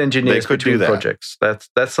can shift engineers between projects. That's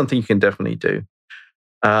something you can definitely do.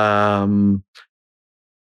 But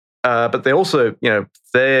they also,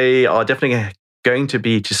 they are definitely going to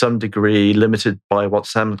be to some degree limited by what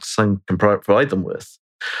Samsung can provide them with.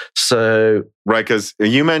 So, right, because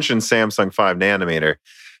you mentioned Samsung 5 nanometer.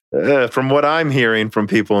 From what I'm hearing from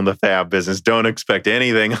people in the fab business, don't expect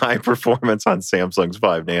anything high performance on Samsung's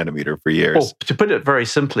 5 nanometer for years. Well, to put it very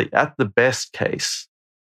simply, at the best case,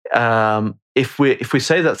 if we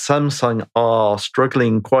say that Samsung are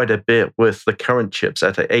struggling quite a bit with the current chips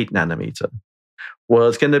at an 8 nanometer, well,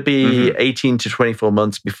 it's going to be 18 to 24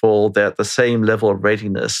 months before they're at the same level of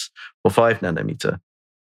readiness for 5 nanometer.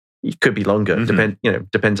 It could be longer,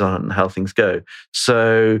 depends on how things go.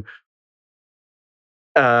 So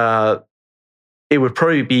it would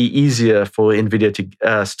probably be easier for NVIDIA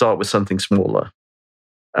to start with something smaller.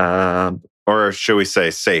 Or or should we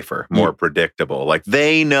say safer, more predictable. Like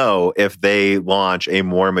they know if they launch a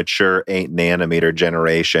more mature 8 nanometer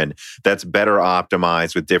generation that's better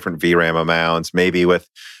optimized with different VRAM amounts, maybe with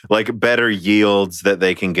like better yields that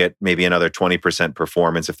they can get maybe another 20%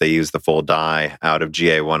 performance if they use the full die out of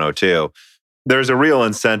GA102. There's a real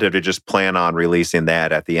incentive to just plan on releasing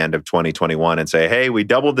that at the end of 2021 and say, hey, we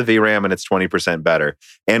doubled the VRAM and it's 20% better.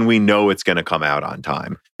 And we know it's going to come out on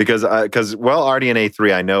time. Because RDNA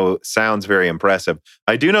 3, I know, sounds very impressive.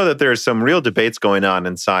 I do know that there's some real debates going on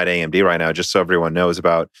inside AMD right now, just so everyone knows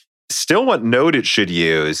about still what node it should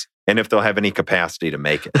use and if they'll have any capacity to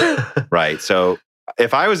make it. Right. So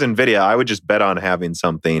if I was NVIDIA, I would just bet on having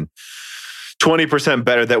something 20%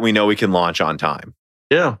 better that we know we can launch on time.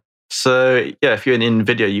 Yeah. So, if you're in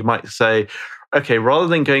NVIDIA, you might say, okay, rather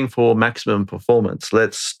than going for maximum performance,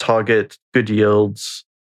 let's target good yields,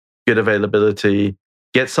 good availability,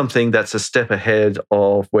 get something that's a step ahead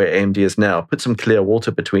of where AMD is now, put some clear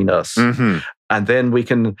water between us. Mm-hmm. And then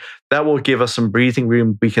that will give us some breathing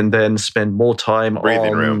room. We can then spend more time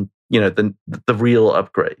on, the real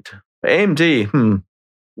upgrade. AMD,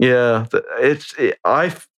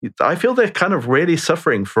 I feel they're kind of really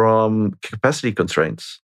suffering from capacity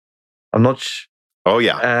constraints. I'm not Oh,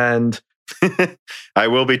 yeah. And I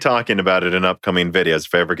will be talking about it in upcoming videos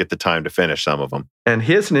if I ever get the time to finish some of them. And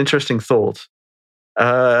here's an interesting thought.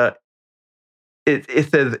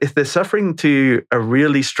 If they're suffering to a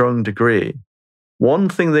really strong degree, one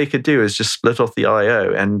thing they could do is just split off the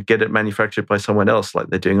I/O and get it manufactured by someone else, like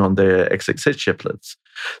they're doing on their x86 chiplets.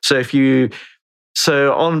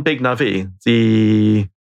 So on Big Navi,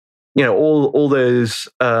 all those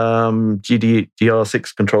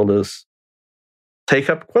GDDR6 controllers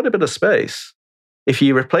take up quite a bit of space. If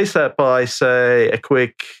you replace that by, say, a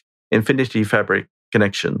quick Infinity Fabric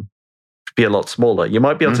connection, it could be a lot smaller. You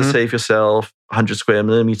might be able to save yourself 100 square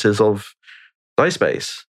millimeters of die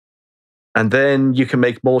space. And then you can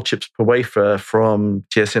make more chips per wafer from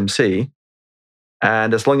TSMC.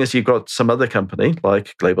 And as long as you've got some other company,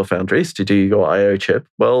 like GlobalFoundries, to do your I/O chip,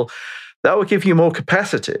 well, that will give you more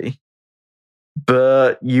capacity.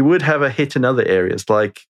 But you would have a hit in other areas,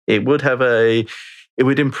 like it would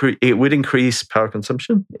increase power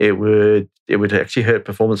consumption. It would actually hurt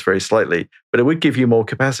performance very slightly, but it would give you more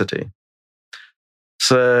capacity.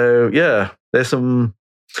 So there's some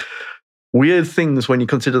weird things when you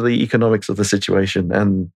consider the economics of the situation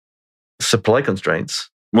and supply constraints.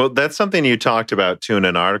 Well, that's something you talked about too in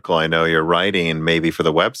an article I know you're writing maybe for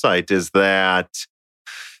the website, is that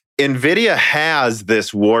NVIDIA has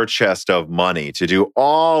this war chest of money to do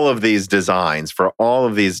all of these designs for all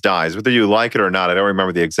of these dies, whether you like it or not. I don't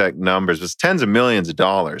remember the exact numbers, but it's tens of millions of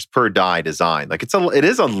dollars per die design. Like it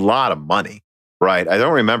is a lot of money, right? I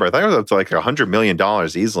don't remember. I think it was up to like $100 million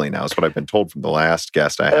easily now is what I've been told from the last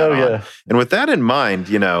guest I had on. Yeah. And with that in mind,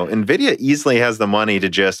 NVIDIA easily has the money to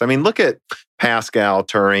just, look at Pascal,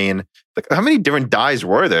 Turing. Like, how many different dies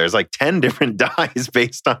were there? There's like 10 different dies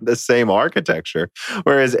based on the same architecture.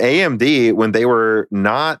 Whereas AMD, when they were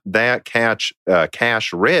not that cache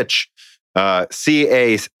rich,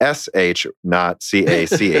 CASH, not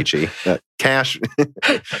CACHE, cache.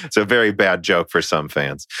 It's a very bad joke for some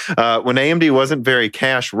fans. When AMD wasn't very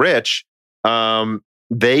cache rich,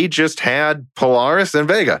 they just had Polaris and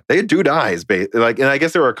Vega. They had 2 dies, and I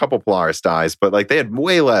guess there were a couple Polaris dies, but they had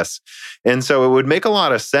way less. And so it would make a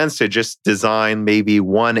lot of sense to just design maybe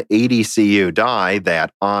one 80 CU die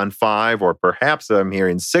that on 5 or perhaps I'm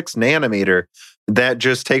hearing 6 nanometer that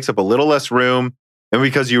just takes up a little less room. And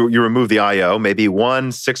because you remove the I/O, maybe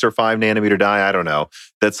one 6 or 5 nanometer die, I don't know,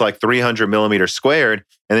 that's like 300 millimeters squared,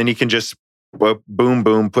 and then you can just boom,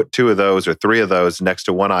 boom, put 2 of those or 3 of those next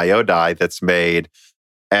to one I/O die that's made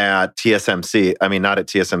at TSMC. Not at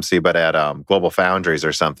TSMC, but at GlobalFoundries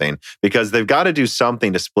or something, because they've got to do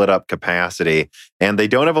something to split up capacity, and they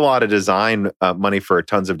don't have a lot of design money for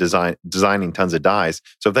tons of designing tons of dies.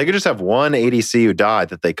 So if they could just have one 80 CU die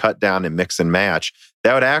that they cut down and mix and match,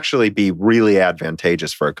 that would actually be really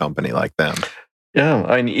advantageous for a company like them.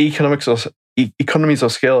 Yeah, economies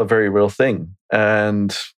of scale are a very real thing,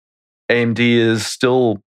 and AMD is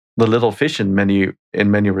still the little fish in many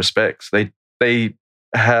respects. They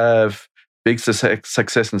have big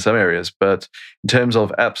success in some areas, but in terms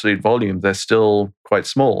of absolute volume, they're still quite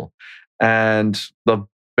small. And the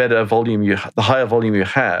better volume the higher volume you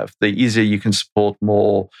have, the easier you can support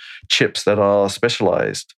more chips that are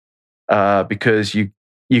specialized, because you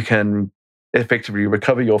can effectively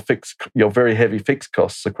recover your very heavy fixed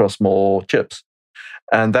costs across more chips,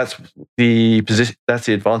 and that's the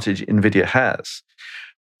advantage NVIDIA has.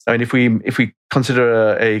 I mean, if we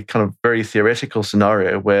consider a kind of very theoretical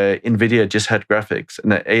scenario where NVIDIA just had graphics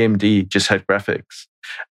and AMD just had graphics,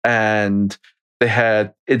 and they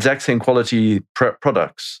had exact same quality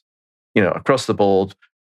products, across the board,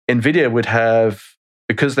 NVIDIA would have,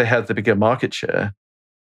 because they had the bigger market share,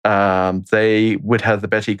 they would have the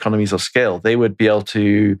better economies of scale. They would be able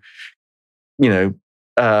to,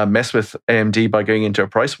 mess with AMD by going into a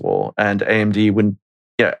price war, and AMD wouldn't.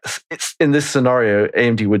 It's in this scenario,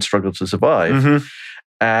 AMD would struggle to survive,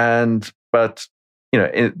 but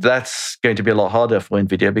that's going to be a lot harder for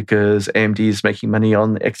NVIDIA because AMD is making money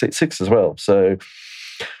on x86 as well. So,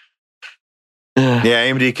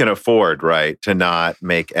 AMD can afford, right, to not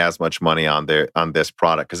make as much money on this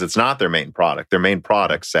product because it's not their main product. Their main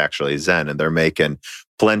product's actually Zen, and they're making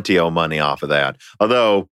plenty of money off of that.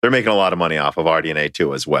 Although they're making a lot of money off of RDNA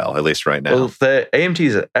 2 as well, at least right now. Well, their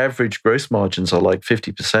AMD's average gross margins are like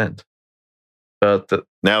 50%. But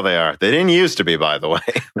now they are. They didn't used to be, by the way.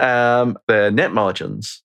 Their net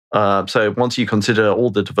margins. So once you consider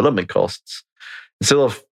all the development costs, instead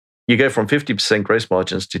of you go from 50% gross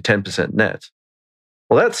margins to 10% net.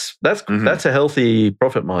 Well, that's a healthy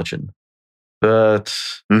profit margin. But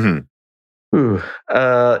they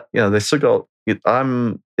still got.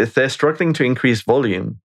 If they're struggling to increase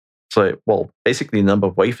volume, basically the number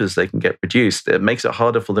of wafers they can get produced, it makes it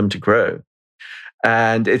harder for them to grow.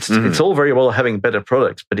 And it's all very well having better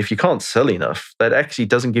products, but if you can't sell enough, that actually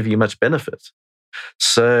doesn't give you much benefit.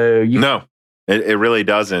 So it really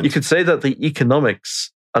doesn't. You could say that the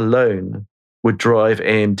economics alone would drive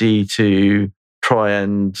AMD to try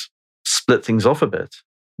and split things off a bit.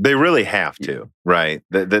 They really have to, right?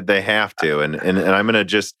 They have to, and I'm gonna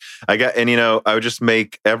I would just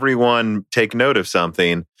make everyone take note of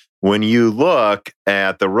something. When you look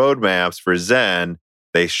at the roadmaps for Zen,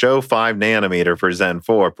 they show 5 nanometer for Zen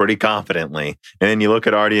 4 pretty confidently, and then you look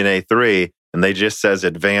at RDNA 3, and they just says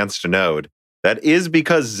advanced node. That is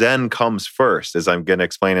because Zen comes first, as I'm going to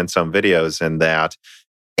explain in some videos, and that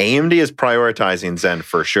AMD is prioritizing Zen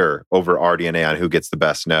for sure over RDNA on who gets the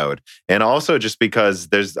best node. And also just because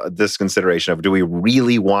there's this consideration of, do we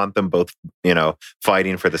really want them both,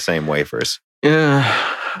 fighting for the same wafers? Yeah.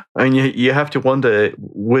 I mean, you have to wonder,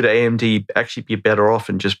 would AMD actually be better off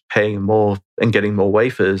in just paying more and getting more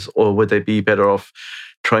wafers, or would they be better off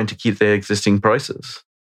trying to keep their existing prices?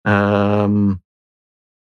 That's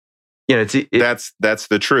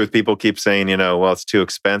the truth. People keep saying, it's too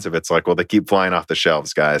expensive. It's like, well, they keep flying off the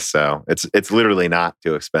shelves, guys. So it's literally not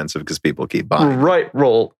too expensive because people keep buying. Right.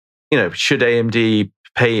 Well, should AMD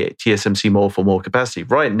pay TSMC more for more capacity?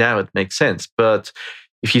 Right now, it makes sense. But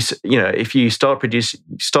if you start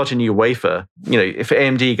a new wafer, if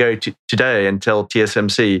AMD go today and tell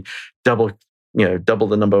TSMC double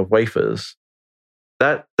the number of wafers,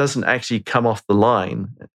 that doesn't actually come off the line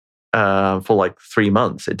for like 3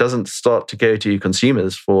 months. It doesn't start to go to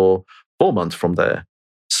consumers for 4 months from there.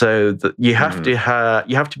 So you have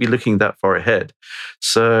to be looking that far ahead.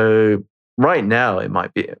 So right now it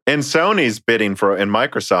might be. And Sony's bidding and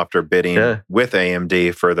Microsoft are bidding with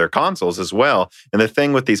AMD for their consoles as well. And the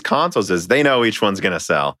thing with these consoles is they know each one's going to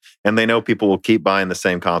sell, and they know people will keep buying the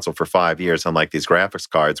same console for 5 years. Unlike these graphics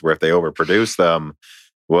cards, where if they overproduce them,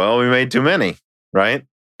 well, we made too many, right?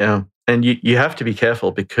 Yeah. And you have to be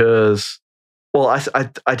careful because, well,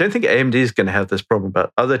 I don't think AMD is going to have this problem,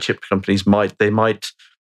 but other chip companies might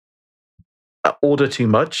order too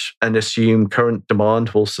much and assume current demand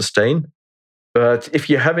will sustain. But if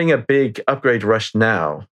you're having a big upgrade rush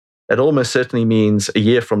now, it almost certainly means a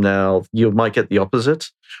year from now you might get the opposite,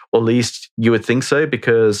 or at least you would think so,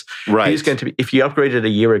 because who's going to be, if you upgraded a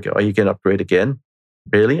year ago, are you going to upgrade again?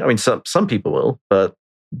 Really? I mean, some people will, but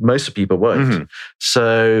most people won't.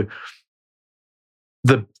 So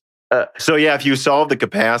if you solve the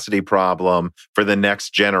capacity problem for the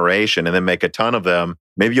next generation and then make a ton of them,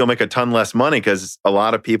 maybe you'll make a ton less money because a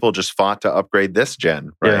lot of people just fought to upgrade this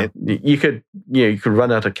gen, right? Yeah. You could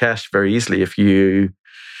run out of cash very easily if you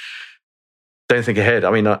don't think ahead.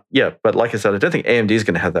 I mean, but like I said, I don't think AMD is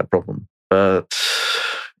going to have that problem. But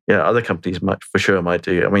other companies might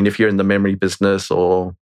do. I mean, if you're in the memory business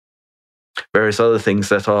or various other things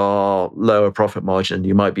that are lower profit margin,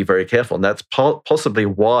 you might be very careful. And that's possibly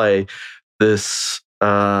why this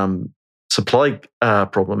supply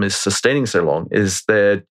problem is sustaining so long, is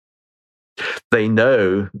that they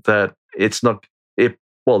know that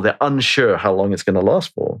they're unsure how long it's going to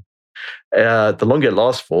last for. The longer it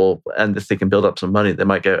lasts for, and if they can build up some money, they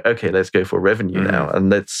might go, okay, let's go for revenue now. And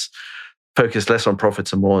let's focus less on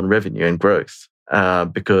profits and more on revenue and growth,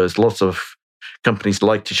 because lots of companies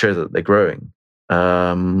like to show that they're growing,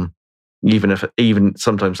 even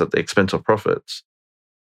sometimes at the expense of profits.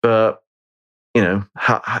 But,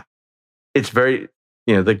 it's very,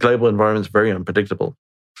 the global environment is very unpredictable.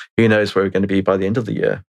 Who knows where we're going to be by the end of the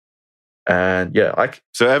year? And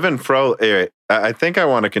So Evan Froelich, I think I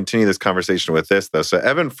want to continue this conversation with this though. So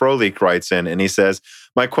Evan Froelich writes in and he says,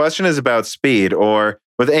 my question is about speed, or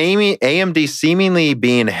with AMD seemingly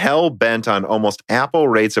being hell-bent on almost Apple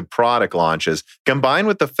rates of product launches, combined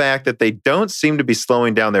with the fact that they don't seem to be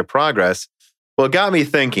slowing down their progress, well, it got me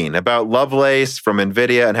thinking about Lovelace from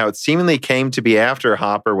NVIDIA and how it seemingly came to be after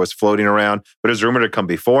Hopper was floating around, but is rumored to come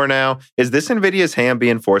before now. Is this NVIDIA's hand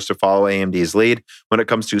being forced to follow AMD's lead when it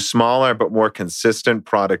comes to smaller but more consistent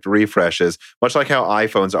product refreshes, much like how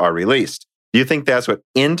iPhones are released? Do you think that's what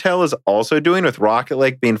Intel is also doing with Rocket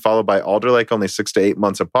Lake being followed by Alder Lake only 6 to 8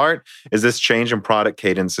 months apart? Is this change in product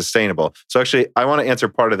cadence sustainable? So actually, I want to answer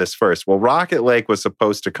part of this first. Well, Rocket Lake was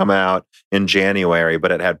supposed to come out in January,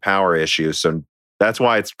 but it had power issues. So that's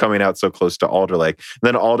why it's coming out so close to Alder Lake. And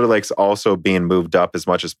then Alder Lake's also being moved up as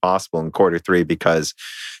much as possible in Q3 because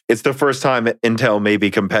it's the first time Intel may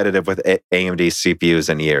be competitive with AMD CPUs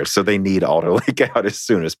in years. So they need Alder Lake out as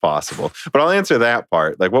soon as possible. But I'll answer that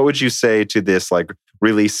part. Like, what would you say to this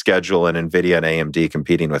release schedule and NVIDIA and AMD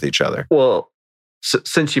competing with each other? Well,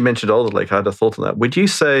 since you mentioned Alder Lake, I had a thought on that. Would you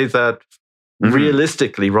say that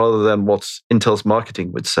realistically, rather than what Intel's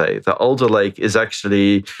marketing would say, that Alder Lake is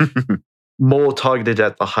actually more targeted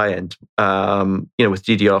at the high end? With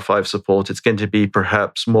DDR5 support, it's going to be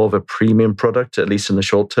perhaps more of a premium product, at least in the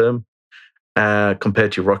short term,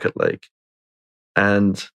 compared to Rocket Lake.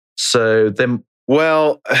 And so then...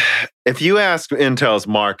 Well, if you ask Intel's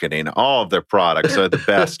marketing, all of their products are the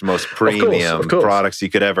best, most premium products you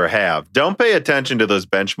could ever have. Don't pay attention to those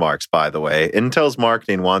benchmarks, by the way. Intel's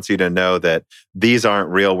marketing wants you to know that these aren't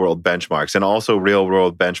real-world benchmarks. And also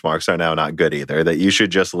real-world benchmarks are now not good either, that you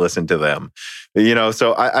should just listen to them.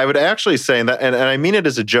 So I would actually say that, and I mean it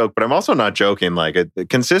as a joke, but I'm also not joking.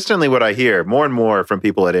 Consistently what I hear more and more from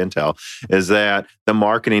people at Intel is that the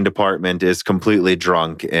marketing department is completely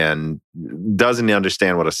drunk and doesn't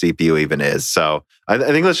understand what a CPU even is. So I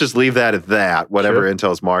think let's just leave that at that, whatever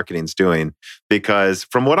Intel's marketing's doing, because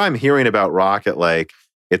from what I'm hearing about Rocket Lake,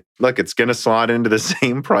 it's going to slot into the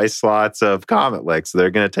same price slots of Comet Lake. So they're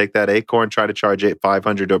going to take that 8-core and try to charge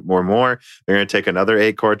 $500 or more. They're going to take another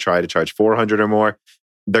 8-core, try to charge $400 or more.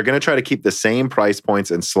 They're going to try to keep the same price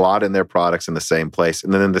points and slot in their products in the same place.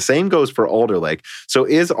 And then the same goes for Alder Lake. So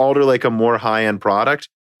is Alder Lake a more high-end product?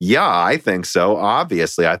 Yeah, I think so.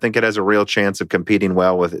 Obviously, I think it has a real chance of competing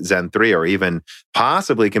well with Zen 3 or even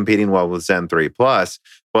possibly competing well with Zen 3 Plus.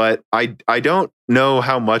 But I don't know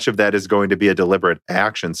how much of that is going to be a deliberate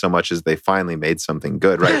action so much as they finally made something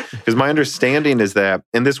good, right? Because my understanding is that,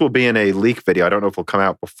 and this will be in a leak video, I don't know if it'll come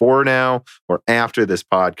out before now or after this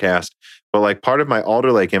podcast, but part of my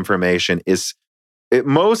Alder Lake information is it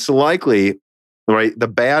most likely... Right. The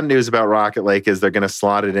bad news about Rocket Lake is they're going to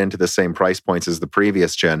slot it into the same price points as the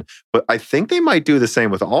previous gen. But I think they might do the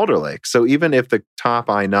same with Alder Lake. So even if the top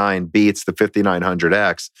i9 beats the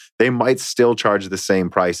 5900X, they might still charge the same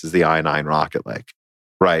price as the i9 Rocket Lake.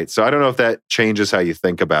 Right. So I don't know if that changes how you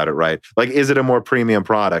think about it, right? Is it a more premium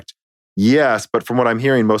product? Yes. But from what I'm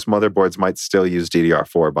hearing, most motherboards might still use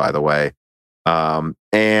DDR4, by the way.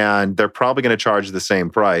 And they're probably going to charge the same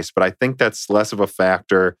price, but I think that's less of a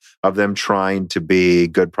factor of them trying to be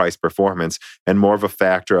good price performance and more of a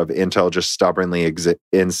factor of Intel just stubbornly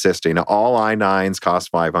insisting all i9s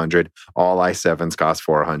cost $500, all i7s cost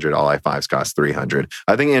 $400, all i5s cost $300.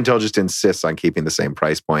 I think Intel just insists on keeping the same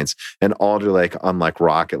price points, and Alder Lake, unlike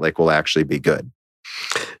Rocket Lake, will actually be good.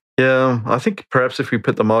 Yeah, I think perhaps if we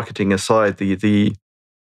put the marketing aside, the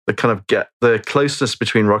kind of the closeness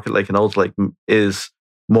between Rocket Lake and Alder Lake is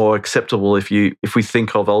more acceptable if we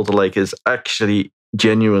think of Alder Lake as actually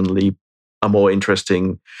genuinely a more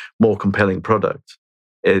interesting, more compelling product.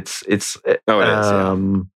 To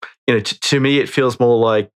me it feels more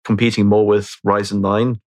like competing more with Ryzen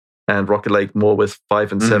 9 and Rocket Lake more with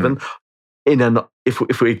 5 and 7.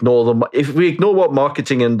 If we ignore what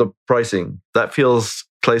marketing and the pricing, that feels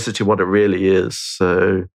closer to what it really is.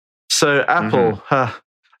 So Apple.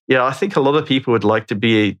 Yeah, I think a lot of people would like to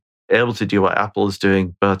be able to do what Apple is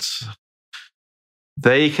doing, but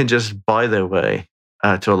they can just buy their way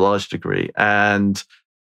to a large degree. But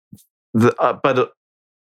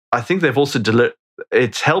I think they've also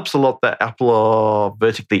it helps a lot that Apple are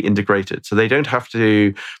vertically integrated, so they don't have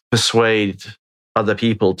to persuade other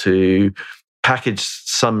people to package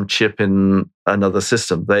some chip in another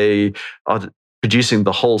system. They are producing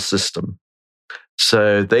the whole system.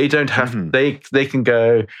 So they don't have, they can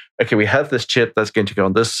go, okay, we have this chip that's going to go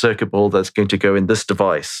on this circuit board, that's going to go in this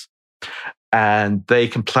device. And they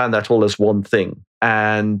can plan that all as one thing.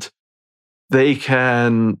 and they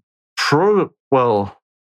can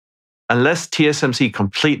unless TSMC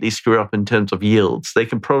completely screw up in terms of yields, they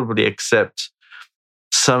can probably accept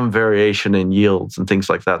some variation in yields and things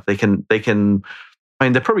like that. They can. I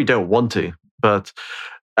mean, they probably don't want to, but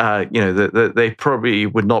they probably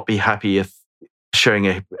would not be happy if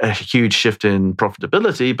showing a huge shift in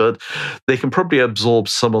profitability. But they can probably absorb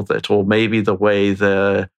some of it, or maybe the way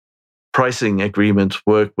the pricing agreement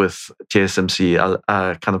work with TSMC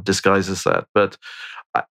kind of disguises that. But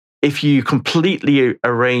if you completely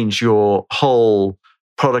arrange your whole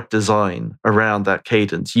product design around that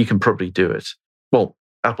cadence, you can probably do it. Well,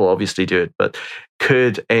 Apple obviously do it, but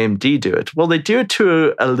could AMD do it? Well, they do it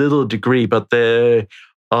to a little degree, but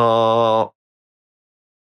I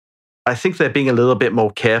think they're being a little bit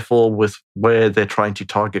more careful with where they're trying to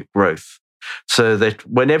target growth. So that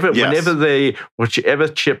whichever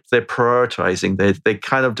chip they're prioritizing, they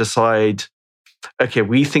kind of decide, okay,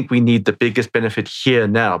 we think we need the biggest benefit here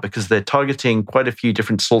now, because they're targeting quite a few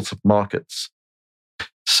different sorts of markets.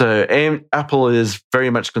 So Apple is very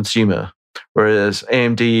much consumer, whereas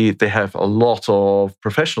AMD, they have a lot of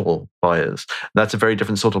professional buyers. That's a very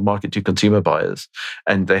different sort of market to consumer buyers.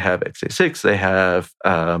 And they have x86, they have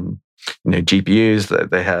GPUs,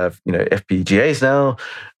 they have FPGAs now,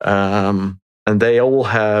 and they all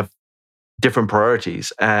have different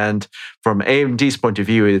priorities. And from AMD's point of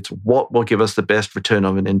view, it's what will give us the best return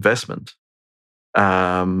on an investment,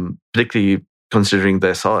 particularly considering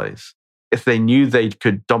their size. If they knew they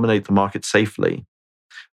could dominate the market safely,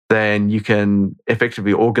 then you can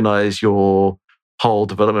effectively organize your whole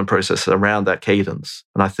development process around that cadence.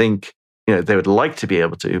 And I think they would like to be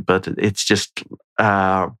able to, but it's just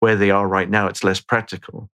where they are right now, it's less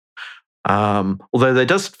practical. Although there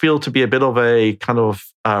does feel to be a bit of a kind of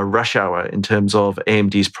rush hour in terms of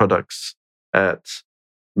AMD's products.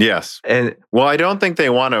 Yes. And well, I don't think they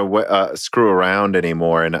want to screw around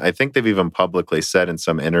anymore. And I think they've even publicly said in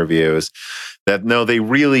some interviews that no, they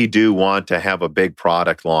really do want to have a big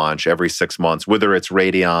product launch every 6 months, whether it's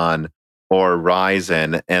Radeon or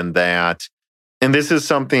Ryzen, and this is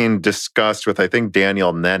something discussed with, I think,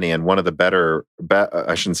 Daniel Nenny, one of the better,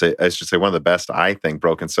 I should say one of the best, I think,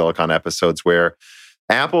 Broken Silicon episodes, where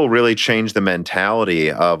Apple really changed the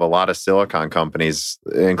mentality of a lot of silicon companies,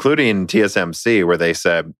 including TSMC, where they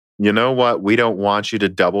said, you know what, we don't want you to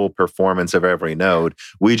double performance of every node.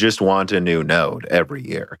 We just want a new node every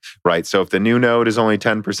year, right? So if the new node is only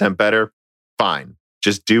 10% better, fine.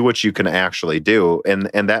 Just do what you can actually do. And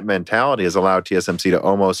that mentality has allowed TSMC to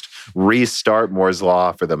almost restart Moore's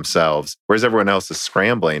Law for themselves, whereas everyone else is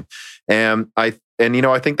scrambling. And I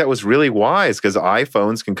think that was really wise, because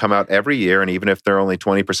iPhones can come out every year, and even if they're only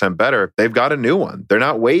 20% better, they've got a new one. They're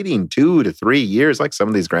not waiting 2 to 3 years like some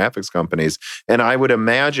of these graphics companies. And I would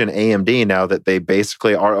imagine AMD, now that they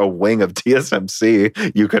basically are a wing of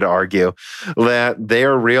TSMC, you could argue, that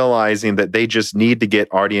they're realizing that they just need to get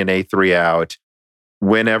RDNA 3 out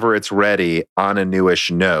whenever it's ready on a newish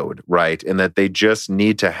node, right? And that they just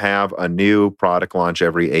need to have a new product launch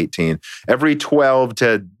every 12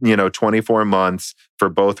 to 24 months for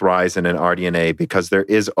both Ryzen and RDNA, because there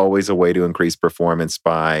is always a way to increase performance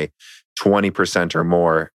by 20% or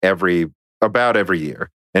more about every year.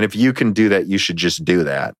 And if you can do that, you should just do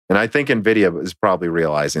that. And I think NVIDIA is probably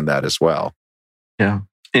realizing that as well. Yeah.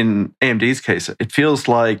 In AMD's case, it feels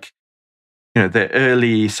like the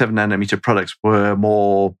early 7nm products were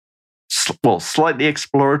more, slightly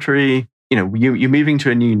exploratory. You're moving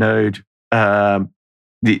to a new node.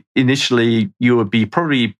 Initially, you would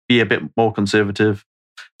probably be a bit more conservative.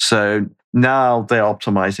 So now they're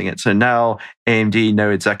optimizing it. So now AMD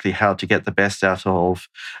know exactly how to get the best out of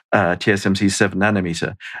TSMC's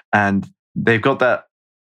 7nm, and they've got that.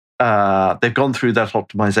 They've gone through that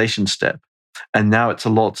optimization step, and now it's a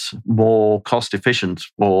lot more cost efficient,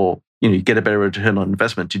 or you get a better return on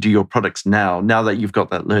investment to do your products now that you've got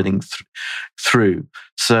that learning through.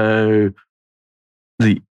 So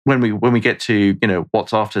when we get to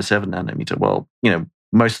what's after 7nm, well,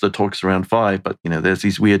 most of the talks around 5, but there's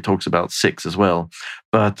these weird talks about 6 as well.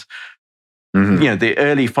 But the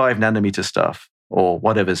early 5nm stuff, or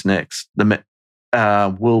whatever's next,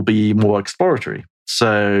 will be more exploratory.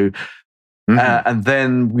 So and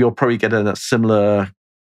then we'll probably get a similar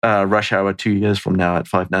rush hour 2 years from now at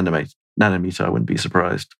 5nm. I wouldn't be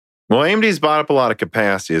surprised. Well, AMD's bought up a lot of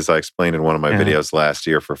capacity, as I explained in one of my videos last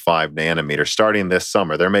year, for 5nm. Starting this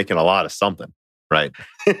summer, they're making a lot of something, right?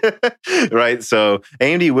 Right. So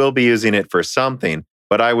AMD will be using it for something,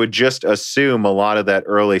 but I would just assume a lot of that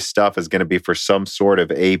early stuff is going to be for some sort of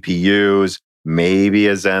APUs, maybe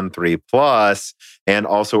a Zen 3 Plus, and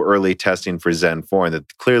also early testing for Zen 4. And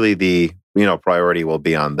that clearly the priority will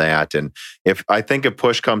be on that. And if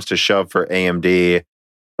push comes to shove for AMD,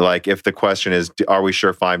 like if the question is, are we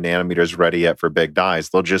sure 5 nanometers ready yet for big dies?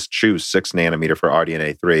 They'll just choose 6 nanometer for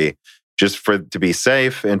RDNA 3, just to be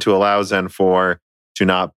safe and to allow Zen 4 to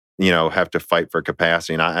not, have to fight for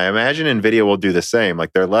capacity. And I imagine NVIDIA will do the same.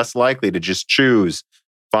 Like they're less likely to just choose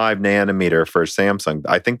 5 nanometer for Samsung.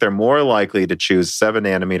 I think they're more likely to choose 7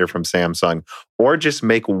 nanometer from Samsung, or just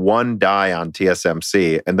make one die on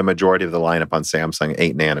TSMC and the majority of the lineup on Samsung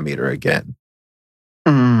 8 nanometer again.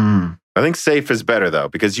 I think safe is better though,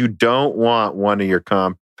 because you don't want one of your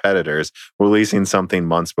competitors releasing something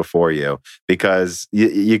months before you, because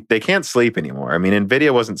they can't sleep anymore. I mean,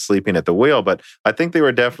 NVIDIA wasn't sleeping at the wheel, but I think they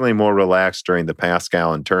were definitely more relaxed during the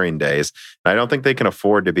Pascal and Turing days. And I don't think they can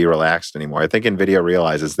afford to be relaxed anymore. I think NVIDIA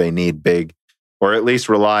realizes they need big, or at least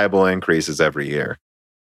reliable increases every year,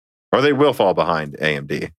 or they will fall behind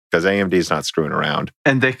AMD, because AMD is not screwing around.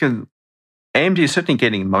 And AMD is certainly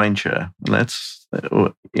getting mindshare.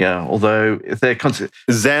 Although if they're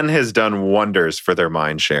Zen has done wonders for their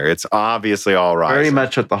mindshare. It's obviously all right. Very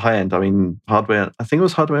much at the high end. I mean, Hardware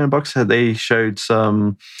Unboxed, they showed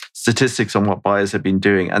some statistics on what buyers have been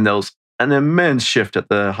doing, and there was an immense shift at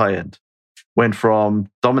the high end. Went from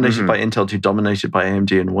dominated by Intel to dominated by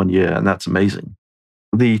AMD in 1 year, and that's amazing.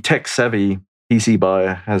 The tech-savvy PC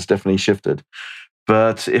buyer has definitely shifted.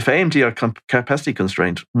 But if AMD are capacity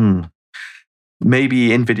constrained, maybe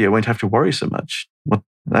NVIDIA won't have to worry so much.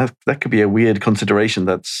 That could be a weird consideration.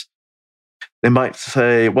 They might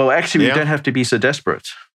say, well, actually, we don't have to be so desperate.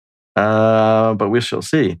 But we shall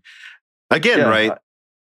see. Again, right?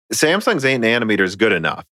 Samsung's 8 nanometer is good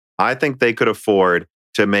enough. I think they could afford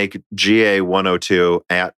to make GA102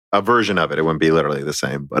 at a version of it. It wouldn't be literally the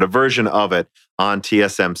same, but a version of it on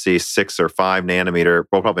TSMC 6 or 5 nanometer.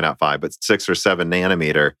 Well, probably not 5, but 6 or 7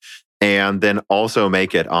 nanometer. And then also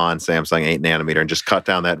make it on Samsung 8 nanometer and just cut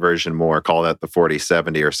down that version more, call that the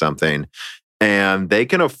 4070 or something. And they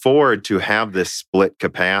can afford to have this split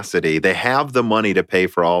capacity. They have the money to pay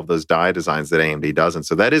for all of those die designs that AMD doesn't.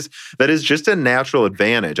 So that is just a natural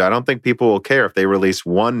advantage. I don't think people will care if they release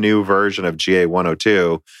one new version of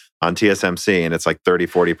GA102 on TSMC and it's like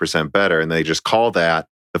 30-40% better, and they just call that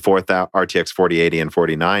the RTX 4080 and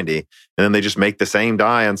 4090, and then they just make the same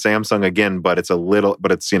die on Samsung again, but it's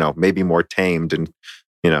maybe more tamed and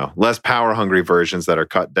less power hungry versions that are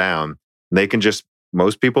cut down. And they can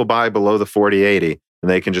most people buy below the 4080, and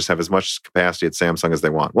they can just have as much capacity at Samsung as they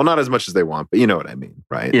want. Well, not as much as they want, but you know what I mean,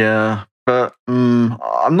 right? Yeah, but I'm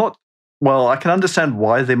not. Well, I can understand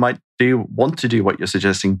why they might want to do what you're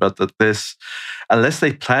suggesting, but unless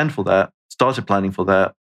they started planning for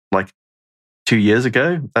that, like 2 years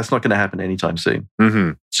ago, that's not going to happen anytime soon.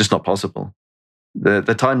 It's just not possible. The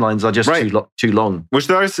timelines are just too long. Which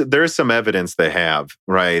there is some evidence they have,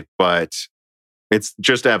 right? But it's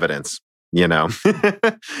just evidence,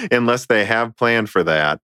 unless they have planned for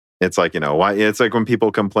that. It's like, why? It's like when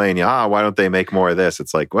people complain, why don't they make more of this?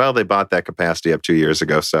 It's like, well, they bought that capacity up 2 years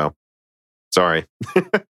ago, so sorry.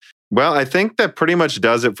 Well, I think that pretty much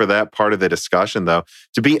does it for that part of the discussion, though.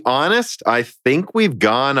 To be honest, I think we've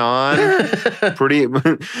gone on pretty,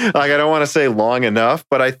 I don't want to say long enough,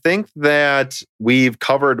 but I think that we've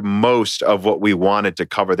covered most of what we wanted to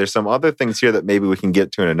cover. There's some other things here that maybe we can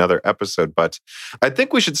get to in another episode, but I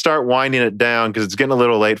think we should start winding it down because it's getting a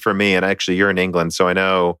little late for me. And actually, you're in England, so I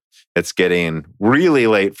know it's getting really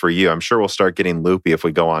late for you. I'm sure we'll start getting loopy if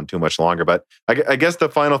we go on too much longer. But I guess the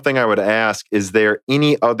final thing I would ask, is there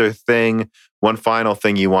any other one final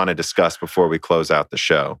thing you want to discuss before we close out the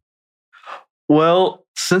show? Well,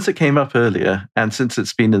 since it came up earlier, and since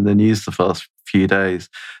it's been in the news the first few days,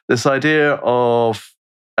 this idea of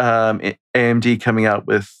AMD coming out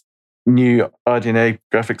with new RDNA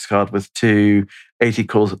graphics card with 2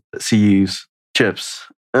 80-core CUs chips,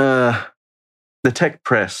 the tech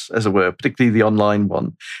press, as it were, particularly the online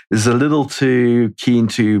one, is a little too keen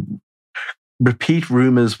to repeat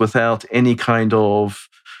rumors without any kind of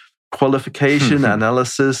qualification,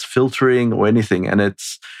 analysis, filtering, or anything. And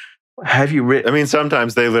have you written? I mean,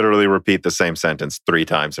 sometimes they literally repeat the same sentence 3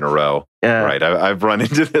 times in a row. Yeah. Right. I've run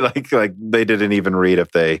into it, like they didn't even read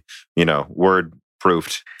if they, word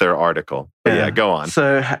proofed their article. But go on.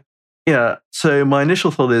 So my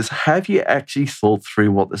initial thought is, have you actually thought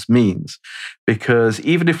through what this means? Because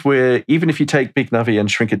even if you take Big Navi and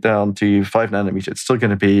shrink it down to 5 nanometer, it's still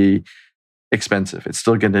going to be expensive. It's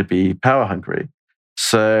still going to be power hungry.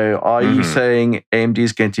 So are you saying AMD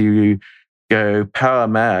is going to go power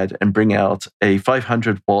mad and bring out a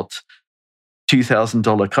 500 watt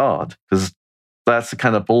 $2,000 card? Because that's the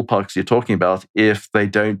kind of ballparks you're talking about if they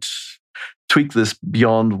don't tweak this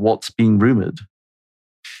beyond what's being rumored.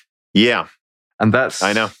 Yeah. And that's...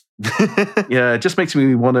 I know. Yeah, it just makes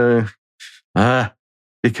me want to...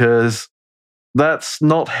 because that's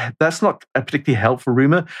not a particularly helpful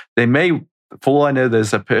rumor. They may, for all I know,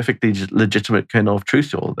 there's a perfectly legitimate kernel of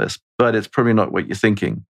truth to all this, but it's probably not what you're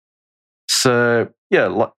thinking. So,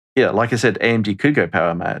 like I said, AMD could go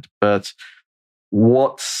power mad, but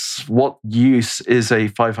what use is a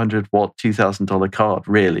 500-watt, $2,000 card,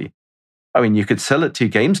 really? I mean, you could sell it to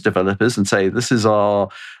games developers and say, this is our,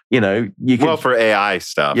 you could... Well, for AI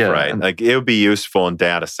stuff, right? Like, it would be useful in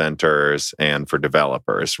data centers and for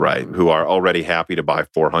developers, right? Who are already happy to buy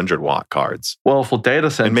 400-watt cards. Well, for data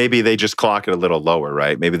centers... And maybe they just clock it a little lower,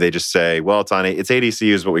 right? Maybe they just say, well, it's 80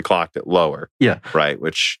 CUs, but we clocked it lower. Yeah. Right,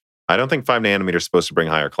 which I don't think 5 nanometer is supposed to bring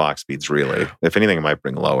higher clock speeds, really. If anything, it might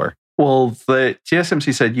bring lower. Well, the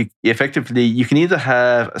TSMC said you can either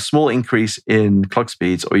have a small increase in clock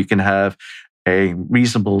speeds or you can have a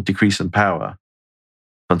reasonable decrease in power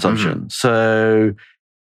consumption. Mm-hmm. So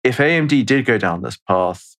if AMD did go down this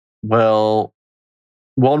path, well,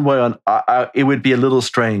 one way on it would be a little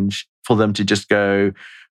strange for them to just go,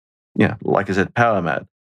 like I said, power mad.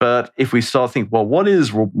 But if we start thinking, well, what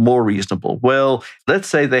is more reasonable? Well, let's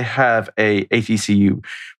say they have a 80 CU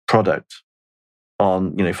product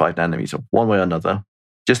on 5 nanometer, one way or another,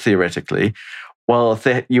 just theoretically. Well,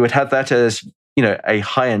 you would have that as a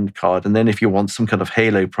high-end card, and then if you want some kind of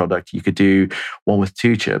Halo product, you could do one with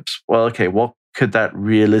 2 chips. Well, okay, what could that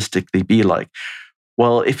realistically be like?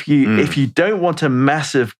 Well, if you don't want a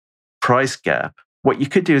massive price gap, what you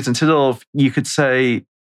could do is you could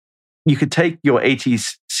take your 80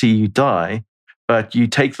 CU die, but you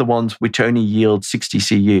take the ones which only yield 60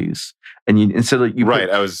 CUs. And so you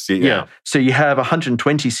have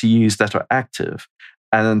 120 CUs that are active,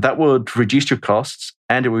 and that would reduce your costs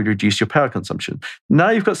and it would reduce your power consumption.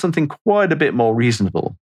 Now you've got something quite a bit more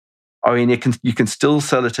reasonable. I mean, you can still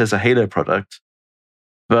sell it as a Halo product,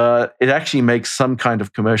 but it actually makes some kind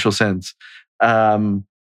of commercial sense,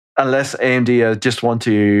 unless AMD just want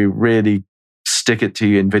to really stick it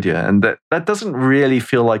to NVIDIA, and that doesn't really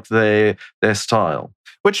feel like their style.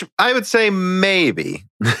 Which I would say maybe.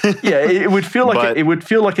 Yeah, it would feel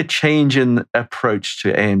like a change in approach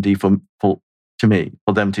to AMD to me,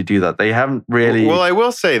 for them to do that. They haven't really... Well, I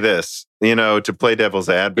will say this, to play devil's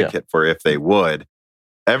advocate for if they would.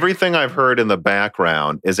 Everything I've heard in the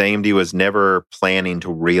background is AMD was never planning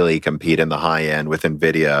to really compete in the high end with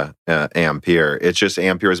NVIDIA Ampere. It's just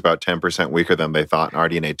Ampere is about 10% weaker than they thought,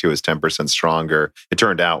 and RDNA 2 is 10% stronger. It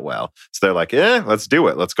turned out well. So they're like, let's do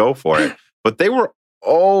it. Let's go for it. But they were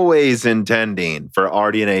always intending for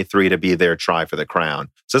RDNA 3 to be their try for the crown.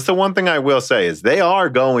 So that's the one thing I will say is they are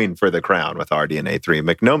going for the crown with RDNA 3.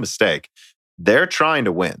 Make no mistake, they're trying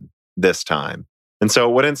to win this time. And so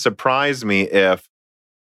it wouldn't surprise me if,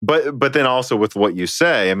 but then also with what you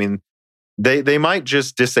say, I mean, they might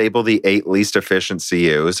just disable the 8 least efficient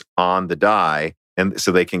CUs on the die, and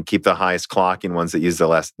so they can keep the highest clocking ones that use the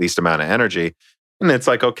least amount of energy. And it's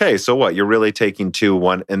like, okay, so what? You're really taking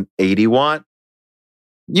an 80 watt?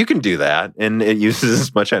 You can do that, and it uses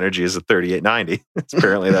as much energy as a 3890.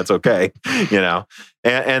 Apparently, that's okay,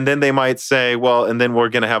 And then they might say, well, and then we're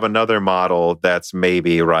going to have another model that's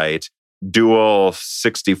maybe dual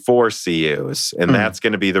 64 CUs, and that's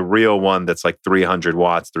going to be the real one that's like 300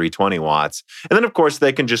 watts, 320 watts. And then, of course,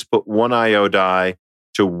 they can just put one I/O die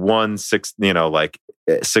to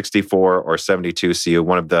 64 or 72 CU,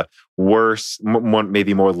 one of the worst,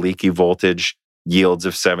 maybe more leaky voltage yields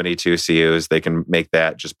of 72 CUs. They can make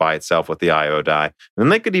that just by itself with the I/O die. And then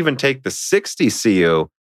they could even take the 60 CU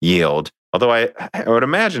yield, although I would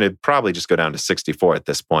imagine it'd probably just go down to 64 at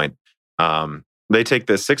this point. They take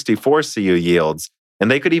the 64 CU yields,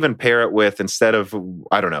 and they could even pair it with, instead of, a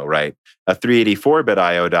 384-bit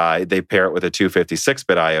I/O die, they pair it with a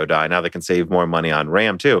 256-bit I/O die. Now they can save more money on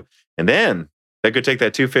RAM too. And then they could take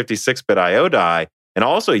that 256-bit I/O die and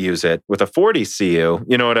also use it with a 40 CU,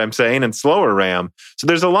 you know what I'm saying, and slower RAM. So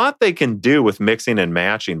there's a lot they can do with mixing and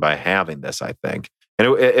matching by having this, I think.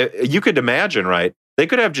 And you could imagine, they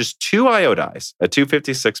could have just 2 I/O dies, a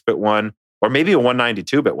 256-bit one, or maybe a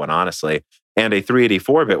 192-bit one, honestly, and a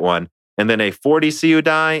 384-bit one, and then a 40 CU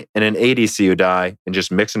die and an 80 CU die, and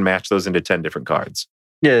just mix and match those into 10 different cards.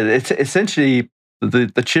 Yeah, it's essentially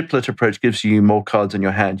the chiplet approach gives you more cards in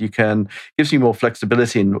your hand. Gives you more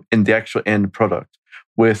flexibility in the actual end product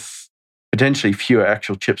with potentially fewer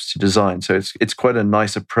actual chips to design. So it's quite a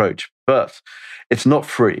nice approach, but it's not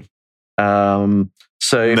free. So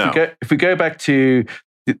if we go back to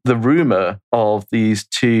the rumor of these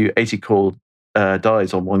 2 80 core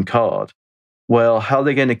dies on one card, Well, how are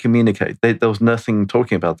they going to communicate? There was nothing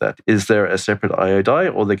talking about that. Is there a separate I/O die,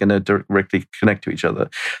 or they're going to directly connect to each other?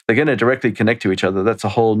 They're going to directly connect to each other. That's a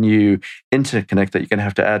whole new interconnect that you're going to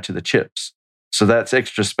have to add to the chips. So that's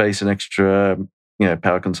extra space and extra,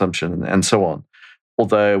 power consumption and so on.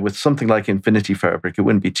 Although with something like Infinity Fabric, it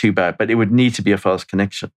wouldn't be too bad, but it would need to be a fast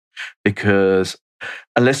connection, because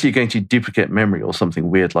unless you're going to duplicate memory or something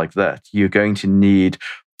weird like that, you're going to need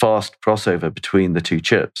fast crossover between the two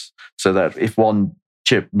chips, so that if one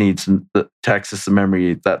chip needs to access the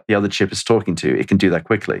memory that the other chip is talking to, it can do that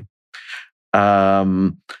quickly.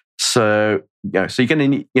 So you're going to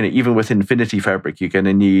need, even with Infinity Fabric, you're going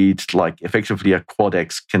to need like effectively a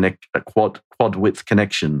quad-X quad width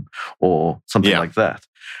connection or something like that.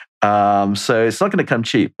 So it's not going to come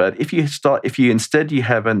cheap. But if you instead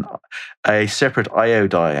have a separate I/O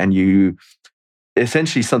die, and you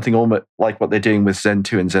essentially something almost like what they're doing with Zen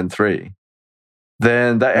 2 and Zen 3,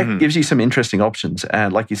 then that gives you some interesting options.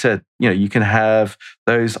 And like you said, you can have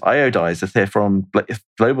those I/O dies that they're from, if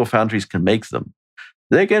Global Foundries can make them,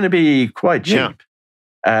 they're going to be quite cheap. Yeah.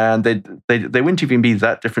 And they wouldn't even be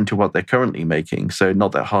that different to what they're currently making, so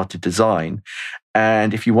not that hard to design.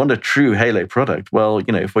 And if you want a true Halo product, well,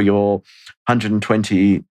 for your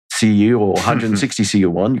 120 CU or 160 CU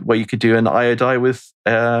one, well, you could do an I/O die with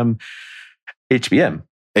HBM.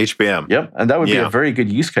 Yep, and that would be a very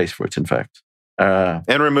good use case for it, in fact.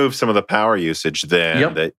 And remove some of the power usage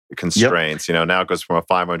then, that constraints. Now it goes from a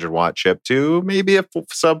 500 watt chip to maybe a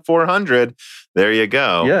sub 400. There you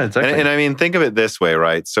go. Yeah, exactly. And I mean, think of it this way,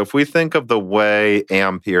 right? So if we think of the way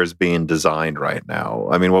Ampere is being designed right now,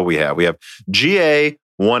 I mean, what we have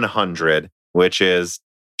GA100, which is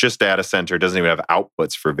just data center, doesn't even have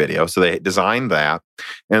outputs for video. So they designed that.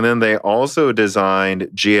 And then they also designed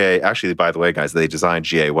actually, by the way, guys, they designed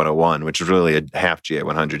GA101, which is really a half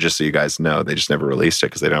GA100, just so you guys know. They just never released it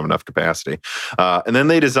because they don't have enough capacity. And then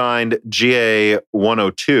they designed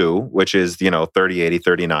GA102, which is, 3080,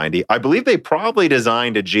 3090. I believe they probably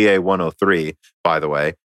designed a GA103, by the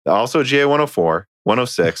way. Also GA104.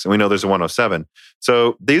 106, and we know there's a 107.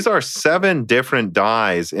 So these are 7 different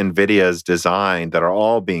dies NVIDIA's designed that are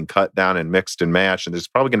all being cut down and mixed and matched. And there's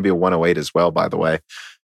probably going to be a 108 as well, by the way.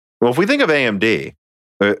 Well, if we think of AMD,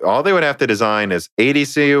 all they would have to design is 80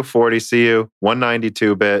 CU, 40 CU,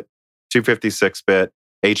 192-bit, 256-bit,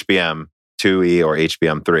 HBM 2E or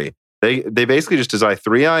HBM 3. They basically just design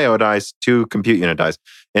 3 I/O dies, 2 compute unit dies.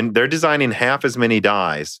 And they're designing half as many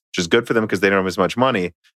dies, which is good for them because they don't have as much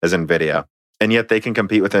money as NVIDIA. And yet they can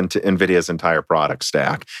compete with NVIDIA's entire product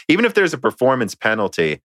stack. Even if there's a performance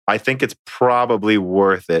penalty, I think it's probably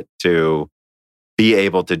worth it to be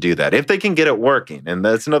able to do that if they can get it working. And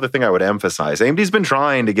that's another thing I would emphasize. AMD's been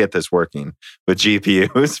trying to get this working with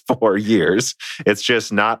GPUs for years. It's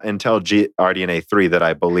just not until RDNA 3 that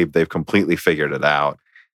I believe they've completely figured it out.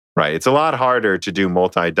 Right? It's a lot harder to do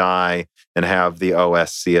multi-die and have the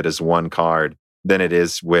OS see it as one card than it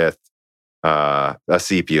is with a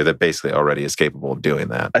CPU that basically already is capable of doing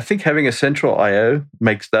that. I think having a central I/O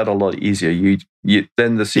makes that a lot easier. You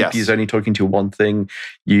then the CPU is only talking to one thing.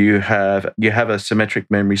 You have a symmetric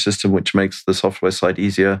memory system, which makes the software side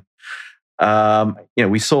easier.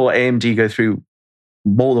 We saw AMD go through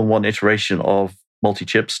more than one iteration of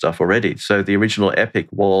multi-chip stuff already. So the original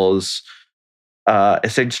EPYC was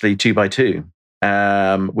essentially 2x2.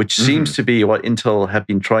 Which seems to be what Intel have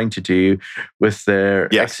been trying to do with their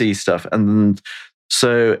Xe stuff. And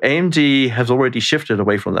so AMD has already shifted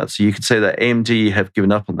away from that. So you could say that AMD have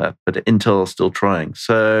given up on that, but Intel is still trying.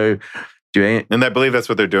 So and I believe that's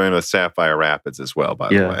what they're doing with Sapphire Rapids as well, by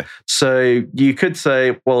the way. So you could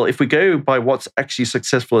say, well, if we go by what's actually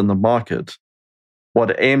successful in the market, what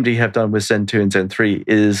AMD have done with Zen 2 and Zen 3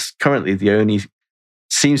 is currently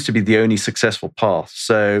seems to be the only successful path.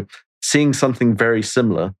 So seeing something very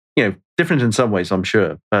similar, different in some ways, I'm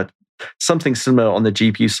sure, but something similar on the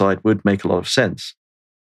GPU side would make a lot of sense.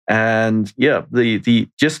 And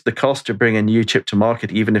the cost to bring a new chip to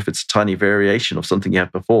market, even if it's a tiny variation of something you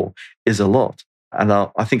had before, is a lot. And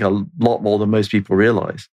I think a lot more than most people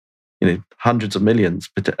realize. Hundreds of millions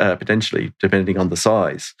potentially, depending on the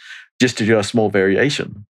size, just to do a small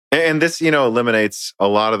variation. And this, eliminates a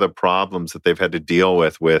lot of the problems that they've had to deal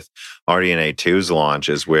with RDNA 2's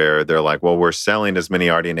launches, where they're like, well, we're selling as many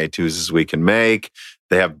RDNA 2s as we can make.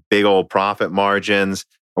 They have big old profit margins.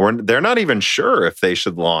 They're not even sure if they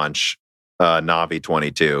should launch Navi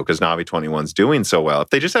 22 because Navi 21's doing so well. If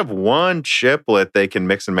they just have one chiplet they can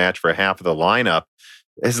mix and match for half of the lineup,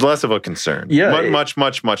 it's less of a concern. Yeah,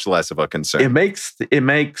 much less of a concern. It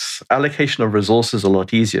makes allocation of resources a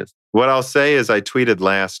lot easier. What I'll say is I tweeted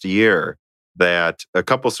last year that a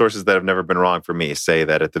couple sources that have never been wrong for me say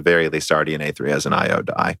that at the very least RDNA 3 has an IO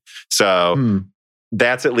die. So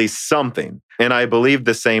that's at least something. And I believe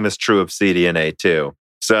the same is true of CDNA 2.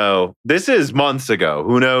 So this is months ago.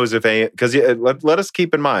 Who knows if because let us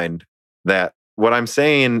keep in mind that what I'm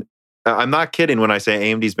saying, I'm not kidding when I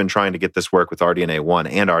say AMD's been trying to get this work with RDNA 1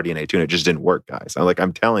 and RDNA 2, and it just didn't work, guys.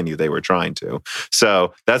 I'm telling you, they were trying to.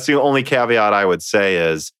 So that's the only caveat I would say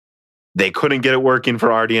is they couldn't get it working for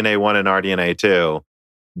RDNA 1 and RDNA 2.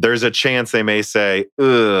 There's a chance they may say,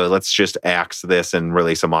 let's just axe this and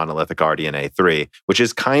release a monolithic RDNA 3, which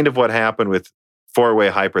is kind of what happened with four-way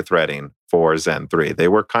hyperthreading for Zen 3. They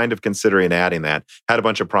were kind of considering adding that, had a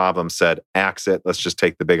bunch of problems, said, axe it, let's just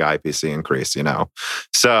take the big IPC increase,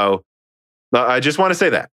 So I just want to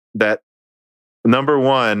say that number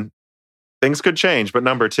one, things could change, but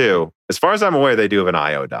number two, as far as I'm aware, they do have an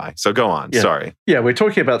IO die. So go on, sorry. Yeah, we're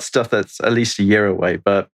talking about stuff that's at least a year away,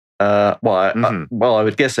 but I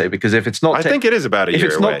would guess so, because if it's not... I think it is about a year away.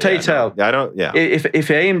 If it's not taped out... If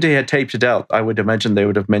AMD had taped it out, I would imagine they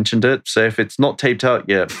would have mentioned it. So if it's not taped out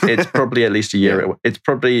yet, it's probably at least a year away. It's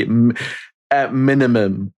probably at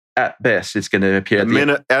minimum, at best, it's going to appear...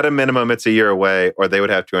 At a minimum, it's a year away, or they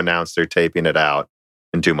would have to announce they're taping it out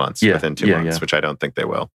in 2 months, within 2 months, which I don't think they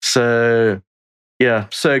will. So,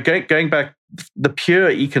 So going back, the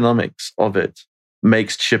pure economics of it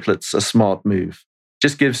makes chiplets a smart move.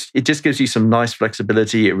 It just gives you some nice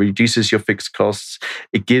flexibility. It reduces your fixed costs.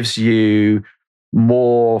 It gives you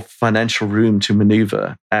more financial room to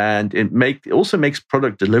maneuver, and it also makes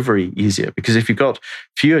product delivery easier, because if you've got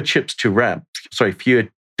fewer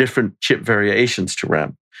different chip variations to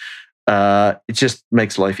ramp, it just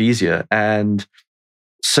makes life easier. And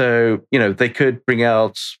so they could bring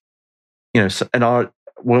out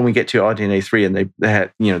when we get to RDNA 3 and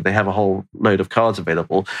they have a whole load of cards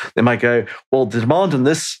available, they might go, well, the demand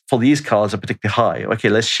for these cards are particularly high. Okay,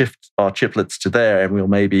 let's shift our chiplets to there, and we'll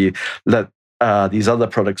maybe let these other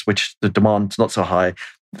products, which the demand's not so high,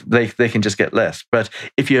 they can just get less. But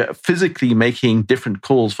if you're physically making different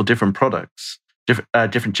calls for different products,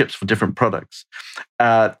 different chips for different products,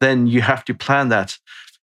 then you have to plan that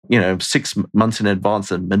 6 months in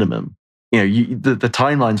advance at minimum. The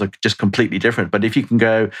timelines are just completely different. But if you can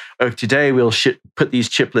go, today we'll put these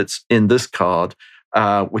chiplets in this card,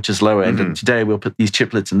 which is lower end, and today we'll put these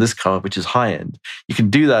chiplets in this card, which is high end. You can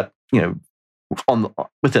do that,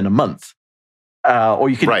 within a month, or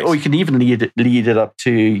you can even lead it up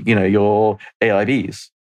to your AIBs.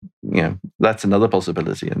 That's another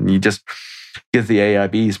possibility, and you just give the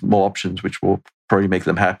AIBs more options, which will probably make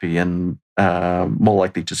them happy and more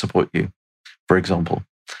likely to support you, for example.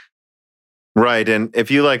 Right. And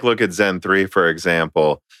if you look at Zen 3, for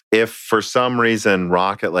example, if for some reason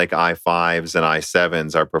Rocket Lake i5s and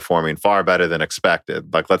i7s are performing far better than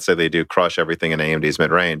expected, let's say they do crush everything in AMD's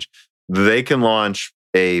mid-range, they can launch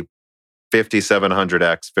a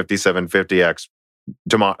 5700X, 5750X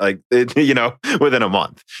within a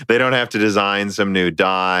month. They don't have to design some new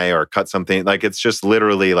die or cut something. It's just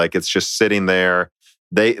literally it's just sitting there.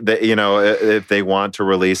 They if they want to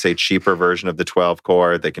release a cheaper version of the 12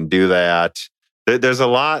 core, they can do that. There's a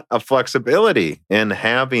lot of flexibility in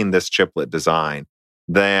having this chiplet design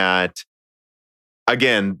that,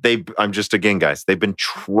 guys, they've been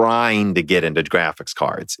trying to get into graphics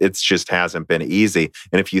cards. It just hasn't been easy.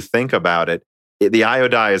 And if you think about it, the IO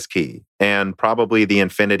die is key, and probably the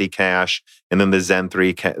Infinity cache and then the Zen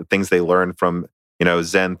 3 things they learned from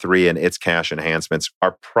Zen 3 and its cache enhancements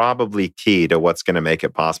are probably key to what's going to make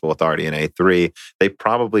it possible with RDNA 3. They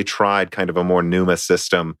probably tried kind of a more NUMA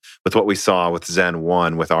system with what we saw with Zen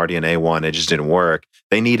 1, with RDNA 1. It just didn't work.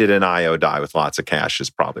 They needed an IO die with lots of cache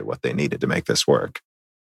is probably what they needed to make this work.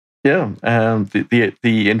 Yeah,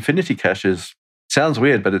 the Infinity caches sounds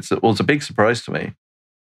weird, but it was a big surprise to me.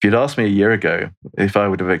 If you'd asked me a year ago if I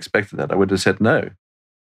would have expected that, I would have said no.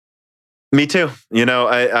 Me too.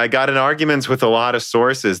 I got in arguments with a lot of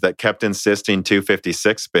sources that kept insisting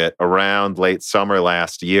 256-bit around late summer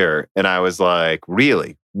last year. And I was like,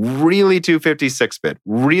 really? Really 256-bit?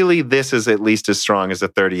 Really, this is at least as strong as a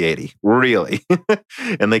 3080? Really?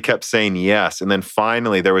 And they kept saying yes. And then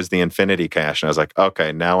finally there was the Infinity cache. And I was like,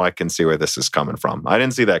 okay, now I can see where this is coming from. I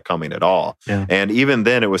didn't see that coming at all. Yeah. And even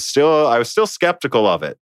then I was still skeptical of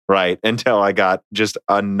it. Right, until I got just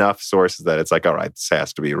enough sources that it's like, all right, this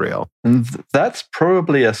has to be real. And that's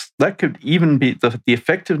probably that could even be the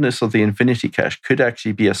effectiveness of the Infinity cache could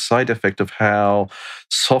actually be a side effect of how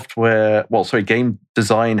game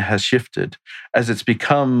design has shifted as it's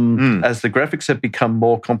become, as the graphics have become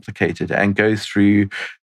more complicated and go through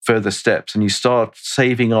further steps, and you start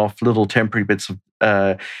saving off little temporary bits of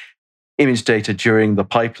image data during the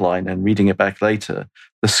pipeline and reading it back later,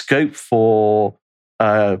 the scope for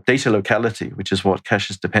data locality, which is what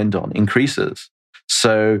caches depend on, increases.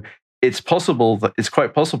 So it's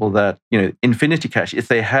quite possible that Infinity Cache, if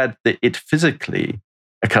they had it physically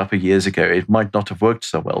a couple of years ago, it might not have worked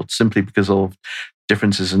so well simply because of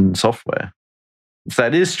differences in software. If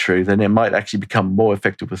that is true, then it might actually become more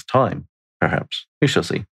effective with time, perhaps. We shall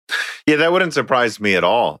see. Yeah, that wouldn't surprise me at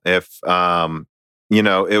all if,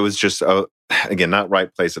 it was just, again, not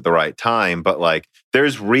right place at the right time, but like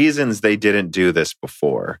there's reasons they didn't do this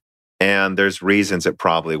before. And there's reasons it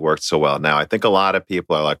probably worked so well now. I think a lot of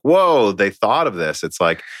people are like, whoa, they thought of this. It's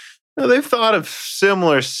like, no, they've thought of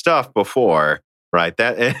similar stuff before, right?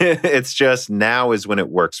 That it's just now is when it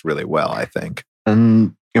works really well, I think.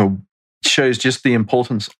 And, shows just the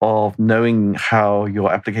importance of knowing how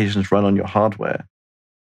your applications run on your hardware.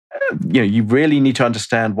 You really need to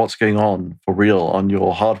understand what's going on for real on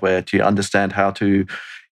your hardware to understand how to,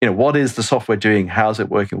 what is the software doing? How's it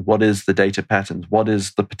working? What is the data patterns? What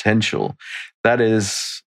is the potential? That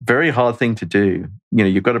is a very hard thing to do.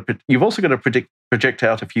 You've also got to project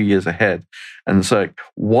out a few years ahead. And so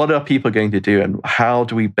what are people going to do and how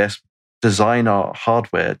do we best design our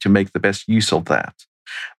hardware to make the best use of that?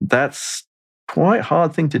 That's quite a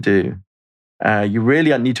hard thing to do. You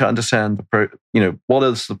really need to understand what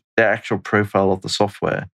is the actual profile of the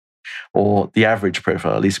software, or the average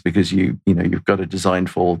profile, at least, because you've got to design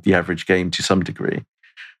for the average game to some degree.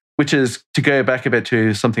 Which is to go back a bit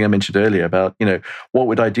to something I mentioned earlier about what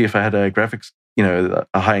would I do if I had a graphics,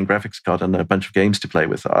 a high-end graphics card and a bunch of games to play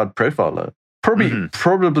with? I'd profile it.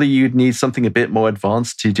 Probably you'd need something a bit more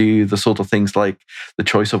advanced to do the sort of things like the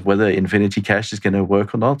choice of whether Infinity Cache is going to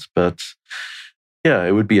work or not. But yeah,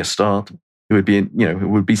 it would be a start. It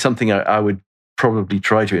would be something I would probably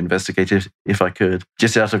try to investigate if I could,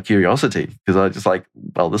 just out of curiosity, because I just like,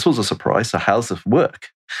 well, this was a surprise. So how's this work?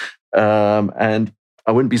 And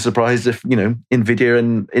I wouldn't be surprised if NVIDIA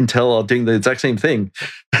and Intel are doing the exact same thing.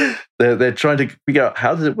 They're trying to figure out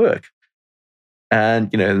how does it work.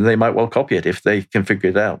 And, they might well copy it if they can figure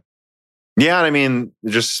it out. Yeah, I mean,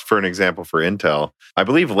 just for an example for Intel, I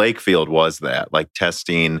believe Lakefield was that, like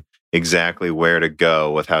testing exactly where to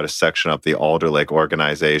go with how to section up the Alder Lake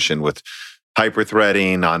organization with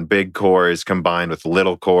hyperthreading on big cores combined with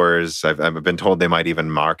little cores. I've been told they might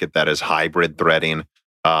even market that as hybrid threading.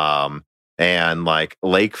 And like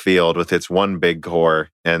Lakefield with its one big core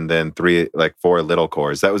and then 4 little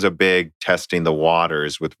cores. That was a big testing the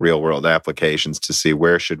waters with real world applications to see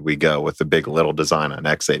where should we go with the big little design on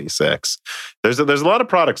x86. There's a lot of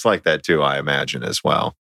products like that too, I imagine, as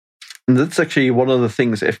well. And that's actually one of the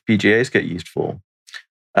things FPGAs get used for,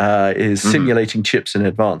 is simulating chips in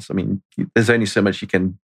advance. I mean, there's only so much you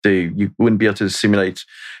can do. You wouldn't be able to simulate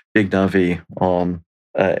Big Navi on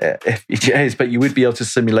FPGAs, but you would be able to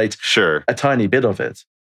simulate a tiny bit of it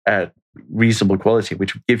at reasonable quality,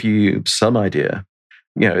 which would give you some idea.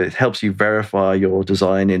 It helps you verify your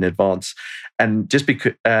design in advance, and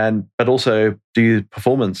but also do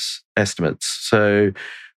performance estimates. So,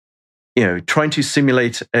 trying to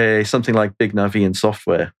simulate something like Big Navi in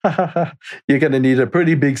software, you're going to need a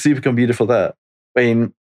pretty big supercomputer for that. I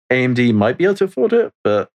mean, AMD might be able to afford it,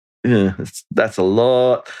 but that's a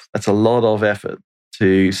lot of effort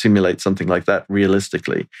to simulate something like that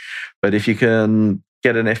realistically. But if you can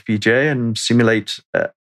get an FPGA and simulate a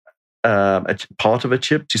part of a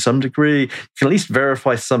chip to some degree, you can at least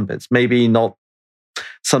verify some bits. Maybe not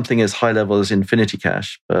something as high level as Infinity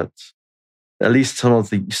Cache, but at least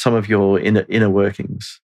some of your inner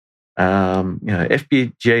workings.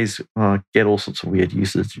 FPGAs get all sorts of weird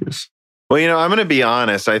usages. Well, I'm going to be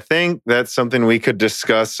honest. I think that's something we could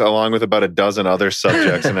discuss along with about a dozen other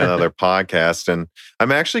subjects in another podcast. And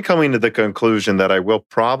I'm actually coming to the conclusion that I will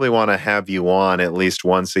probably want to have you on at least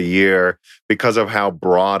once a year because of how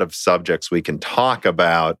broad of subjects we can talk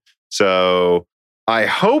about. So I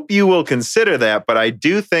hope you will consider that. But I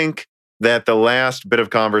do think that the last bit of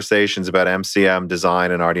conversations about MCM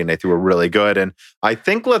design and RDNA3 were really good. And I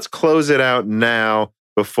think let's close it out now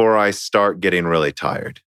before I start getting really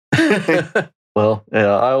tired. Well,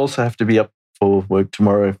 yeah, I also have to be up for work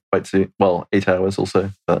tomorrow quite soon. Well, 8 hours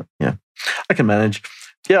also, but yeah, I can manage.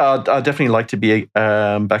 Yeah, I'd definitely like to be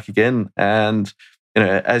back again. And,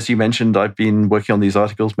 as you mentioned, I've been working on these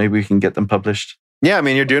articles. Maybe we can get them published. Yeah, I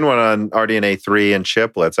mean, you're doing one on RDNA3 and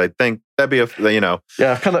chiplets. I think that'd be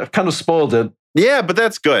Yeah, I've kind of spoiled it. Yeah, but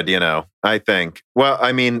that's good, I think. Well,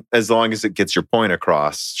 I mean, as long as it gets your point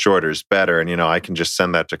across, shorter's better. And, I can just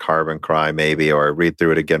send that to Carbon Cry maybe, or read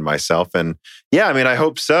through it again myself. And yeah, I mean, I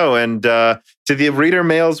hope so. And to the reader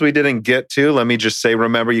mails we didn't get to, let me just say,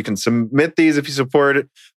 remember, you can submit these if you support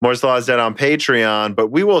Moore's Law is Dead on Patreon, but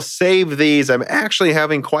we will save these. I'm actually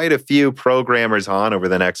having quite a few programmers on over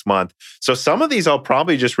the next month. So some of these I'll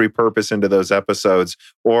probably just repurpose into those episodes,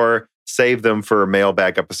 or save them for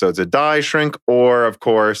mailbag episodes of Die Shrink, or of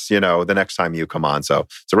course, the next time you come on. So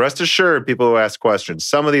rest assured, people who ask questions,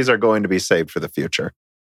 some of these are going to be saved for the future.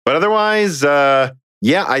 But otherwise, I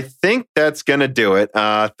think that's going to do it.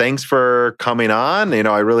 Thanks for coming on.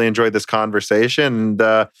 I really enjoyed this conversation. And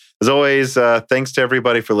as always, thanks to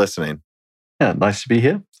everybody for listening. Yeah, nice to be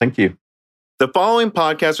here. Thank you. The following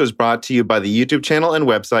podcast was brought to you by the YouTube channel and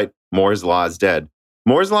website, Moore's Law is Dead.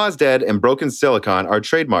 Moore's Law is Dead and Broken Silicon are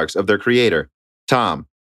trademarks of their creator, Tom.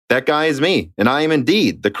 That guy is me, and I am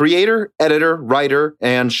indeed the creator, editor, writer,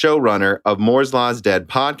 and showrunner of Moore's Law is Dead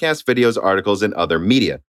podcasts, videos, articles, and other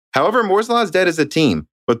media. However, Moore's Law is Dead is a team,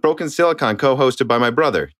 with Broken Silicon co-hosted by my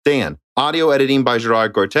brother, Dan, audio editing by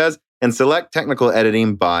Gerard Cortez, and select technical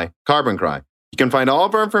editing by Carbon Cry. You can find all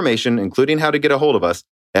of our information, including how to get a hold of us,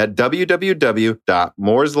 at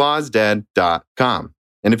www.mooreslawsdead.com.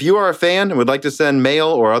 And if you are a fan and would like to send mail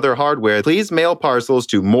or other hardware, please mail parcels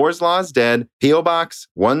to Moore's Law is Dead, P.O. Box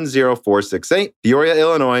 10468, Peoria,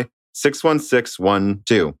 Illinois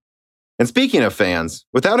 61612. And speaking of fans,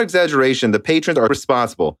 without exaggeration, the patrons are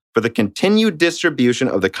responsible for the continued distribution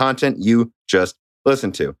of the content you just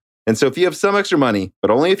listened to. And so if you have some extra money,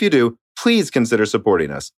 but only if you do, please consider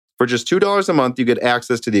supporting us. For just $2 a month, you get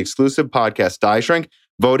access to the exclusive podcast Die Shrink,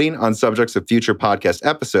 voting on subjects of future podcast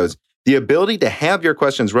episodes, the ability to have your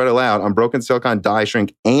questions read aloud on Broken Silicon, Die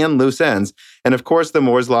Shrink, and Loose Ends, and of course, the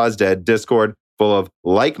Moore's Law is Dead Discord full of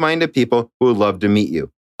like-minded people who would love to meet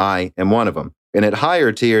you. I am one of them. And at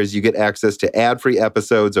higher tiers, you get access to ad-free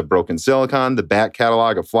episodes of Broken Silicon, the back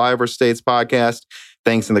catalog of Flyover States podcast,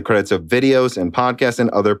 thanks in the credits of videos and podcasts, and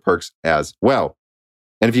other perks as well.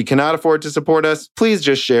 And if you cannot afford to support us, please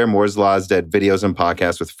just share Moore's Law is Dead videos and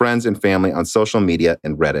podcasts with friends and family on social media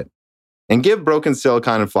and Reddit. And give Broken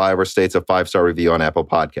Silicon and Flyover States a 5-star review on Apple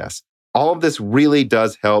Podcasts. All of this really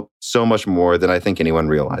does help so much more than I think anyone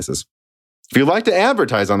realizes. If you'd like to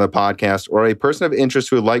advertise on the podcast or a person of interest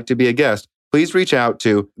who would like to be a guest, please reach out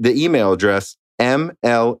to the email address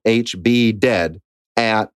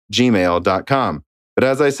mlhbdead@gmail.com. But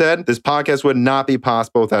as I said, this podcast would not be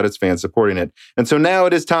possible without its fans supporting it. And so now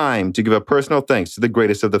it is time to give a personal thanks to the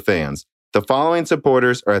greatest of the fans. The following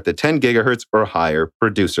supporters are at the 10 gigahertz or higher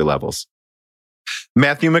producer levels.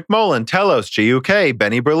 Matthew McMullen, Telos, GUK,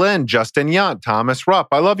 Benny Berlin, Justin Yant, Thomas Rupp,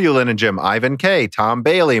 I Love You, Lynn and Jim, Ivan K, Tom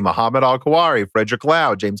Bailey, Muhammad Al-Kawari, Frederick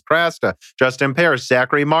Lau, James Krasta, Justin Parrish,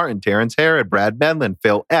 Zachary Martin, Terrence Herod, Brad Medlin,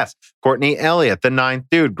 Phil S., Courtney Elliott, The Ninth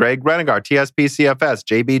Dude, Greg Renegar, TSPCFS,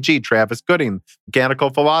 JBG, Travis Gooding, Mechanical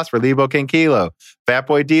Philosopher, Lebo Kinkilo,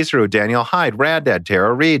 Fatboy Deesru, Daniel Hyde, Rad Dad,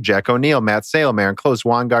 Tara Reed, Jack O'Neill, Matt Salem, Aaron Close,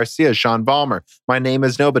 Juan Garcia, Sean Balmer, My Name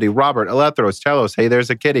is Nobody, Robert Alethros, Telos, Hey There's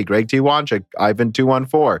a Kitty, Greg T. Wanchik, Ivan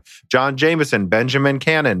 214, John Jameson, Benjamin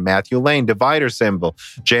Cannon, Matthew Lane, Divider Symbol,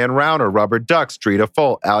 Jan Rauner, Rubber Duck, Street of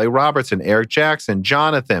Full, Allie Robertson, Eric Jackson,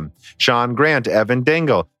 Jonathan, Sean Grant, Evan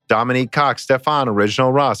Dingle, Dominique Cox, Stefan,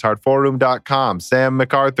 Original Ross, HardForum.com, Sam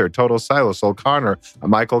MacArthur, Total Silo, Sol Carner,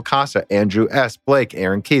 Michael Casa, Andrew S., Blake,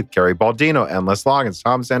 Aaron Keith, Kerry Baldino, Endless Loggins,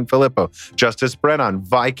 Tom Sanfilippo, Justice Brennan,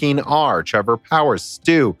 Viking R., Trevor Powers,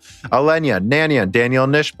 Stu, Alenia, Nanya, Daniel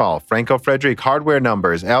Nishpal, Franco Frederick, Hardware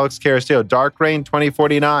Numbers, Alex Carastillo, Dark Rain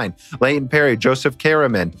 2049, Leighton Perry, Joseph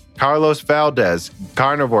Karaman, Carlos Valdez,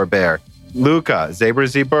 Carnivore Bear, Luca, Zabra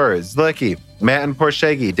Zebur, Zlicky, Matt and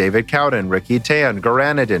Porshegi, David Cowden, Ricky Tan,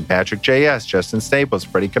 Garanadin, Patrick J.S., Justin Staples,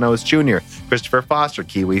 Freddie Canoes Jr., Christopher Foster,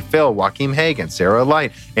 Kiwi Phil, Joaquin Hagan, Sarah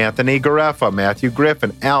Light, Anthony Gareffa, Matthew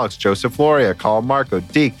Griffin, Alex, Joseph Loria, Carl Marco,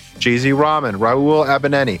 Deke, Cheesy Ramen, Raul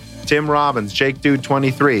Abeneni, Tim Robbins, Jake Dude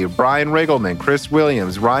 23, Brian Riggleman, Chris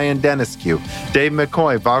Williams, Ryan Deniscu, Dave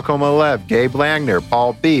McCoy, Valko Malev, Gabe Langner,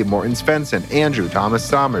 Paul B., Morton Svensson, Andrew, Thomas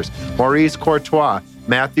Sommers, Maurice Courtois,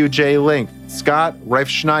 Matthew J. Link, Scott Reif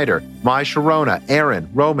Schneider, Mai Sharona, Aaron,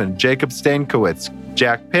 Roman, Jacob Stankowitz,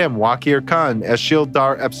 Jack Pym, Wakir Khan, Eshil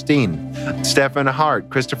Dar Epstein, Stephen Hart,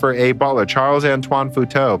 Christopher A. Butler, Charles Antoine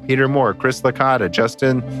Futeau, Peter Moore, Chris Licata,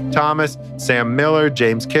 Justin Thomas, Sam Miller,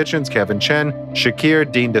 James Kitchens, Kevin Chen,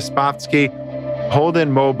 Shakir, Dean Despotsky,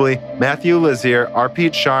 Holden Mobley, Matthew Lazier,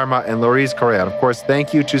 Arpit Sharma, and Laurice Correa. And of course,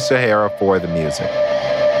 thank you to Sahara for the music.